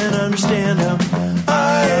you can't understand them.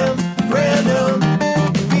 I am random.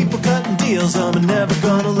 People cutting deals, I'm never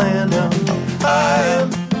gonna land them. I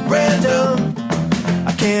am random.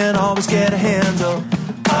 I can't always get a handle.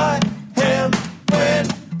 I am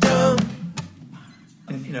random.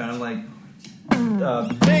 And you know, I'm like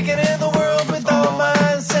making in the world with all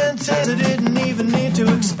my senses. I didn't even need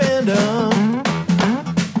to expand them.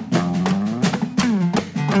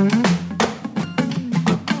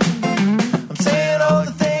 I'm saying all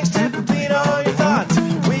the things to complete all your thoughts.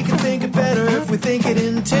 We can think it better if we think it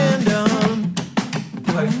in tandem.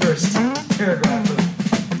 My first paragraph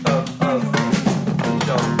of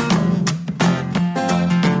Joan.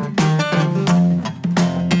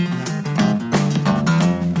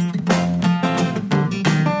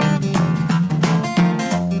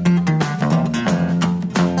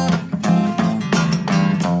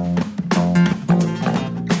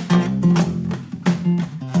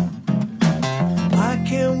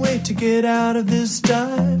 Get out of this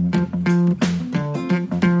time.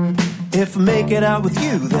 If I make it out with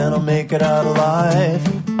you, then I'll make it out alive.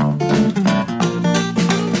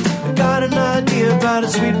 I got an idea about a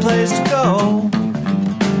sweet place to go.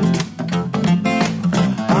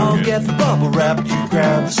 I'll get the bubble wrap, you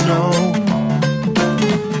grab the snow.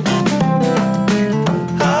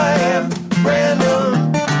 I am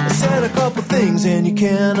random. I said a couple things and you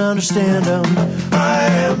can't understand them. I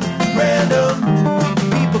am random.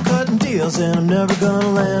 People cutting deals and I'm never gonna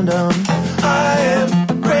land them. I am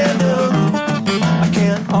random. I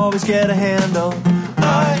can't always get a handle.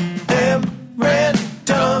 I am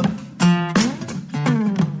random.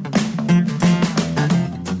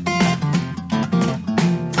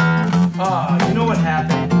 You know what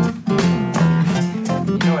happened?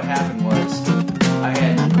 You know what happened was I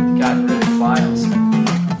had gotten rid of files.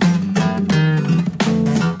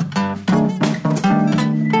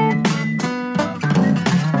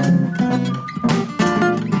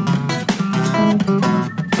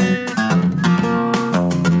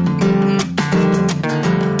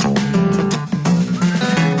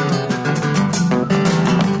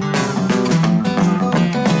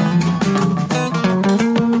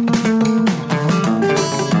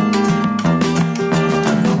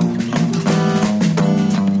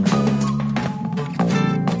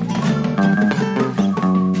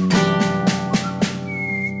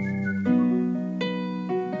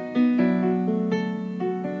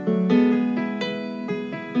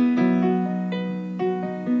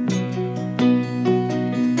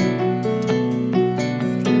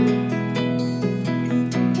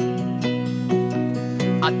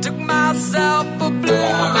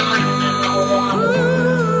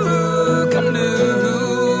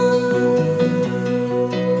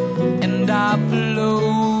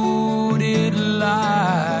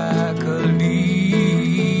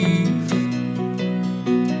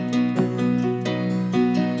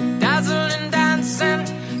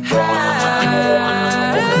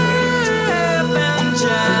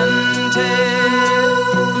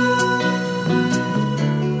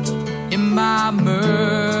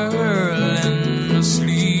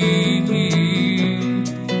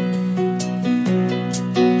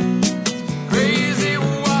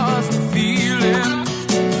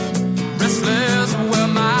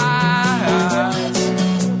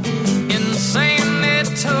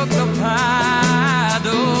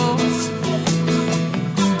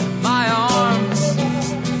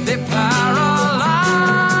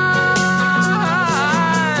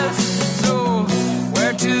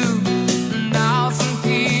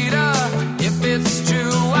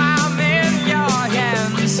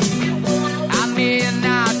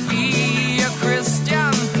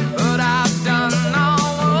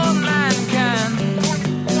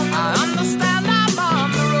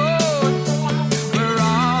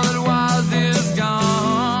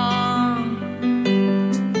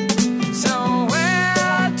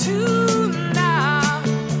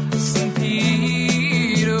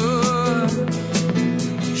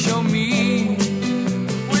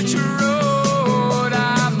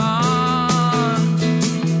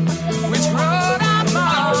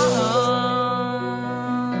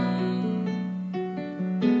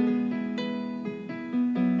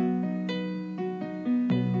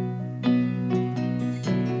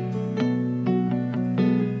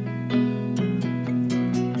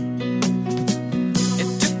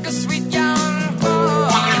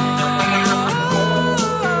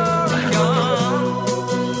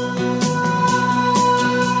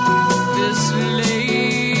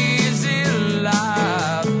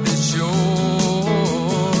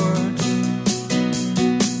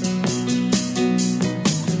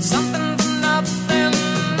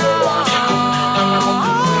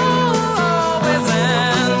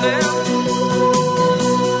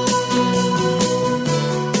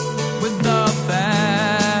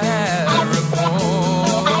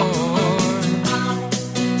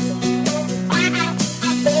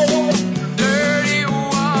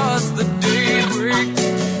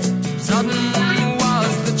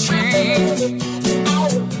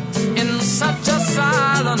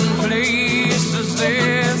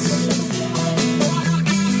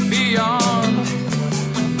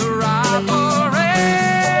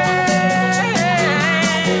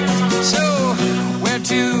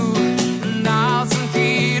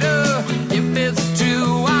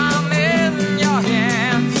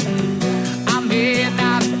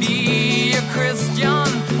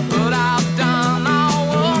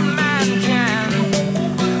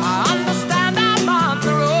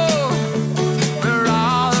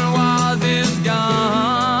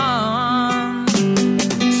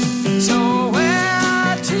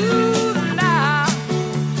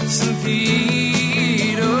 St.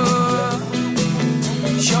 Peter,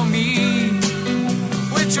 show me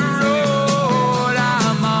which road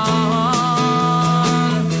I'm on,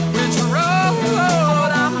 which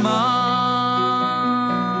road I'm on.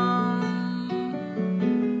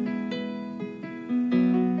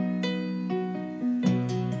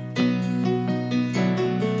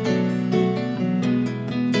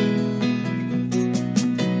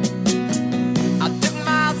 I took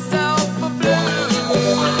myself a blue.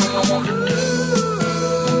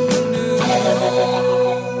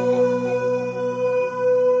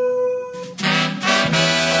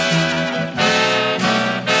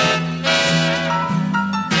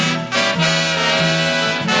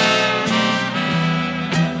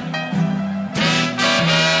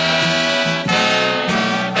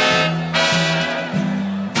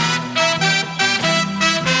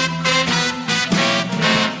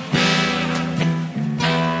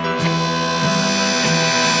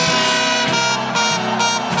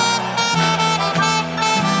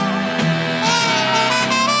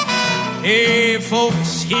 Hey,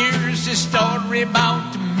 folks, here's a story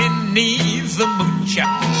about Minnie the Moocher.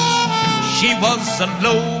 She was a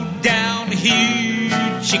low-down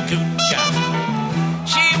hoochie-coocher.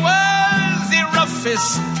 She was the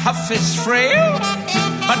roughest, toughest frail,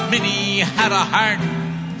 but Minnie had a heart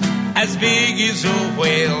as big as a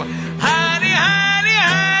whale. Hidey, hidey,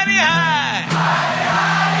 hidey, hide. Hidey,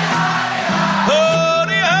 hidey, hidey, hide.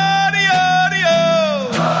 Hody, hody, hody, ho.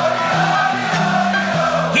 Hody, hody, hody, ho.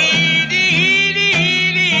 Heedy, heedy,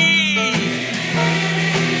 heedy, heedy.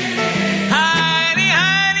 Hidey,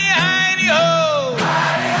 hidey, hidey, ho.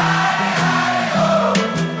 Hidey, hidey, hidey, ho.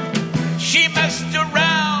 She messed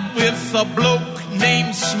around with a bloke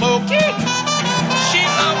named Smokey. She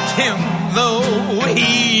loved him, though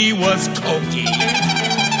he was cokey.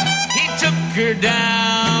 He took her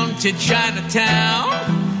down to Chinatown,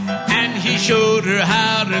 and he showed her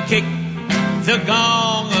how to kick the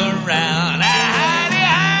gong around. Hidey,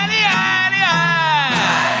 hidey, hidey,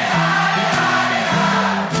 hide.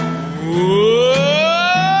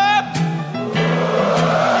 Whoop.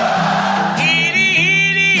 Heedy,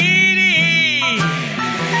 heedy, heedy.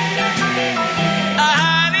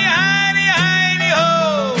 Hidey, hidey, hidey, ho.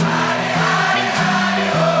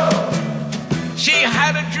 She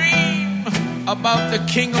had a dream about the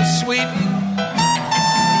King of Sweden.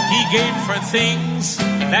 He gave her things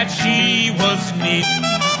that she was needing.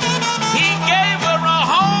 He gave her a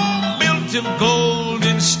home built of gold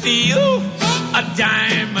and steel, a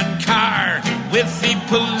diamond car with the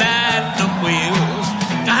platinum wheels.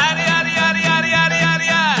 Hidey, hidey, hidey, hidey, hidey, hidey,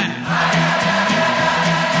 hidey.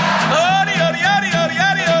 Hody, hody, hody, hody,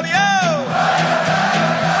 hody, hody, ho.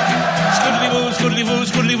 Scoodly-boo, scoodly-boo,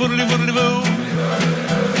 scoodly-boodly, boodly-boo.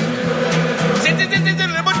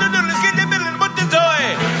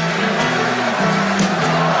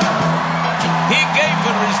 He gave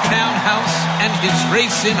her his townhouse and his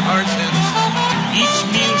racing horses. Each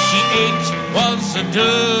meal she ate was a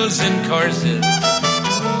dozen courses.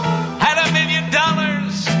 Had $1 million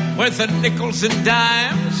worth of nickels and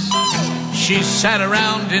dimes. She sat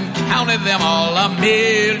around and counted them all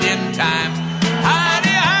 1,000,000 times.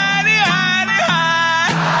 Hidey, hidey, hidey,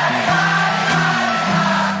 hide. Hidey, hidey, hidey, hide.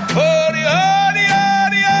 Hody, hody,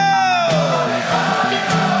 hody, ho. Hody, hody,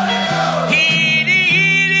 hody, ho. Heedy,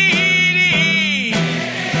 heedy, heedy.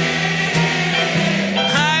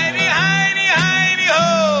 Hidey, hidey, hidey, ho.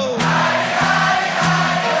 Hidey, hidey,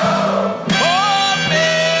 hidey, ho. Poor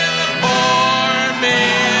man, poor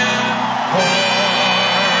man, poor man.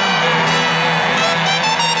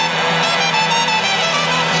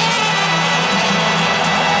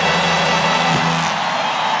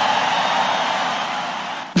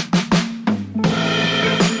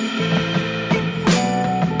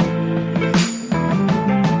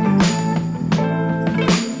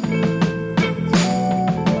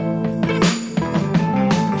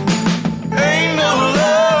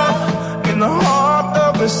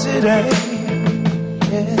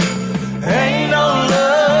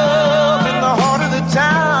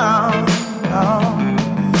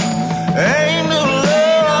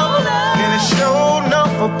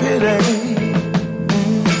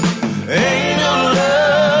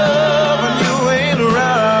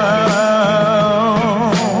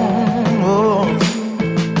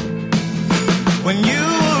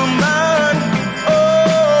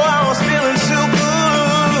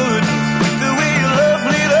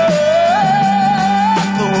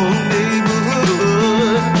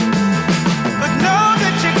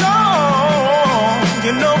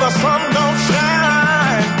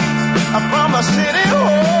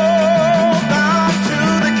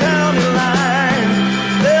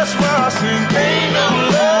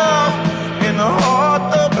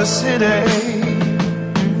 the city.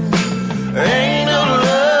 Ain't no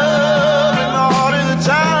love in the heart of the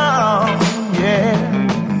town, yeah.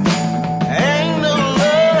 Ain't no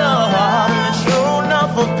love, and it's sure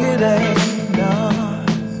enough for pity, no.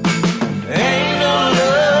 Ain't no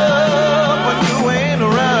love when you ain't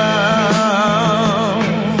around,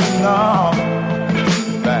 no.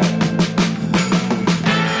 Back.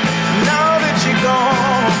 Now that you're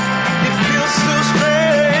gone, it feels so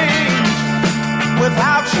strange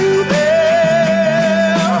without you there.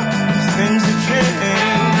 Things have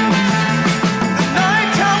changed. The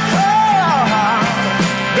nighttime cloud,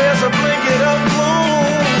 there's a blanket of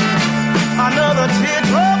gloom. Another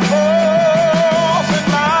teardrop falls in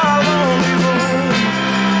my lonely room.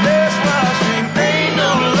 That's why I sing, ain't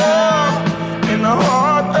no love in the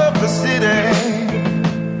heart of the city.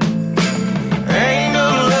 Ain't no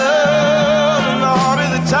love in the heart of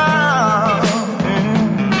the town.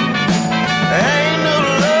 Ain't no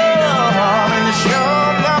love, and it's sure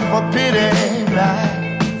not for pity. Like,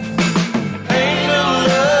 ain't no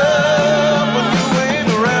love when you ain't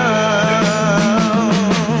around.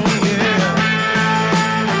 Yeah.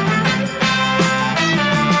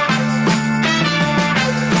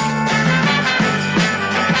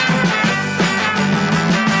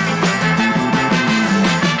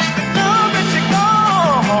 Now that you're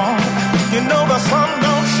gone, you know the sun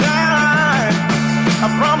don't shine.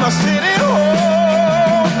 From the city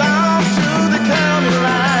hall down to the county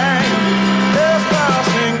line. There's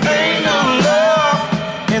nothing, ain't no love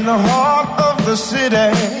in the heart of the city.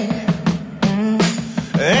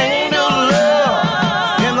 Ain't no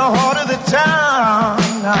love in the heart of the town.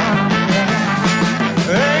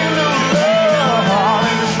 Ain't no love,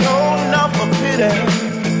 and it's sure enough for pity.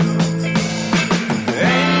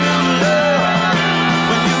 Ain't no love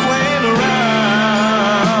when you ain't around.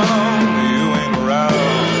 You ain't around.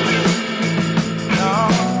 No.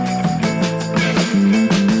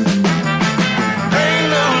 Ain't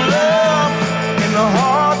no love in the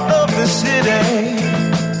heart of the city.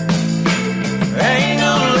 Ain't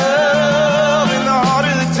no love in the heart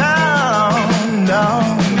of the town. No.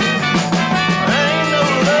 Ain't no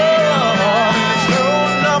love, and it's sure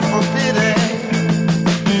enough for pity.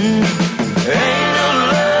 Ain't no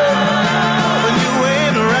love when you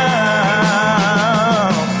ain't around.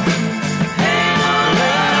 Ain't no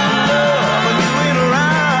love when you ain't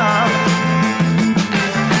around.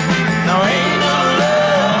 No, ain't no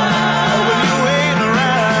love when you ain't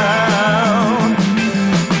around.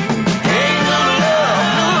 Ain't no love,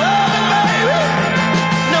 baby.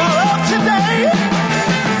 No love today.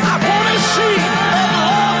 I wanna see that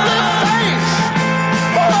lovely face.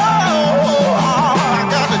 Oh, I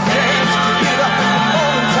got to dance to get up in the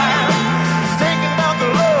morning time. Just thinking about the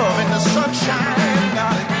love and the sunshine.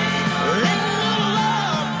 Got it. Ain't no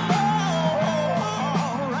love.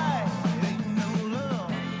 All right. Ain't no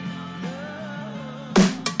love.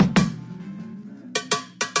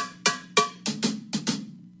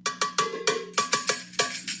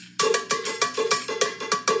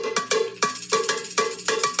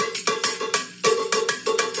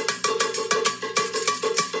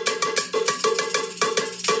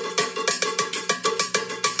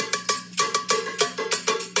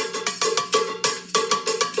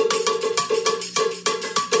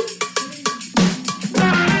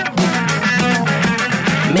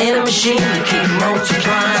 Man and machine to keep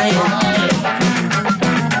multiplying.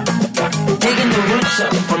 Digging the roots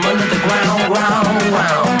up from under the ground.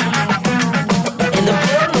 And they're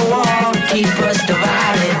building a wall to keep us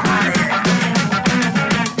divided.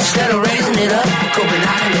 Instead of raising it up, we could be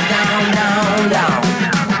knocking it down.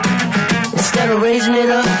 Instead of raising it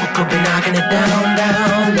up, we could be knocking it down.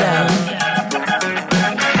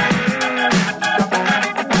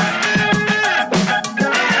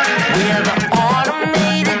 We are the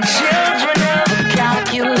automated children of a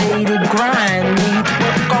calculated grind. We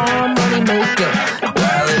work on money maker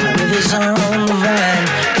while it withers on the vine.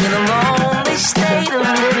 In a lonely state of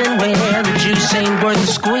living where the juice ain't worth the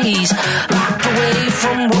squeeze. Locked away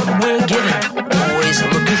from what we're given, always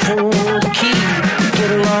looking for the key to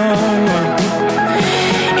get along.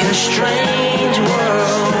 In a strange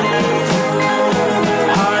world,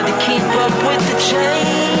 hard to keep up with the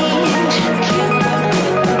change.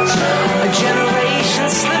 A generation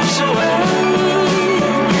slips away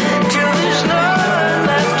till there's nothing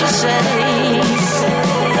left to say.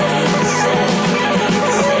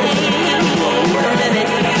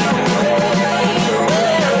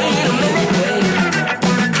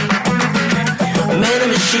 Man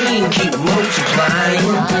and machine keep multiplying,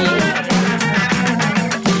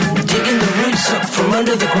 digging the roots up from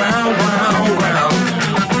under the ground.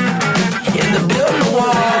 And they're building a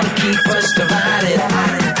wall to keep us divided.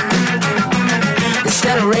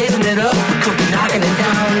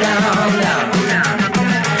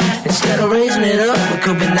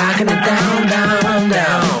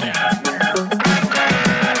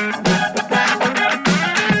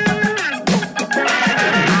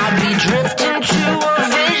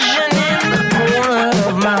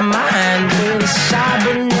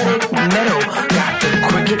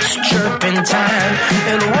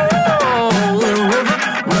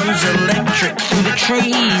 electric through the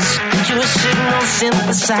trees to a signal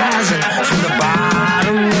synthesizing from the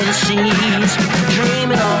bottom of the seas.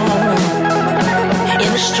 Dreaming on in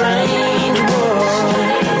a strange world.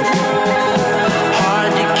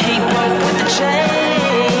 Hard to keep up with the changes.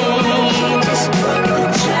 A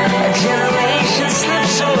generation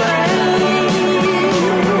slips away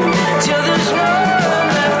till there's no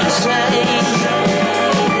left to say.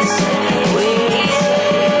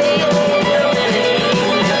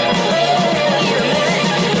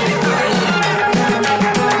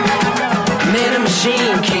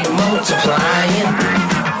 Keep multiplying,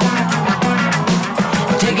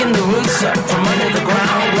 digging the roots up from under the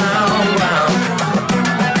ground.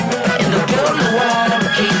 And the building wall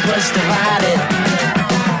keep us divided.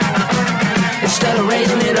 Instead of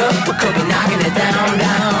raising it up, we could be knocking it down.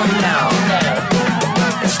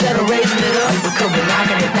 Instead of raising it up, we could be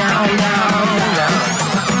knocking it down.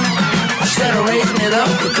 Instead of raising it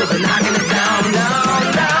up, we could be knocking it down.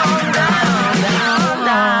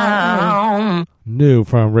 New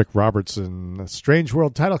from Rick Robertson, a Strange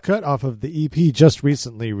World title cut off of the EP just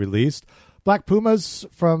recently released. Black Pumas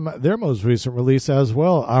from their most recent release as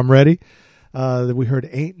well. I'm Ready. We heard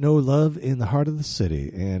Ain't No Love in the Heart of the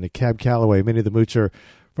City, and a Cab Calloway, Minnie the Moocher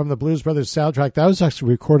from the Blues Brothers soundtrack. That was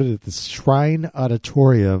actually recorded at the Shrine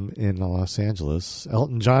Auditorium in Los Angeles.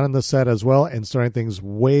 Elton John in the set as well, and starting things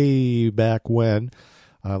way back when,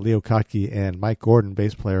 Leo Kottke and Mike Gordon,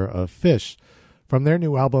 bass player of Fish, from their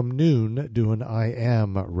new album Noon, doing I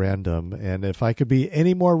Am Random. And if I could be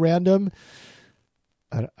any more random,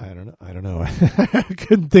 I don't know. I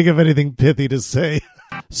couldn't think of anything pithy to say.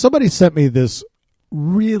 Somebody sent me this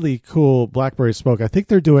really cool Blackberry Smoke. I think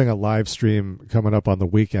they're doing a live stream coming up on the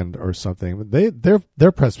weekend or something.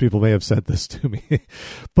 Their press people may have sent this to me.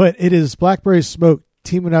 But it is Blackberry Smoke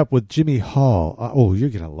teaming up with Jimmy Hall. Oh, you're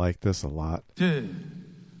going to like this a lot.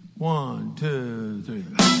 1, 2, 3.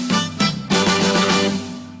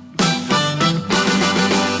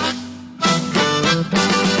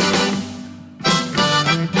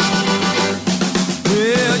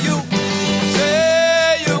 Well, you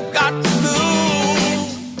say you got to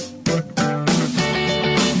move.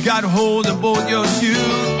 You got to hold in both your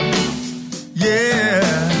shoes.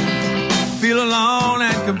 Yeah, feel alone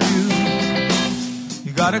and confused.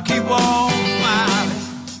 You got to keep on smiling.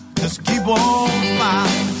 Just keep on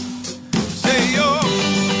smiling. Say you're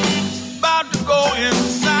about to go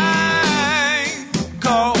insane,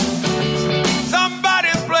 'cause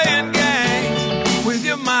somebody's playing games with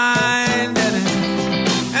your mind, and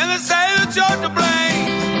they say that you're to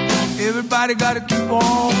blame. Everybody gotta keep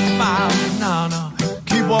on smiling, no,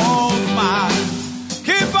 keep on smiling,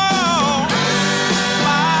 keep on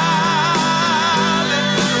smiling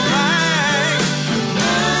through the rain,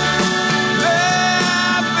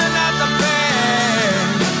 laughing at the pain,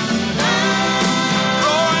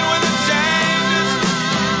 growing with the changes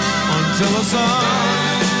until the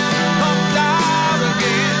sun comes out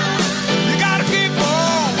again. You gotta keep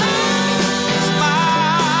on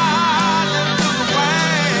smiling through the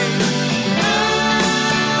rain,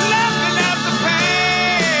 laughing at the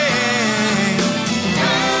pain,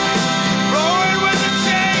 growing with the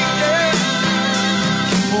changes.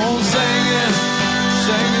 Keep on singing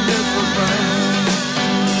this refrain.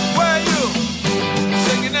 Where you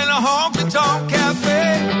singing in a honky-tonk cafe?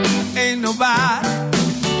 Ain't nobody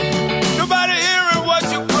hearing what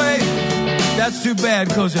you play. That's too bad,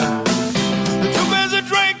 'cause you're too busy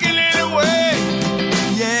drinking anyway.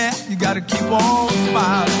 Yeah, you gotta keep on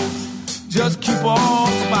smiling. Just keep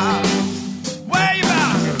on smiling. Where you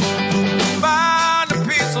bound? Find a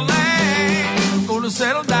piece of land, gonna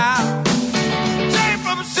settle down. Change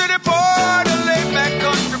from a city boy to laid back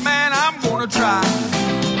country man. I'm gonna try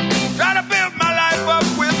to build my life up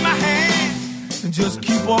with my hands and just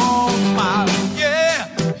keep on smiling. Yeah,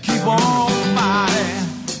 keep on smiling.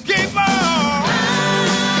 Keep on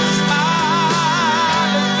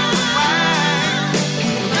smiling through the rain,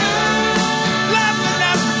 laughing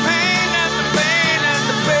at the pain and the pain and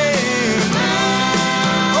the pain,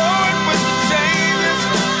 going with the changes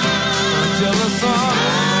until the sun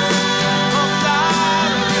comes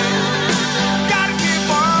out again. Gotta keep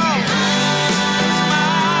on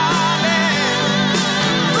smiling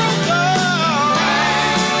through the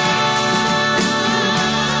rain.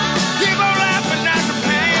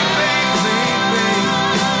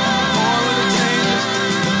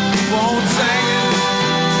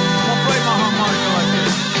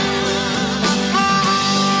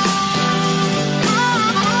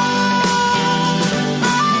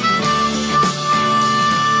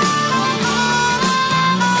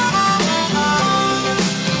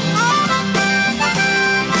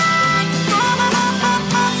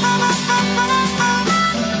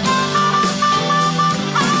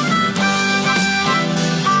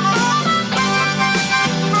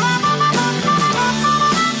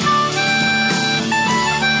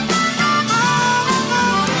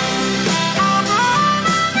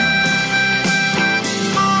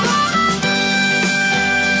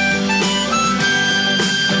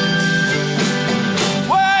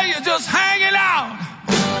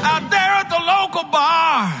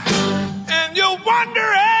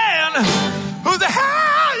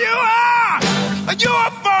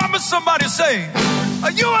 somebody say,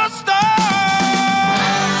 are you a star?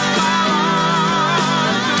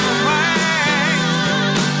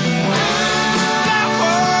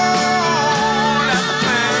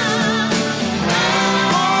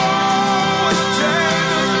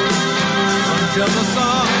 Till the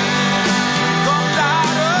sun comes out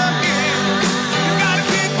again, you gotta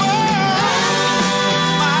keep on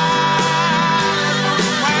smiling from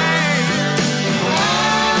the pain,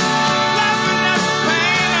 laughing at the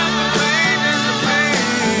pain and the pain and the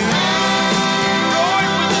pain.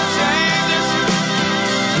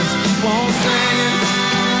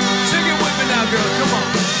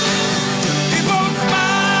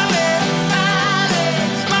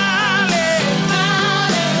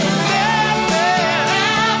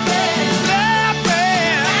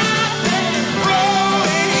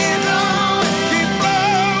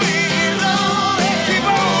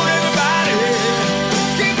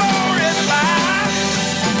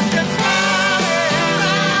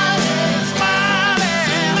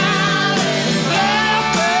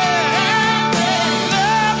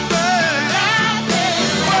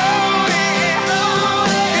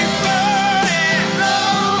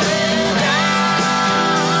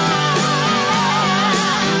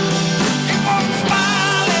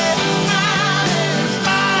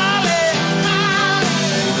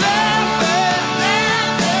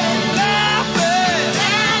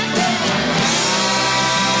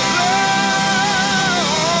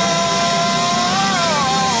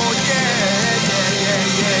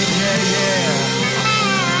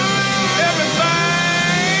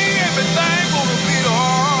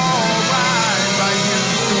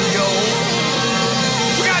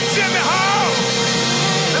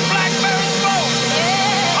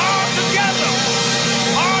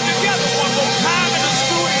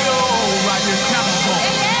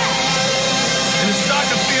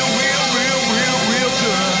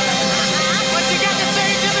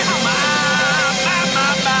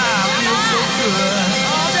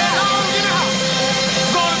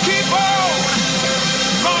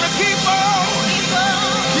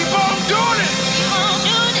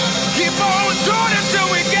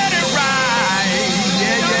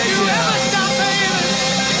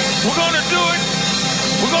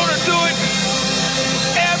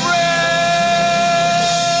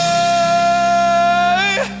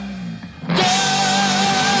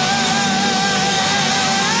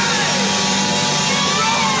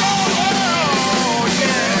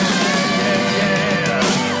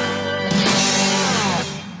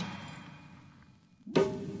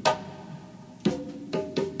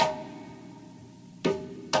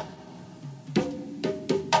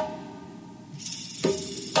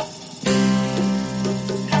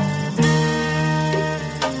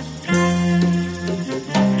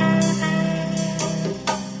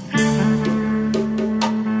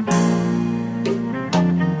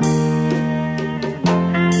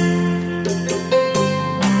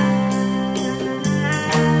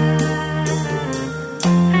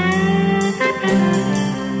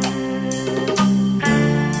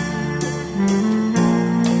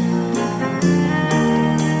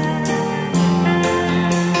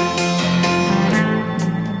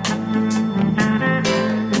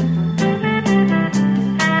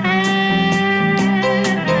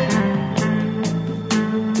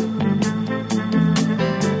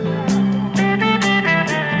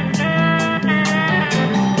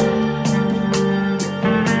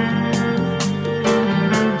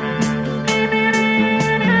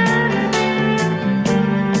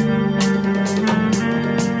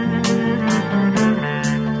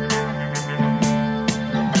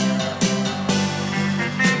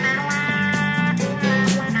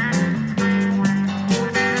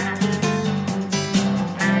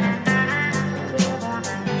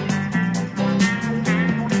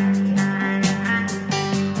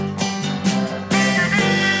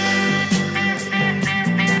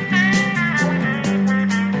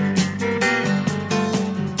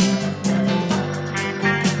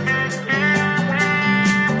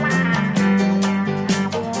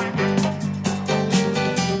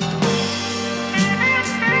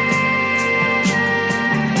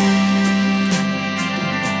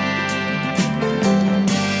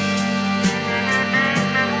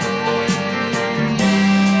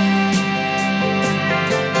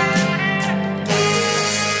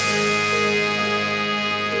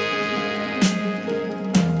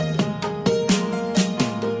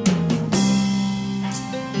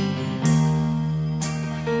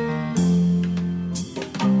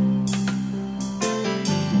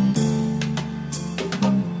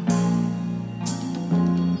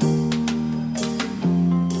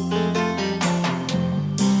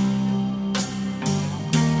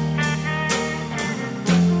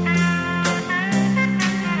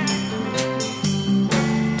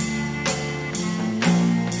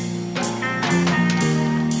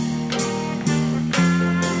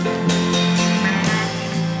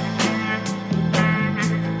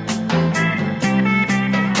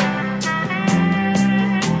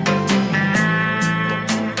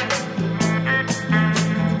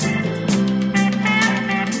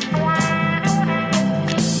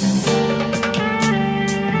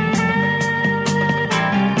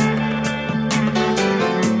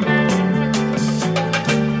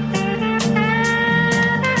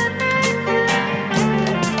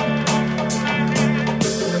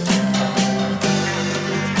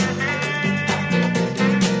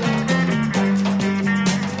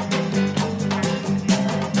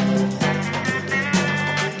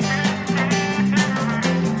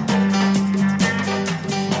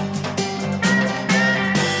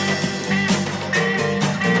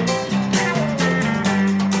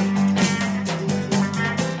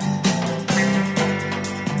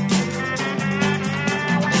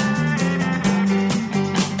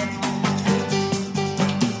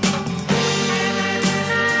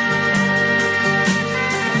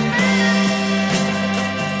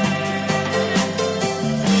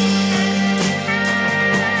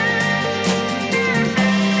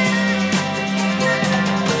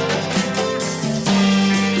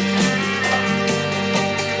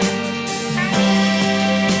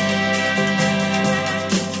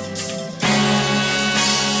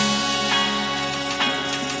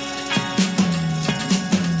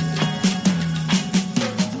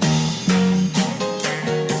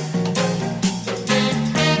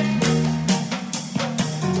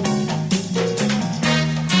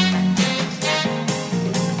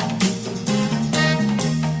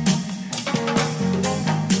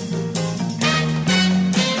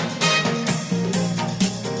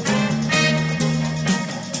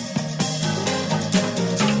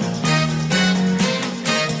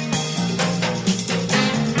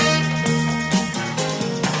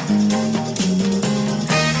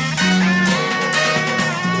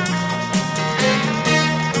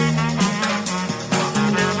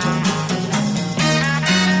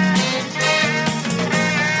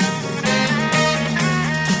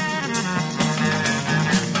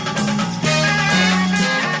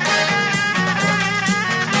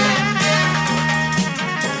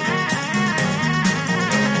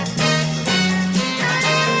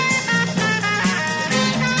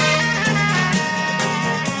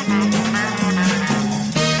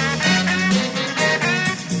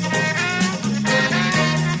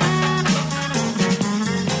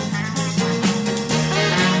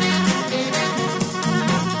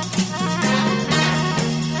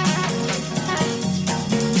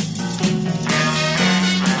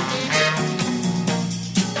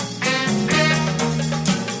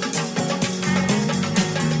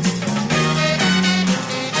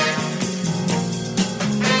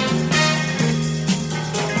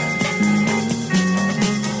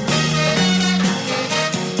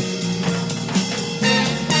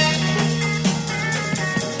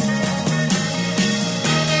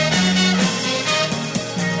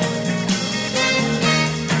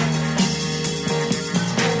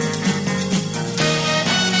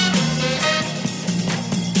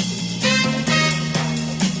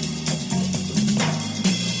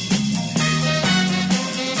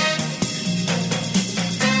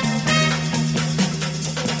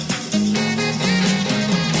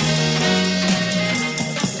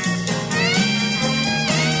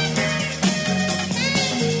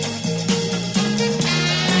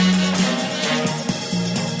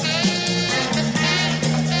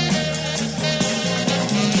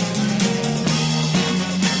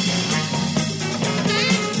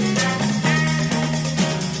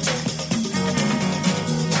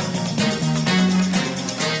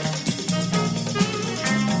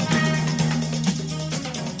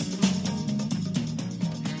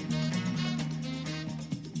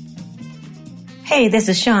 Hey, this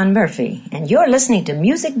is Sean Murphy, and you're listening to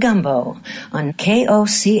Music Gumbo on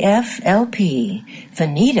KOCF LP,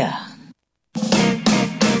 Veneta.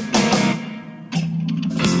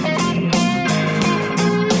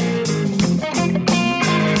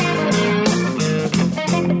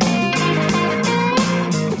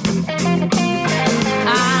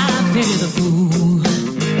 I pity the fool.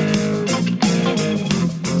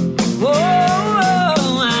 Whoa,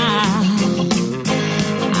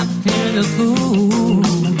 I pity the fool.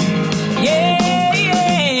 Yeah,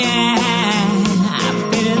 yeah, I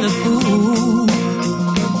pity the fool.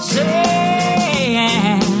 Say,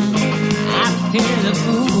 I pity the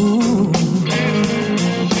fool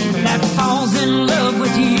that falls in love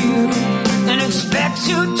with you and expects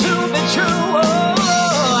you to be true. Oh,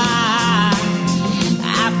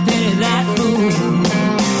 I pity that fool.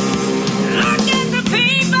 Look at the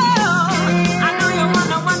people. I know you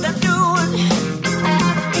wonder what they're doing.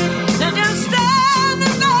 They're just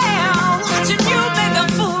standing there watching you make a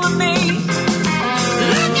fool of me.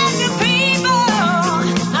 Look at the people.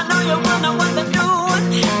 I know you wonder what they're doing.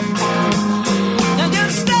 They're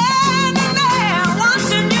just standing there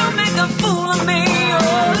watching you make a fool of me. Oh,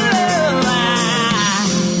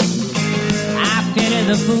 I pity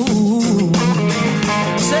the fool.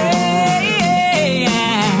 Say,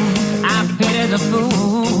 I pity the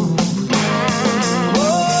fool. Oh,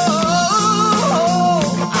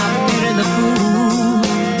 I pity the fool.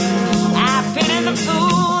 I pity the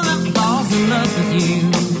fool that falls in love with you.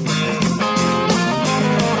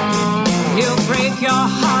 He'll break your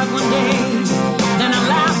heart one day, then I'll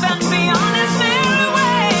laugh and be on his merry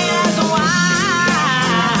way. That's why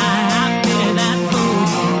I pity that fool.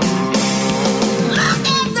 Look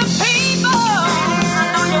at the people. I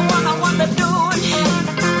know you wonder what they're doing.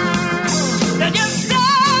 They're just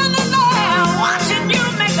standing there watching you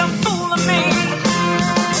make a fool of me.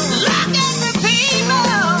 Look at the people.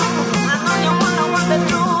 I know you wonder what they're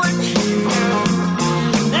doing.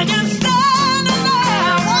 They're just standing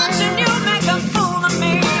there watching you make a fool of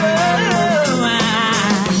me.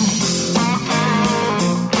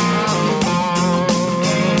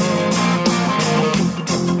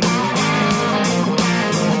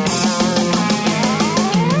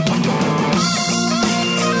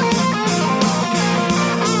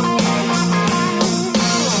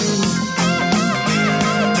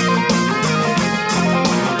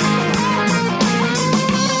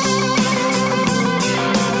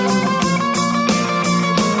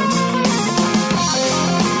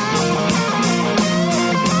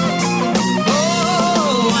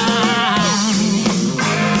 Oh,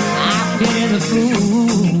 I pity the fool.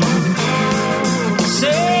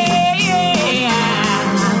 Say, I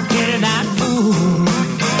pity that fool.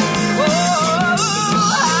 Oh,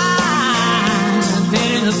 I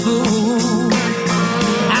pity the fool.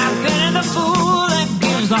 I pity the fool that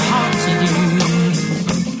gives the heart to you.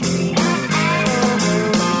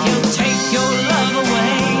 He'll take your love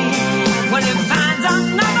away when he finds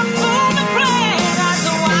another fool to play. That's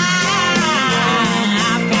why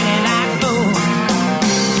I pity that fool.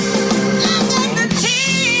 Look at the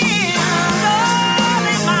tears all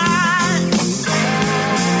in my eyes.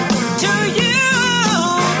 To you,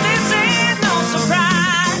 this is no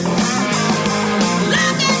surprise.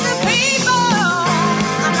 Look at the people.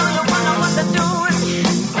 I know you wonder what they're doing.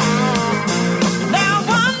 They're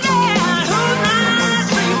wondering whose night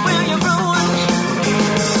sleep will you ruin.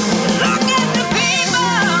 Look at the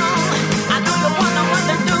people. I know you wonder what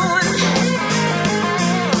they're doing.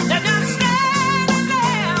 They're just standing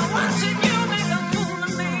there watching you make a fool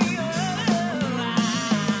of me.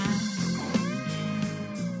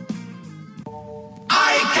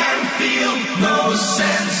 I can feel no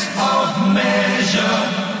sense of measure,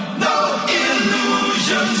 no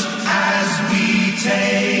illusions as we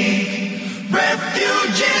take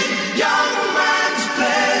refuge in young man's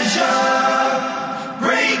pleasure,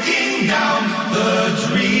 breaking down the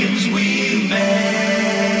dreams we make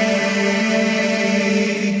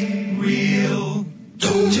real.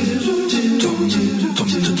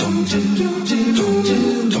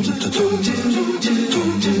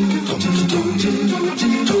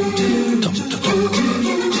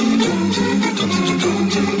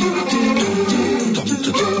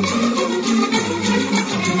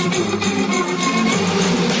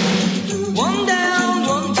 One down,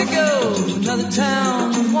 one to go. Another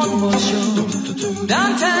town, one more show.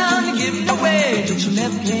 Downtown, you're giving away, but you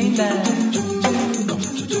never came back.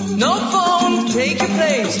 No phone to take your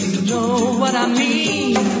place, you know what I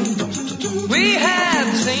mean. We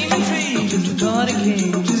have the same intrigue as the Carter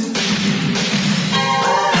Kings.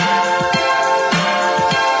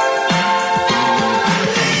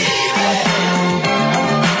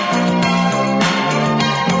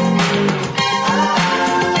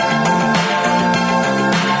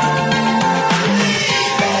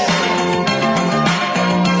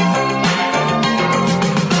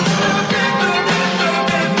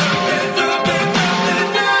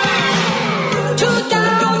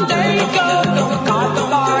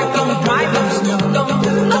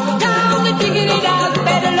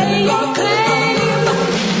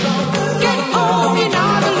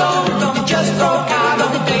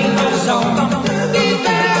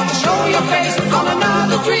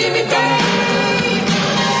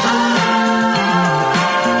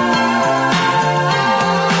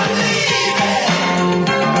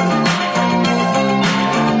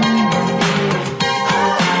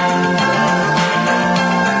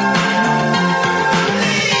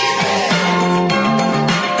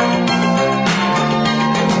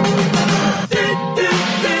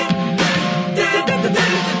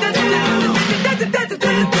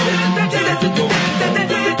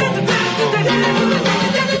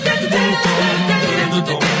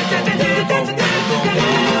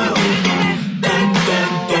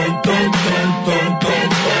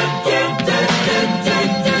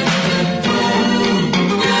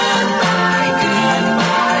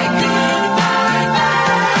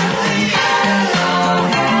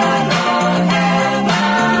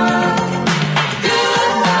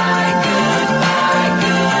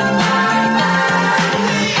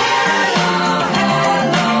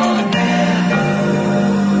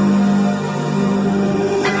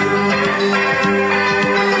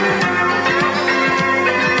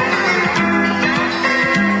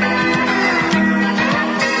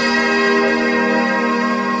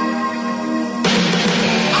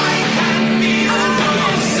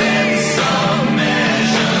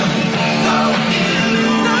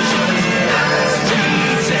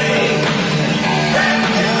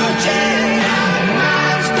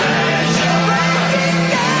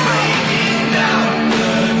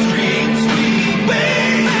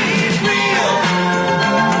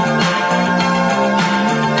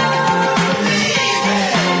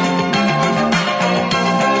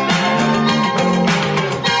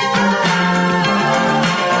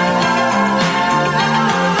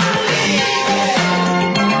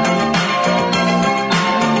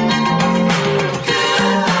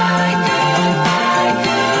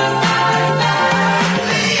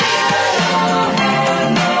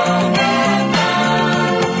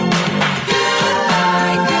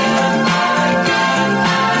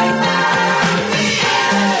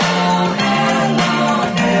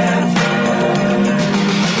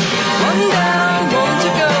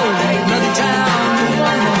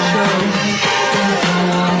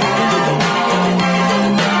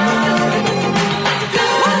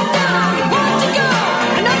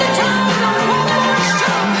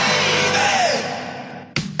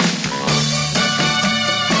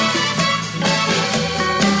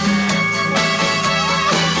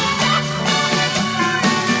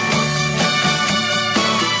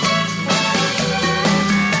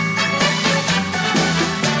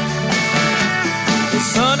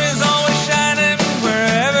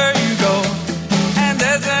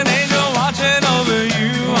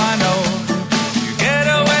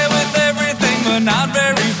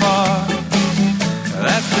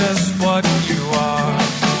 just what you are.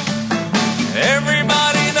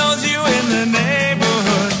 Everybody knows you in the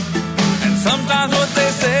neighborhood, and sometimes what they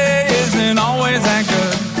say isn't always that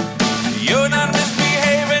good. You're not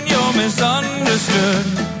misbehaving, you're misunderstood,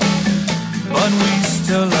 but we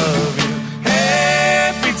still love you.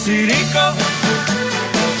 Hey, Pizzi Rico,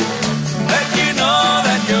 let you know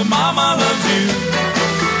that your mama loves you.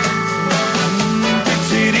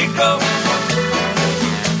 Pizzi Rico,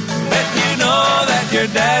 let you know that your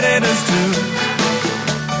daddy does too.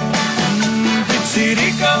 Pizzi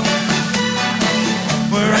Rico,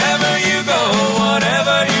 wherever you go,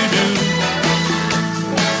 whatever you do.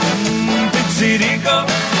 Pizzi Rico,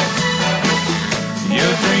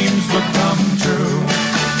 your dreams will come true.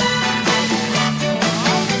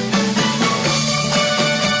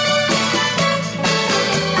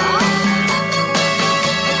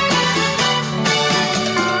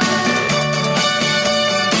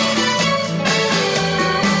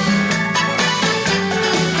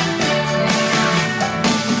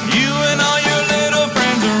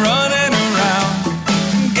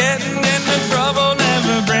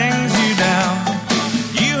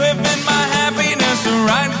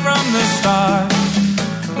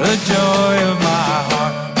 The joy of my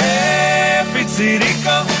heart. Hey, Pizzi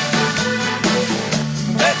Rico,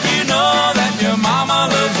 let you know that your mama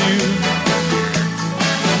loves you.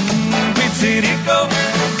 Pizzi Rico,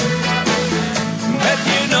 let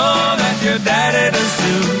you know that your daddy does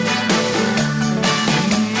too.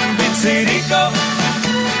 Pizzi Rico,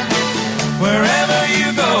 wherever you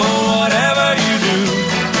go, whatever you do.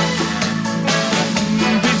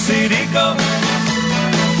 Pizzi Rico,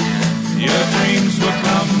 your dreams will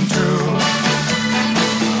come true.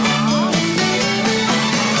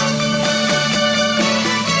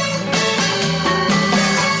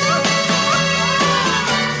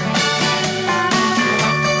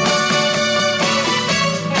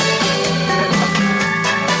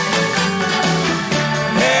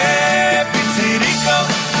 Hey, Pizzi Rico,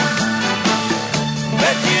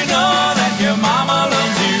 let you know that your mama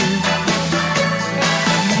loves you.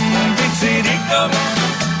 Pizzi Rico,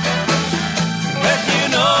 let you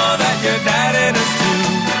know that your daddy does too.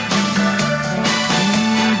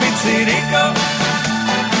 Pizzi Rico,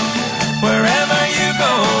 wherever you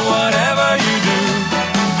go, whatever you do.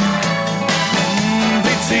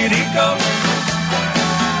 Pizzi Rico,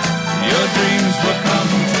 your dreams will come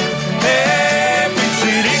true. Hey,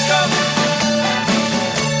 Pizzi Rico,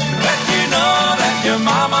 let you know that your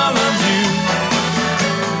mama loves you.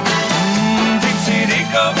 Pizzi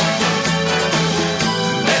Rico,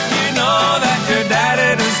 your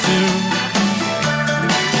daddy does too.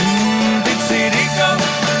 Pizzi Rico,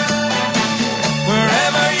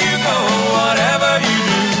 wherever you go, whatever you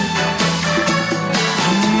do.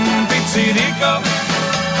 Pizzi Rico,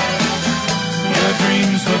 your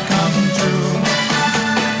dreams will come true.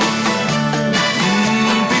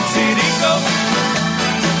 Pizzi Rico,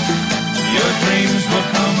 your dreams will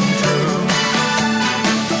come true.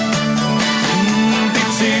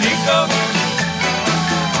 Pizzi Rico,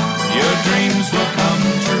 your dreams will come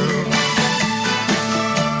true.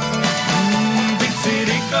 Pizzi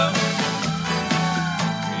Rico,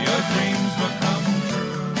 your dreams will come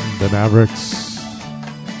true. The Mavericks.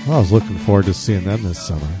 Well, I was looking forward to seeing them this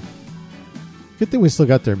summer. Good thing we still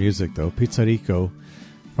got their music, though. Pizzi Rico,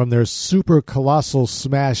 from their super colossal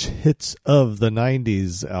smash hits of the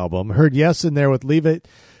 90s album. Heard Yes in there with Leave It.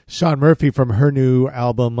 Sean Murphy from her new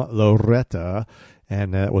album, Loretta.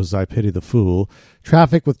 And that was I Pity the Fool.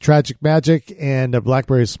 Traffic with Tragic Magic, and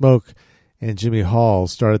Blackberry Smoke and Jimmy Hall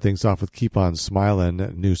started things off with Keep On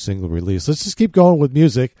Smilin', new single release. Let's just keep going with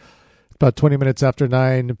music. About 20 minutes after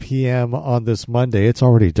 9 p.m. on this Monday. It's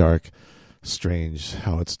already dark. Strange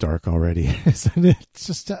how it's dark already, isn't it? It's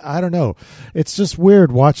just, I don't know. It's just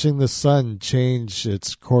weird watching the sun change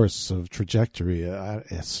its course of trajectory.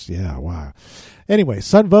 Wow. Anyway,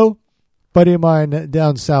 Sunvo, buddy of mine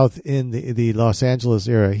down south in the Los Angeles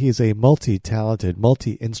area. He's a multi-talented,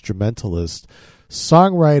 multi-instrumentalist,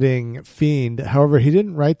 songwriting fiend. However, he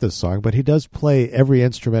didn't write this song, but he does play every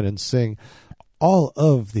instrument and sing all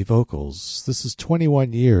of the vocals. This is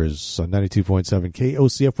 21 years on 92.7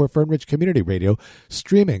 KOCF, we're Fernridge Community Radio,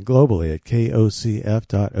 streaming globally at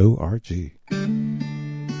KOCF.org.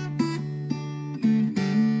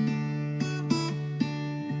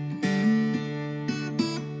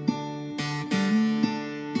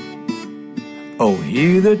 Oh,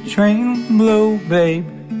 hear the train blow, babe,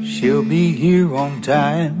 she'll be here on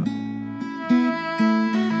time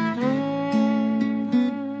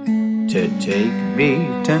to take me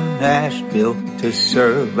to Nashville to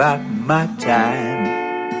serve out my time.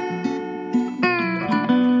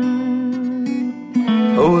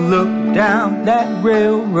 Oh, look down that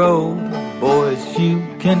railroad, boys, you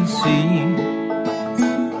can see.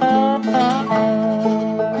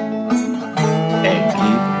 And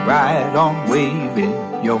keep right on waving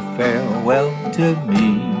your farewell to me.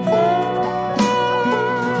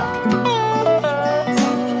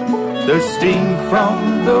 The steam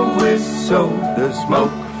from the whistle, the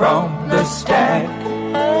smoke from the stack.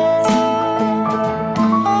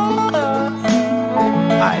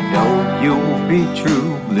 I know you'll be true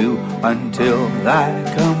blue until I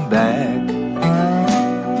come back.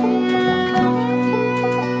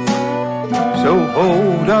 So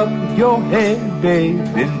hold up your head, babe,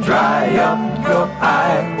 and dry up your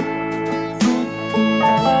eye.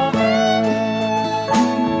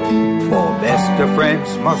 For best of friends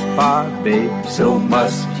must part, babe, so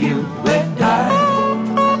must you and I.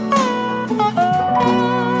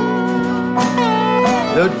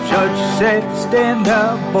 The judge said, stand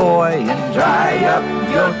up, boy, and dry up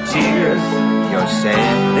your tears. You're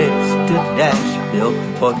sentenced to Nashville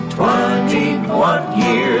for 21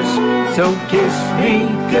 years. So kiss me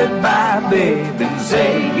goodbye, babe, and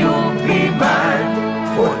say you'll be mine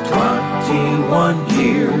for 21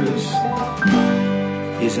 years.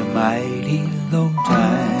 Is a mighty long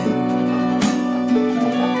time.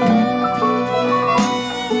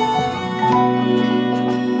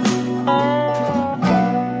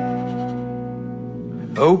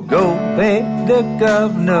 Oh, go beg the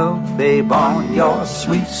governor, babe, on your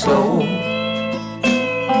sweet soul.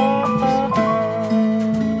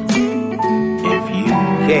 If you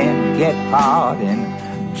can get pardon,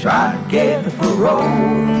 try get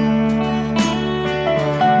parole.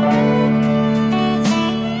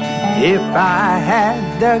 If I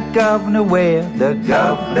had the governor where the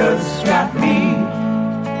governor's got me,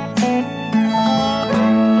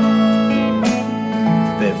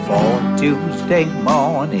 before Tuesday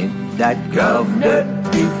morning, that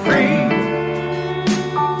governor'd be free.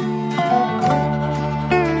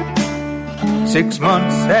 6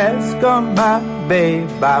 months has gone by,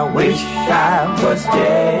 babe, I wish I was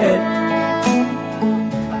dead.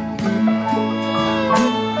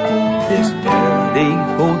 This dirty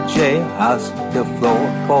old jailhouse, the floor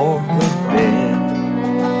for the bed.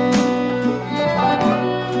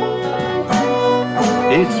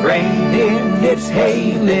 It's raining, it's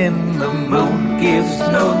hailing, the moon gives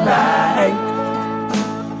no light.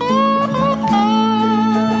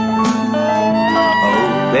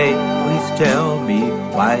 Oh, babe, please tell me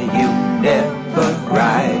why you never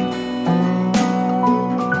write.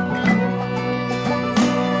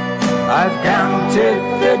 I've counted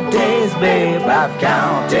the days, babe, I've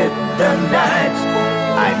counted the nights.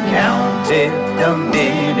 I've counted the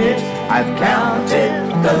minutes, I've counted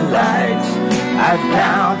the lights. I've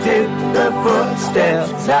counted the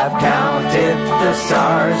footsteps, I've counted the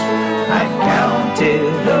stars. I've counted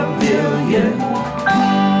 1,000,000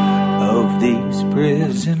 of these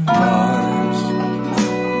prison bars.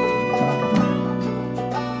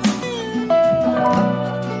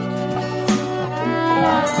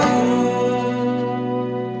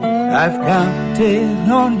 I've counted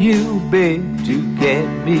on you, babe, to get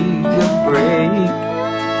me a break.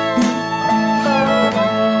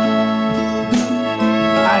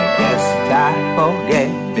 I guess I forget,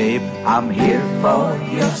 babe, I'm here for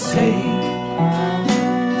your sake.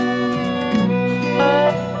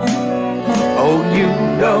 Oh, you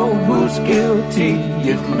know who's guilty,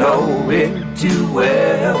 you know it too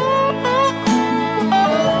well.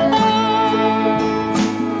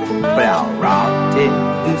 But I'll rot in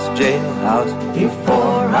this jailhouse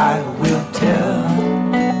before I will tell.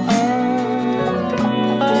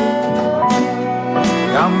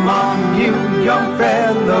 Come on, you young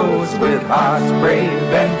fellows with hearts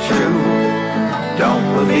brave and true. Don't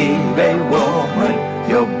believe a woman,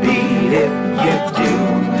 you'll beat if you do.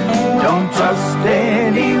 Don't trust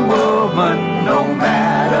any woman, no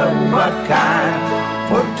matter what kind,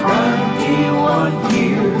 for 21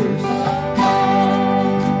 years.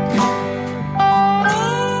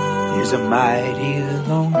 Is a mighty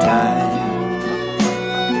long time.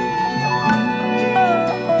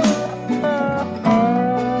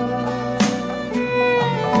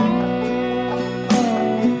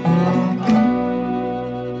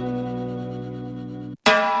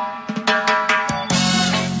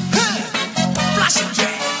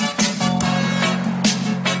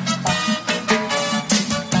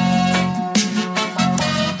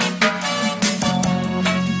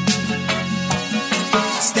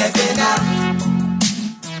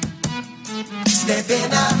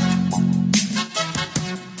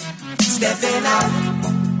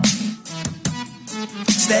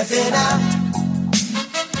 Stepping out,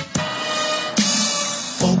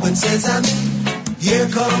 open sesame, Here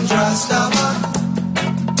comes Rastaman.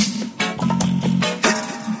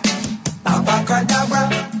 Abacadabra,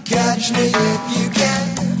 catch me if you can.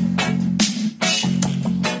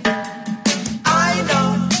 I know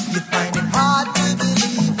you find it hard to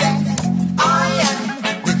believe that I am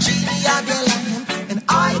the genie of your lamp, and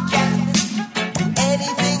I can do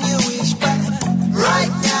anything you wish, but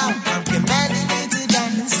right now I'm commanding you to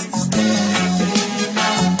dance. Stepping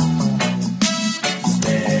up,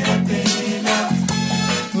 stepping up.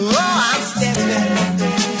 Oh, I'm stepping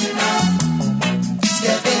up,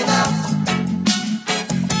 stepping up.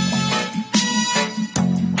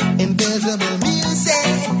 Invisible music,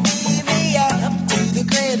 lead me up to the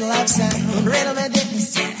cradle of sound. Rhythm and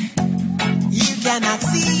dance. You cannot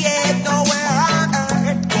see it nowhere on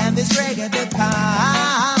earth. Can this reggae be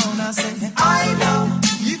found? I say, I know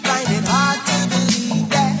you find it hard to believe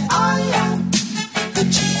that I am the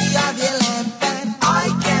genie of your lamp, and I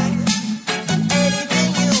can do anything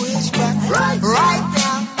you wish, but right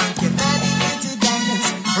now I'm commanding you to dance.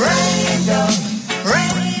 Rain down,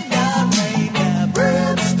 rain down, rain down,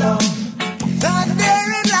 brimstone, thunder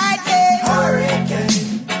and lightning, hurricane,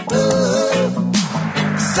 ooh,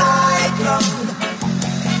 cyclone.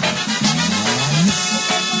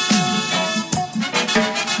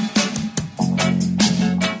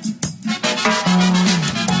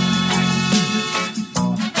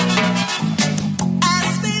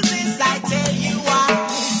 Ask me this, I tell you why.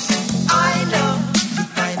 I know you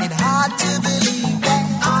find it hard to believe that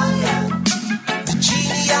I am the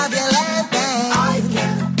genie of your lamp, and I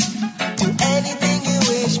can do anything you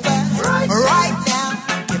wish, but right now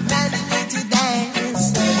I'm commanding you to dance.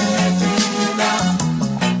 Stepping up,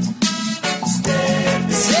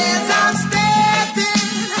 stepping. Says I'm stepping,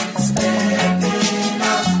 stepping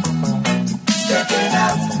up, stepping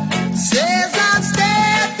up. Says I'm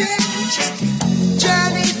stepping.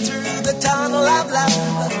 Journey through the tunnel of love.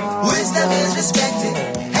 Wisdom is respected,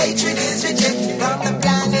 hatred is rejected. From the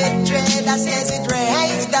planet dread, I says it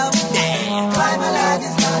rains down. Climb a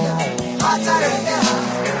ladder's ladder, hearts are in the heart.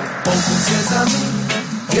 Open sesame,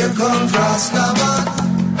 here comes Rastaman.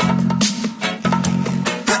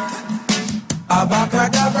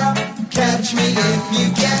 Abacadabra, catch me if you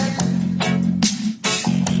can.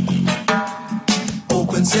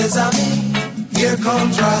 Open sesame, here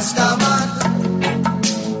comes Rastaman.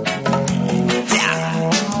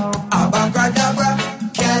 Abacadabra,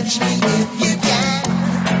 catch me if you can.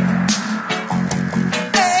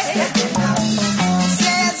 Hey.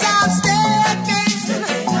 Says I'm stepping.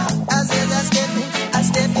 I says I'm stepping. I'm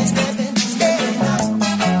stepping, stepping, stepping.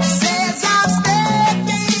 Says I'm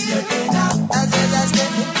stepping. I says I'm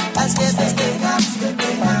stepping. I'm stepping, stepping,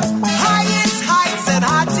 stepping. Highest heights and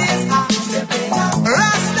hottest heights.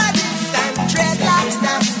 Rasta this and dreadlocks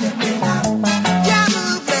now. Your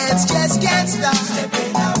movements just can't stop.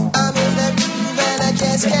 I'm in the groove and I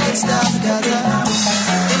just can't stop. 'Cause I'm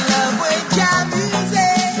in love with your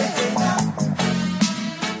music.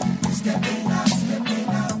 Stepping up, stepping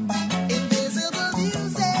up. Invisible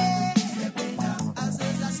music. I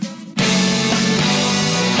says I'm stepping.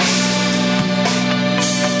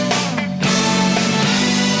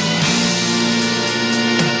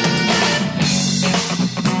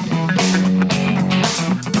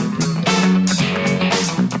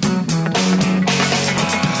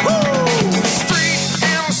 Street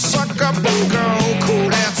and sucker bungo, cool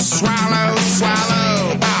that swallow,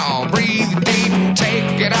 swallow. Oh, breathe deep,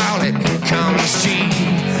 take it all, it comes cheap.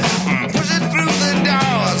 Push it through the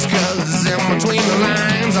doors, 'cause in between the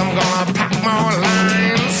lines, I'm gonna pack more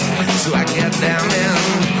lines. So I get down in.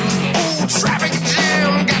 Ooh, traffic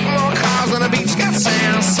jam, got more cars on the beach, got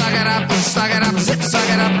sand. Suck it up, zip, suck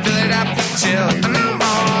it up, fill it up, chill. No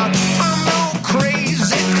more, I'm no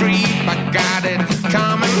crazy creep. I got it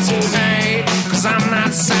coming today, 'cause I'm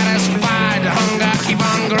not satisfied. Hunger keep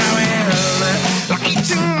on growing. I eat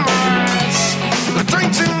too much, I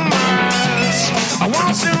drink too much, I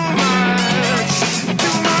want too much,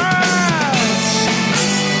 too much.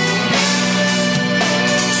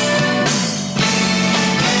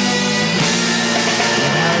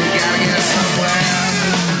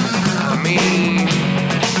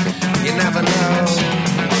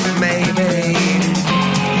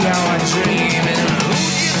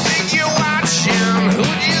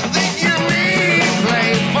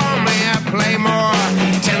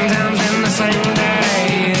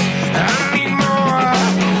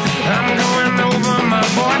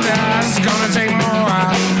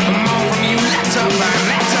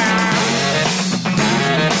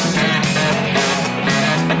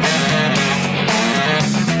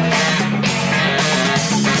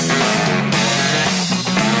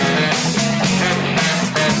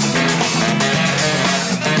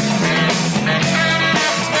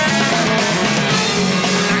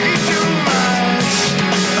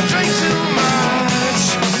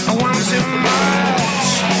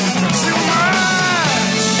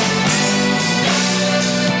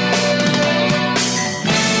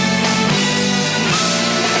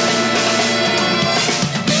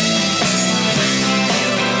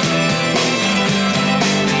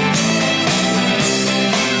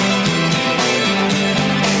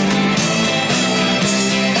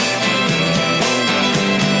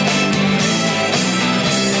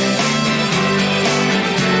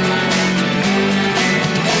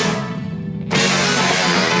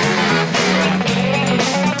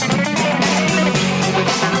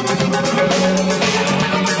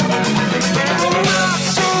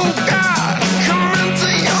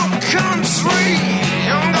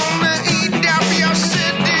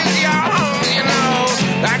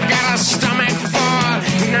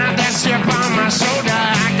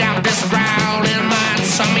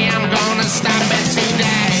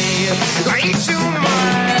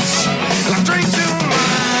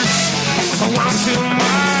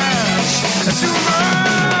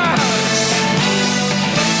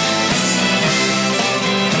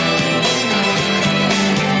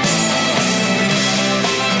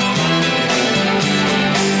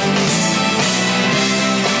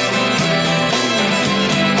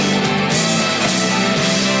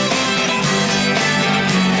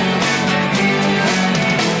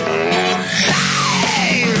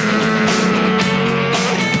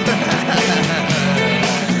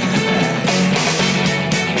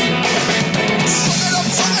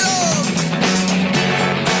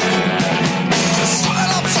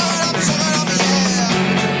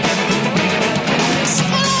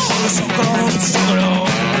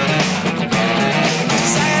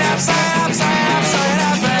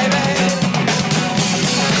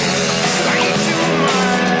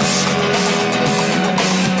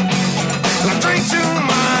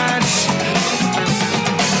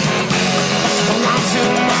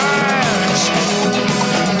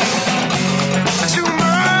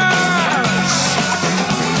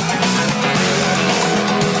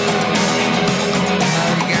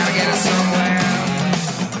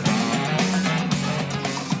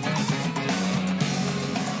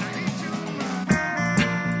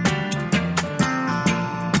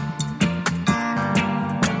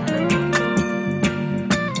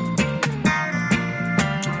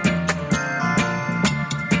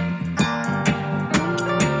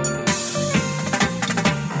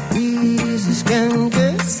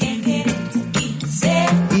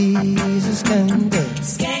 skanker.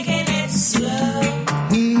 Skanking it slow.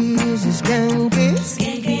 Easy skanker.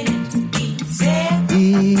 Skanking it easy.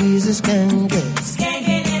 Easy skanker.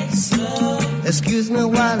 Skanking it slow. Excuse me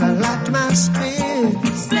while I light my spit.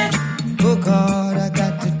 Split. Oh God, I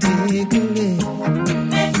got to take a lift.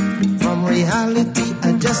 From reality, I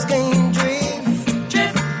just can't drift.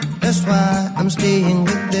 That's why I'm staying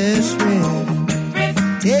with this riff.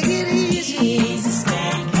 Take it easy. Easy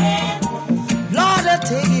skanking. Lord, I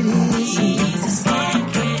take it easy. Easy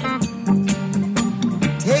skanking.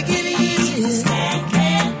 Take it easy. Easy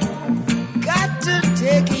skanking. Got to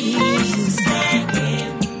take it Easy easy.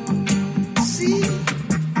 skanking. See,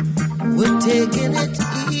 we're taking it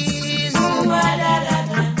easy.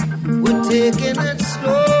 We're taking it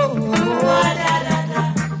slow.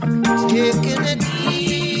 Taking it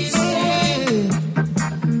easy.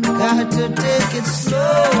 Got to take it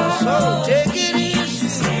slow. So take it easy.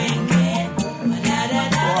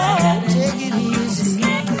 Oh, take it easy.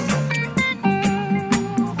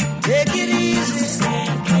 Take it easy.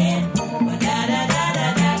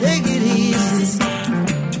 Take it easy.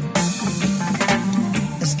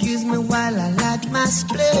 Excuse me while I light my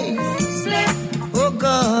split. Oh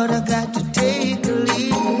God, I got to take a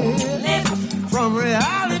leap. From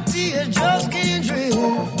reality, I just can't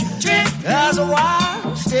drift. That's why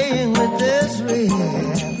I'm staying with this riff.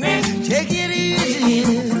 Take it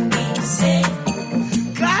easy.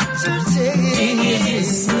 Got to take it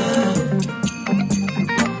easy.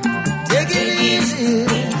 Take it easy.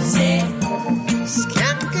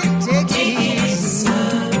 Skank it, take it easy.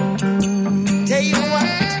 Tell you what,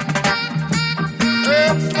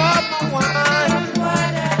 herb for my wine,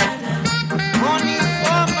 honey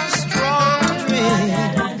for my strong drink.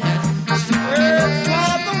 Herb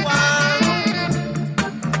for the wine,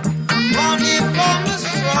 honey for my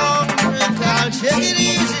strong drink. I'll take it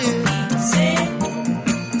easy.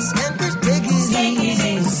 Skank it, take it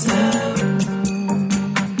easy.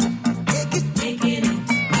 Take it, take it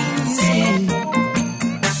easy.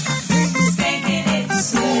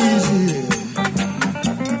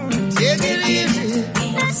 Take it easy.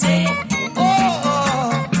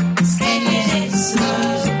 Oh, take it easy.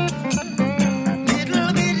 Little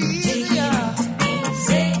bit easier.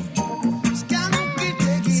 Skank it,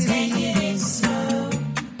 take it easy.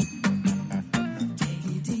 Take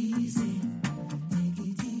it easy.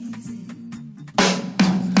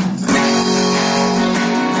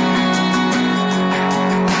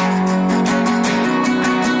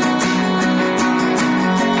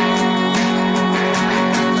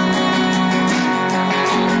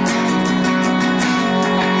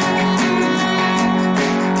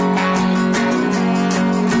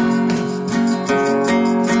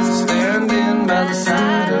 Standing by the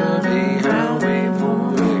side of a highway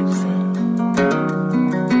for exit.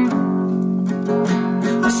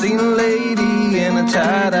 I seen a lady in a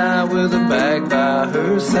tie-dye with a bag by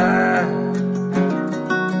her side.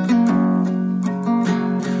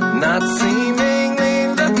 Not seemingly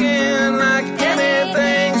looking like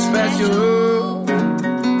anything special.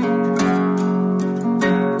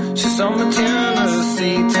 She saw my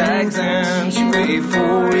Tennessee tags and she paid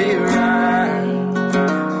for a ride.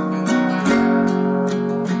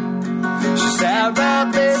 She sat right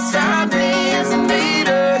beside me as I made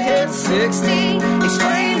her hit 60,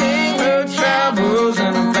 explaining her travels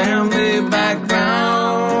and her family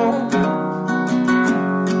background.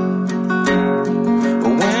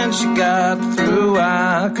 But when she got through,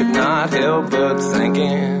 I could not help but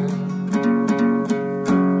thinking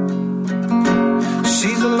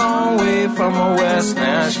she's a long way from a West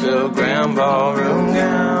Nashville grand ballroom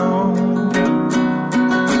gown.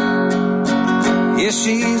 Yeah,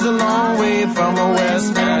 she's a long way from a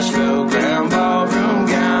West Nashville grand ballroom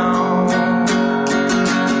gown.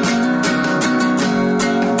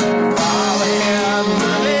 All I had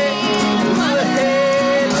money, money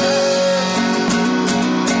had love.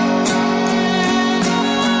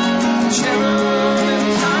 Sharon and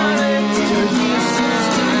tonic, turkey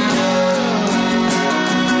sister.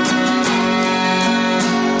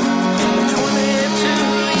 22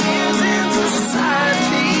 years into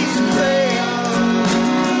society's play.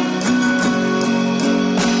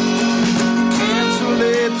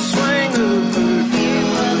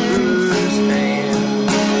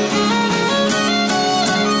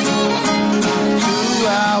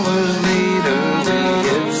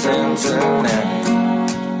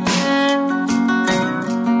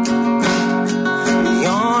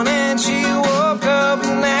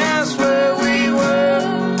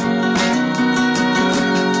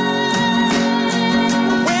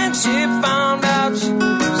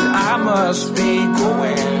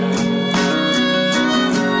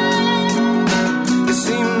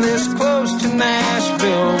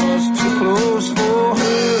 Nashville was too close for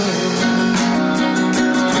her.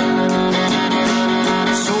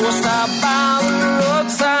 So I stopped by the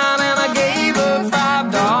roadside and I gave her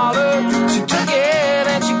 $5. She took it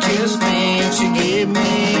and she kissed me and she gave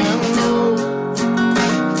me a note.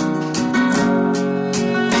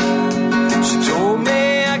 She told me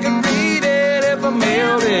I could read it if I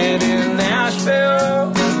mailed it in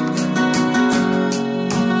Nashville.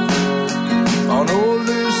 On old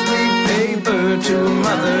loose leaf paper to a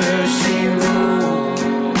mother she wrote.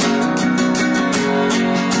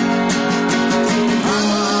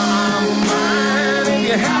 I'm fine if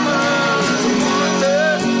you happen to wonder.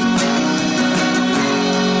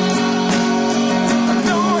 I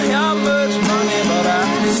don't have much money, but I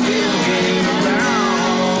can still get around.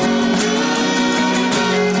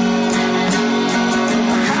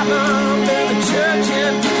 I haven't been to church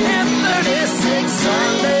in 36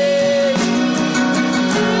 Sundays.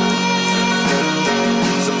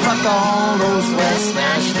 So fuck all those West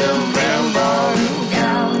Nashville grand ballroom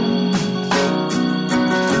gowns.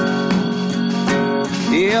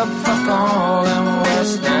 Yeah, fuck all them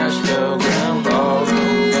West Nashville grand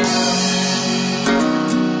ballroom gowns.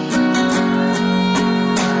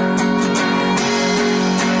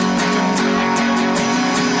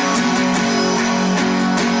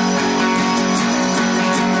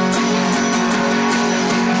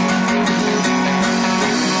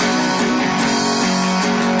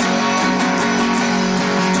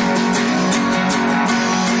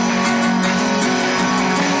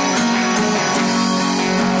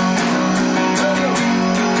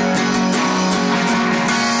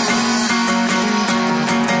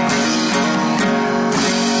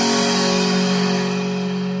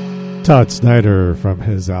 Todd Snyder from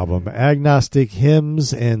his album Agnostic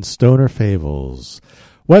Hymns and Stoner Fables.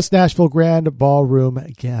 West Nashville Grand Ballroom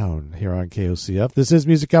Gown here on KOCF. This is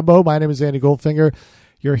Music Gumbo. My name is Andy Goldfinger,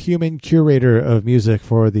 your human curator of music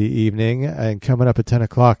for the evening. And coming up at 10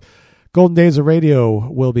 o'clock, Golden Days of Radio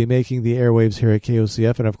will be making the airwaves here at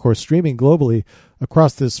KOCF and, of course, streaming globally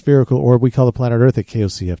across this spherical orb we call the planet Earth at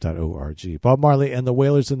KOCF.org. Bob Marley and the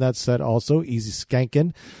Wailers in that set also. Easy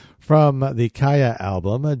Skankin' from the Kaya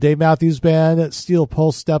album. Dave Matthews Band, Steel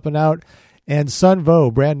Pulse stepping out, and Sun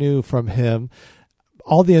Vo, brand new from him.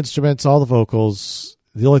 All the instruments, all the vocals.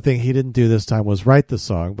 The only thing he didn't do this time was write the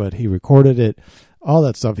song, but he recorded it, all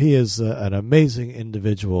that stuff. He is an amazing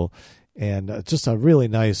individual and just a really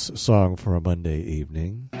nice song for a Monday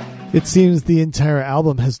evening. It seems the entire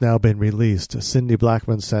album has now been released. Cindy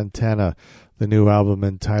Blackman Santana, the new album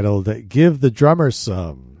entitled Give the Drummer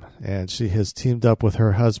Some. And she has teamed up with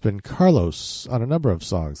her husband, Carlos, on a number of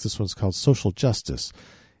songs. This one's called Social Justice,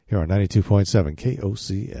 here on 92.7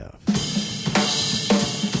 KOCF.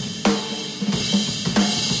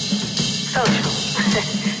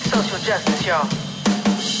 Social justice, y'all.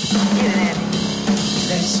 Get it, Andy.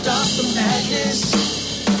 Let's stop the madness.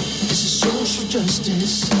 This is social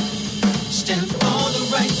justice. Stand for all the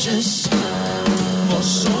righteous. For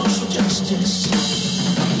social justice.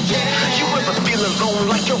 You ever feel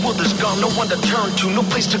alone like your world is gone? No one to turn to, no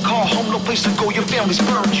place to call home, no place to go. Your family's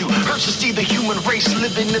burned you. Hurts to see the human race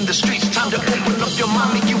living in the streets. Time to open up your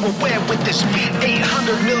mind, make you aware with this beat.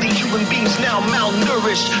 800 million human beings now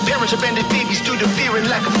malnourished. Parents abandoned babies due to fear and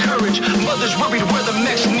lack of courage. Mothers worried where the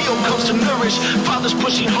next meal comes to nourish. Fathers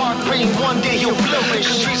pushing hard, praying one day he'll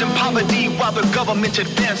flourish. Countries in poverty while the government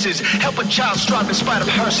advances. Help a child strive in spite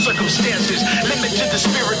of her circumstances. Limit to the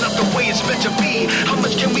spirit, not the way it's meant to be. How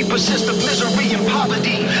much can we persist of misery and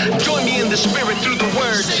poverty? Join me in the spirit through the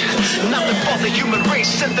words. Nothing for the human race,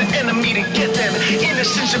 send the enemy to get them.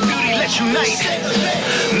 Innocence and beauty, let's unite.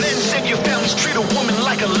 Men, save your families, treat a woman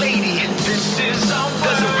like a lady. This is our world.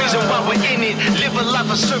 There's a reason why we're in it. Live a life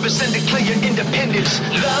of service and declare your independence.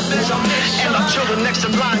 Love is our mission. And our children next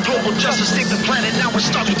in line. Global justice, save the planet. Now it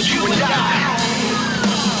starts with you and I.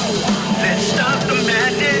 Let's stop the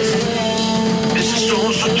madness. This is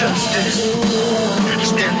social justice.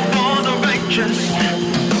 Stand for the righteous.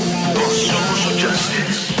 For social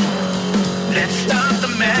justice. Let's stop the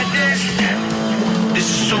madness. This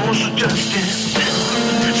is social justice.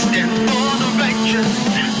 Stand for the righteous.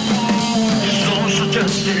 Social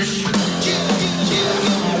justice.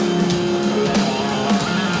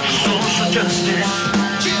 Social justice.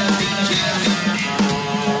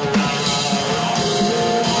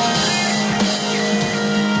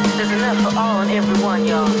 There's enough for all and everyone,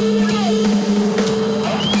 y'all.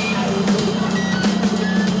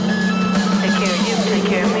 Take care of you, take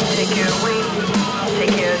care of me, take care of we,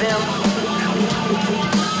 take care of them.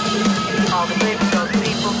 All the babies, all the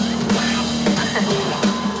people.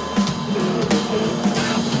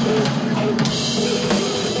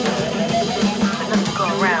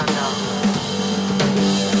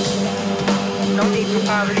 for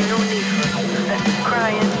poverty, no need for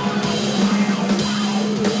crying.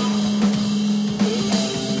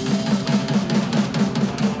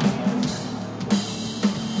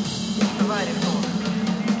 Provided for.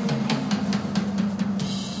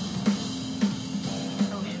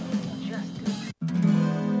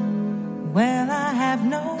 Well, I have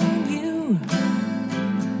known you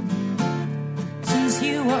since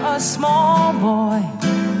you were a small boy,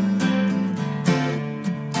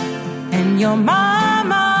 and your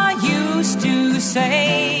mama used to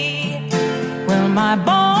say, well, my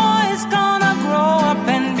boy is gonna grow up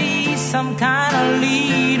and be some kind of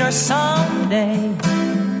leader someday.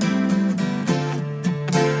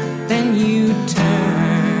 Then you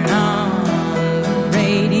turn on the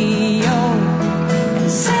radio and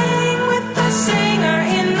sing with the singer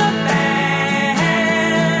in the band.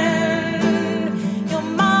 Your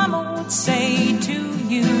mama would say to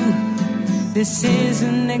you, this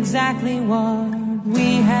isn't exactly what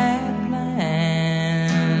we had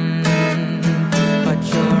planned, but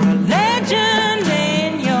you're a legend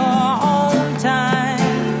in your own time,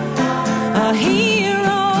 a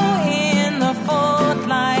hero in the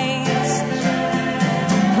footlights,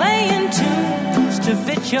 playing tunes to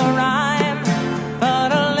fit your rhyme,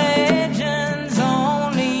 but a legend's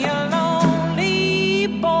only a lonely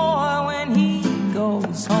boy when he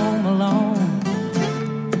goes home alone.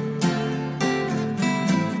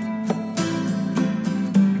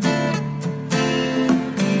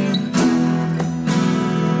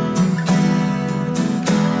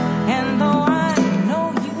 And though I know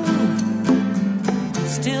you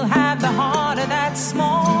still have the heart of that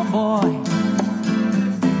small boy,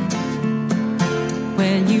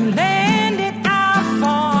 well, you lend it out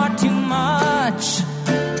far too much,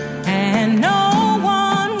 and no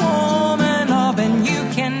one woman loving you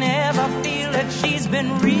can ever feel that she's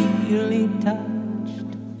been really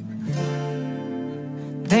touched.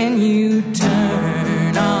 Then you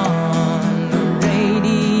turn on the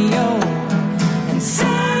radio and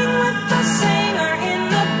sing with the singer in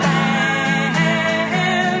the band.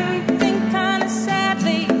 Think kind of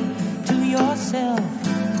sadly to yourself,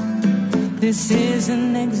 this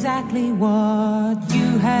isn't exactly what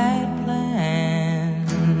you had planned,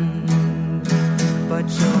 but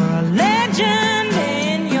you're a legend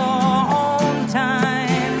in your own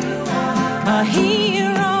time, a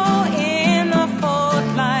hero in the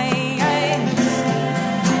footlights,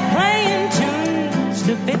 playing tunes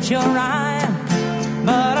to fit your rhyme,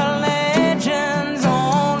 but a legend's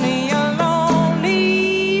only a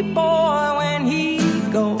lonely boy when he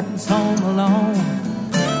goes home alone.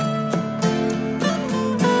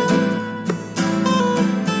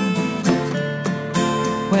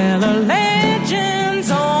 Well, a legend's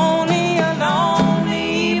only a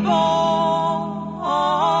lonely boy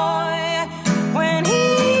when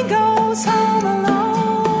he goes home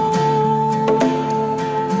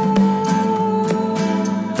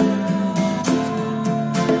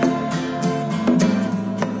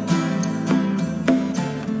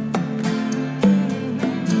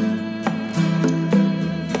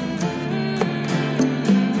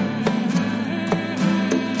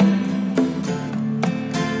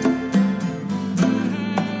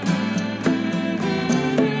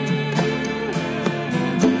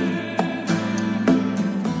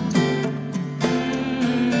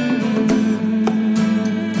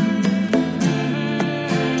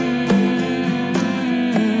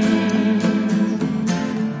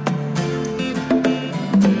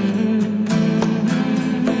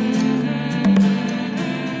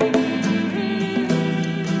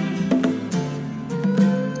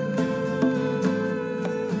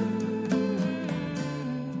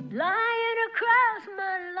Lying across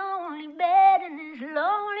my lonely bed in this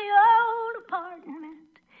lonely old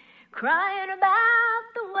apartment, crying about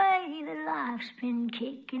the way that life's been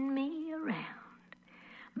kicking me around.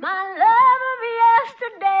 My love of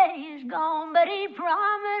yesterday is gone, but he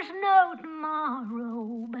promised no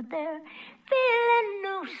tomorrow. But they're feeling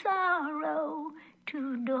no sorrow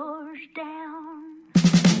 2 doors down.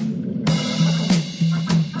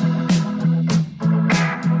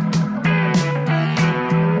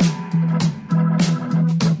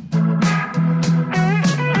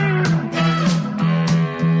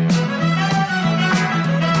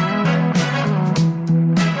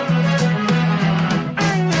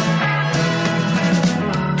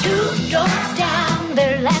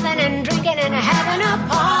 Having a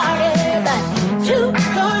party, but 2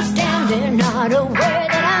 doors down, they're not aware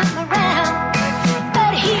that I'm around.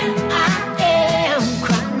 But here I am,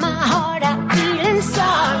 crying my heart out, feeling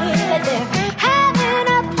sorry. They're having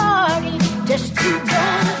a party just 2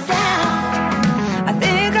 doors down. I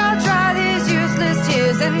think I'll try these useless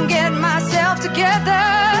tears and get myself together.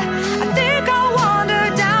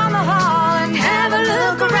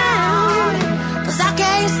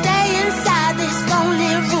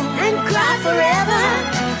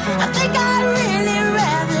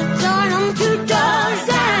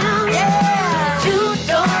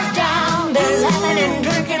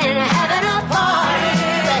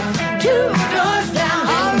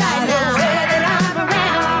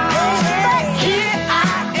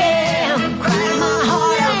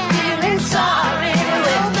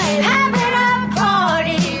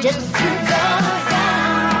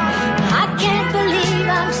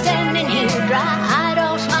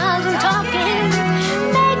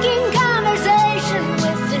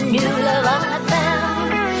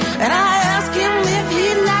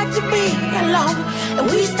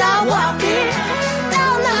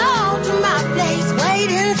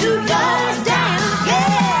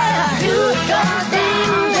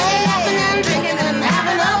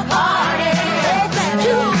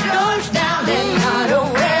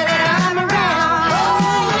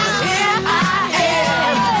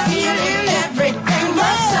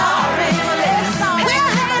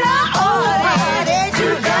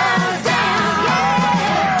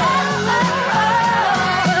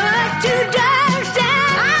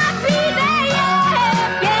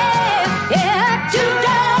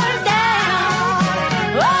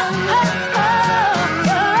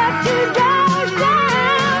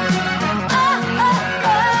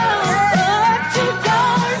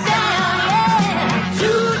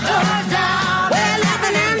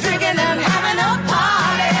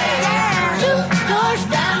 doors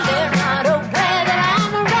down, they're not aware that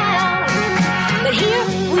I'm around. But here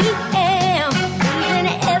we am, feeling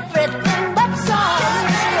everything but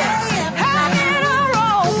sorry. Having our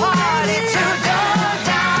own party, two doors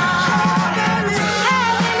down.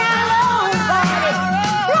 Having our own party,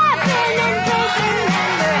 laughing and drinking,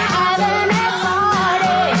 and we're having a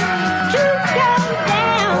party. Two doors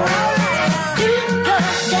down, two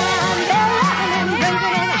doors down. They're laughing and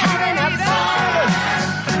drinking and having a party.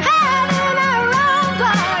 Having our own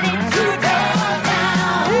party, two doors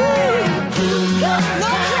down. Two doors down.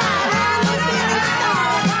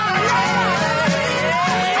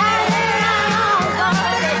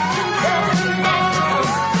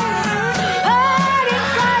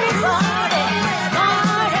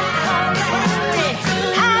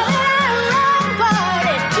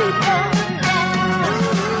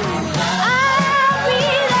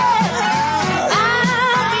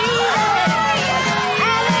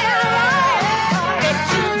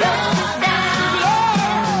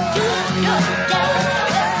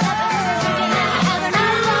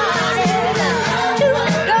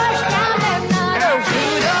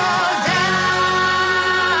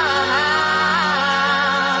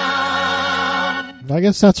 I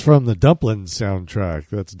guess that's from the Dumpling soundtrack.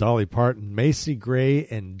 That's Dolly Parton, Macy Gray,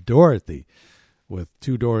 and Dorothy with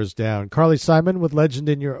Two Doors Down. Carly Simon with Legend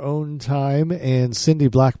in Your Own Time, and Cindy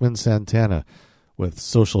Blackman Santana with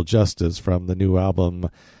Social Justice from the new album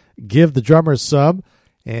Give the Drummer Some,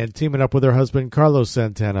 and teaming up with her husband Carlos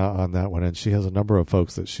Santana on that one. And she has a number of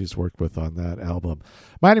folks that she's worked with on that album.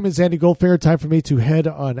 My name is Andy Goldfair. Time for me to head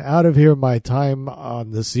on out of here. My time on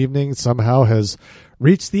this evening somehow has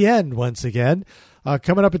reached the end once again.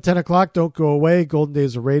 Coming up at 10 o'clock, don't go away. Golden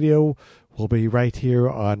Days of Radio will be right here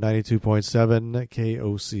on 92.7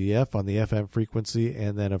 KOCF on the FM frequency,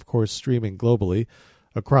 and then, of course, streaming globally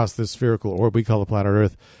across this spherical orb we call the planet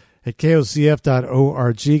Earth at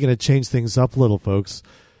kocf.org. Going to change things up a little, folks.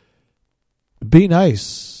 Be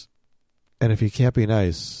nice. And if you can't be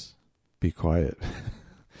nice, be quiet.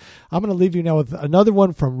 I'm going to leave you now with another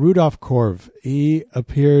one from Rudolph Korv. He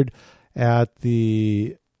appeared at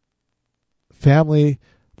the Family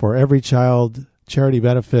for Every Child charity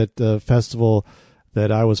benefit festival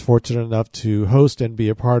that I was fortunate enough to host and be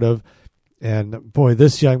a part of. And boy,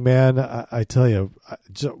 this young man, I tell you,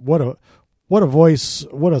 what a voice,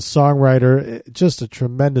 what a songwriter, just a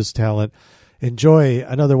tremendous talent. Enjoy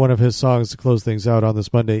another one of his songs to close things out on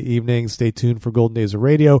this Monday evening. Stay tuned for Golden Days of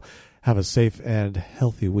Radio. Have a safe and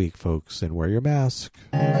healthy week, folks, and wear your mask.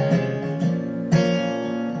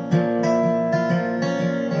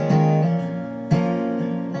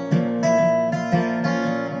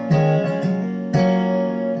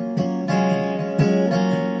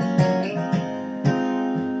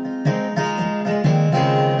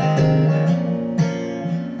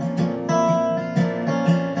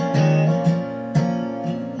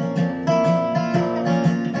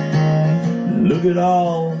 Look at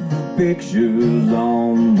all the pictures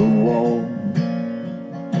on the wall.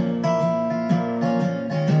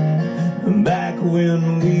 Back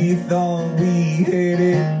when we thought we had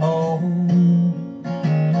it all,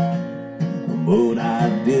 but I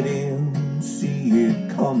didn't see it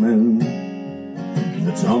coming.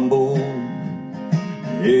 The tumble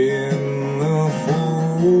in the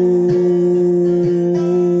fall,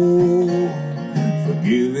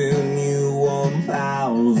 forgiving you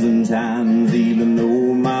 1,000 times, even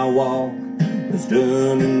though my walk has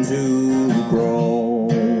turned into a crawl.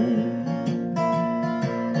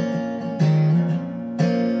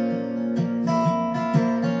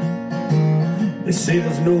 They say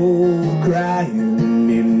there's no crying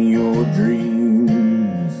in your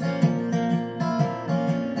dreams,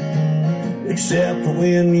 except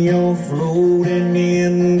when you're floating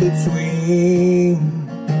in between.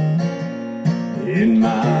 And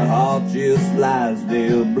my heart just lies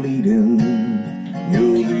there bleeding.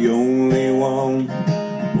 You're the only one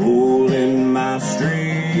pulling my strings.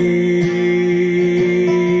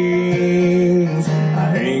 I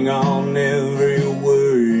hang on every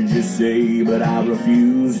word you say, but I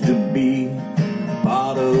refuse to be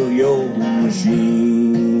part of your machine.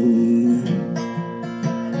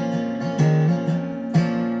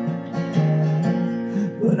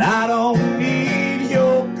 But I don't need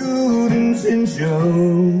your good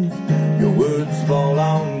intentions. Your words fall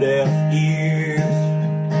on deaf ears.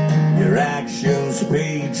 Your actions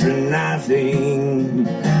patronizing,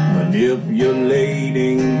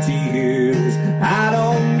 manipulating tears. I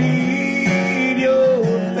don't need your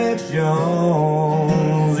affections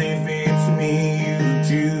if it's me you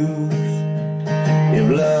choose. If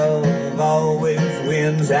love always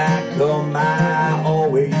wins, how come I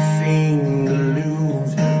always seem to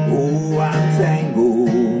lose? Oh, I'm tangled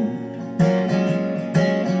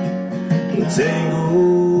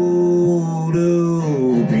tangled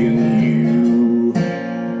up in you.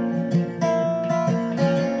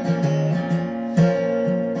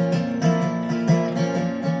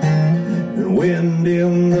 And when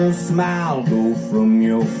did the smile go from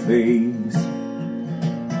your face?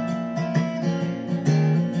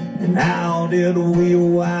 And how did we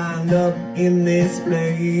wind up in this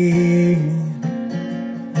place?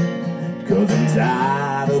 'Cause I'm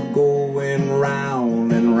tired of going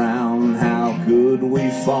round and round. How could we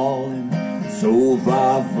fall so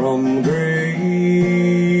far from grace?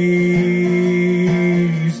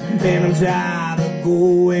 And I'm tired of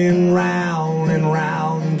going round and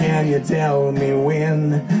round. Can you tell me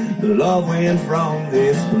when the love went from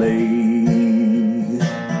this place?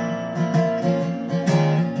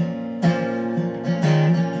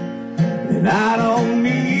 And I don't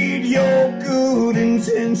need your good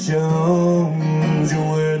intentions. Your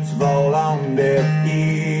words fall on deaf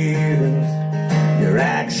ears. Your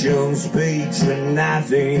actions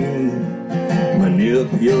patronizing,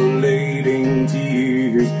 manipulating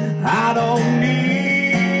tears. I don't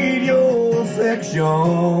need your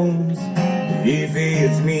affections. If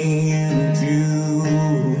it's me you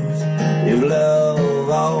choose. If love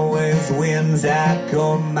always wins, how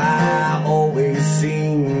come I always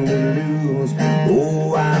seem to lose?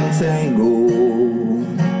 Oh, I'm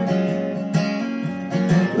tangled,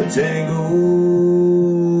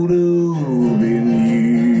 tangled up in you.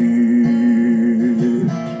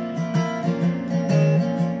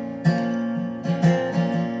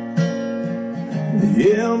 The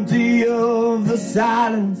empty of the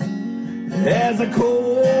silence as I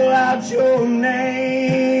call out your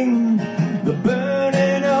name. The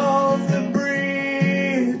burning of the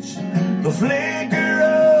bridge, the flicker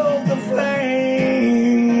of the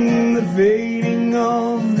flame, the fading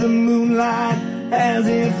of the moonlight as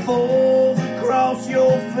it falls across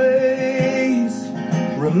your face,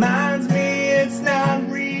 reminds me it's not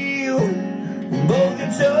real, both your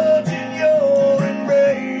touch and your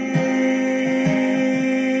embrace,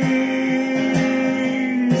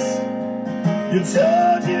 your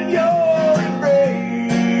touch and your embrace.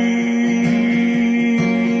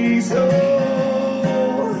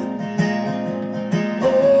 Oh,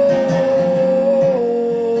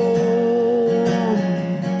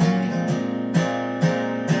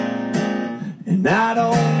 and I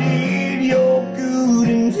don't need your good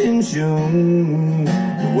intentions.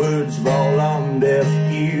 The words fall on deaf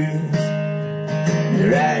ears.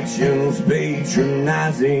 Your actions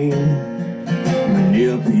patronizing,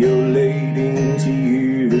 manipulating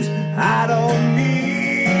tears. I don't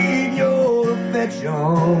need your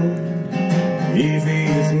affection. If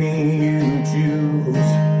it's me you choose.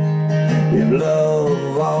 If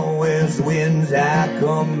love always wins, how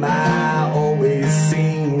come I always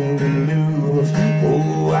seem to lose?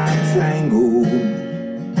 Oh, I'm tangled,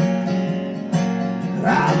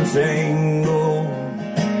 I'm tangled.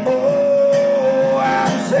 Oh,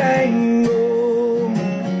 I'm tangled,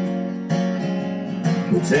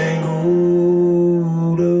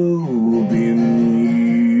 tangled up in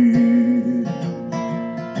you.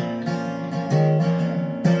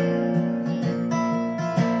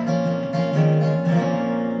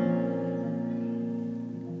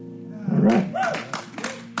 All right.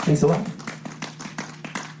 Thanks a lot.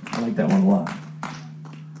 I like that one a lot.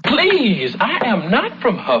 Please, I am not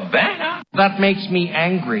from Havana. That makes me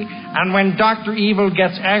angry. And when Dr. Evil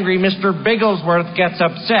gets angry, Mr. Bigglesworth gets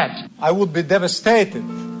upset. I would be devastated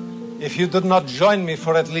if you did not join me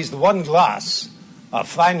for at least one glass of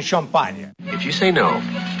fine champagne. If you say no,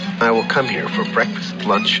 I will come here for breakfast,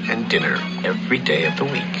 lunch, and dinner every day of the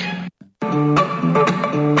week.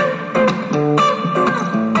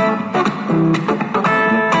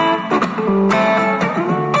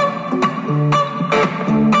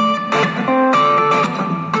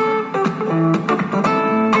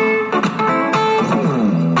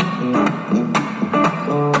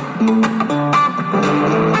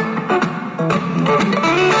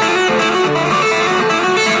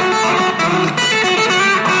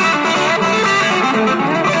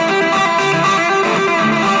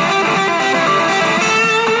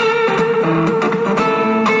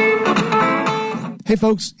 Hey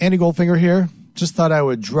folks, Andy Goldfinger here. Just thought I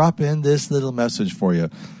would drop in this little message for you.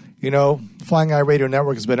 You know, Flying Eye Radio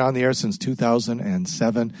Network has been on the air since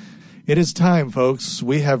 2007. It is time, folks.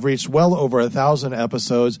 We have reached well over 1,000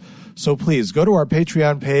 episodes. So please go to our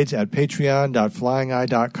Patreon page at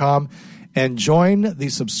patreon.flyingeye.com and join the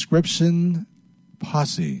subscription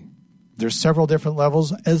posse. There's several different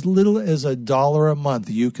levels. As little as $1 a month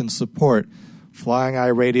you can support Flying Eye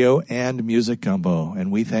Radio and Music Gumbo. And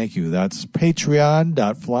we thank you. That's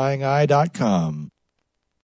patreon.flyingeye.com.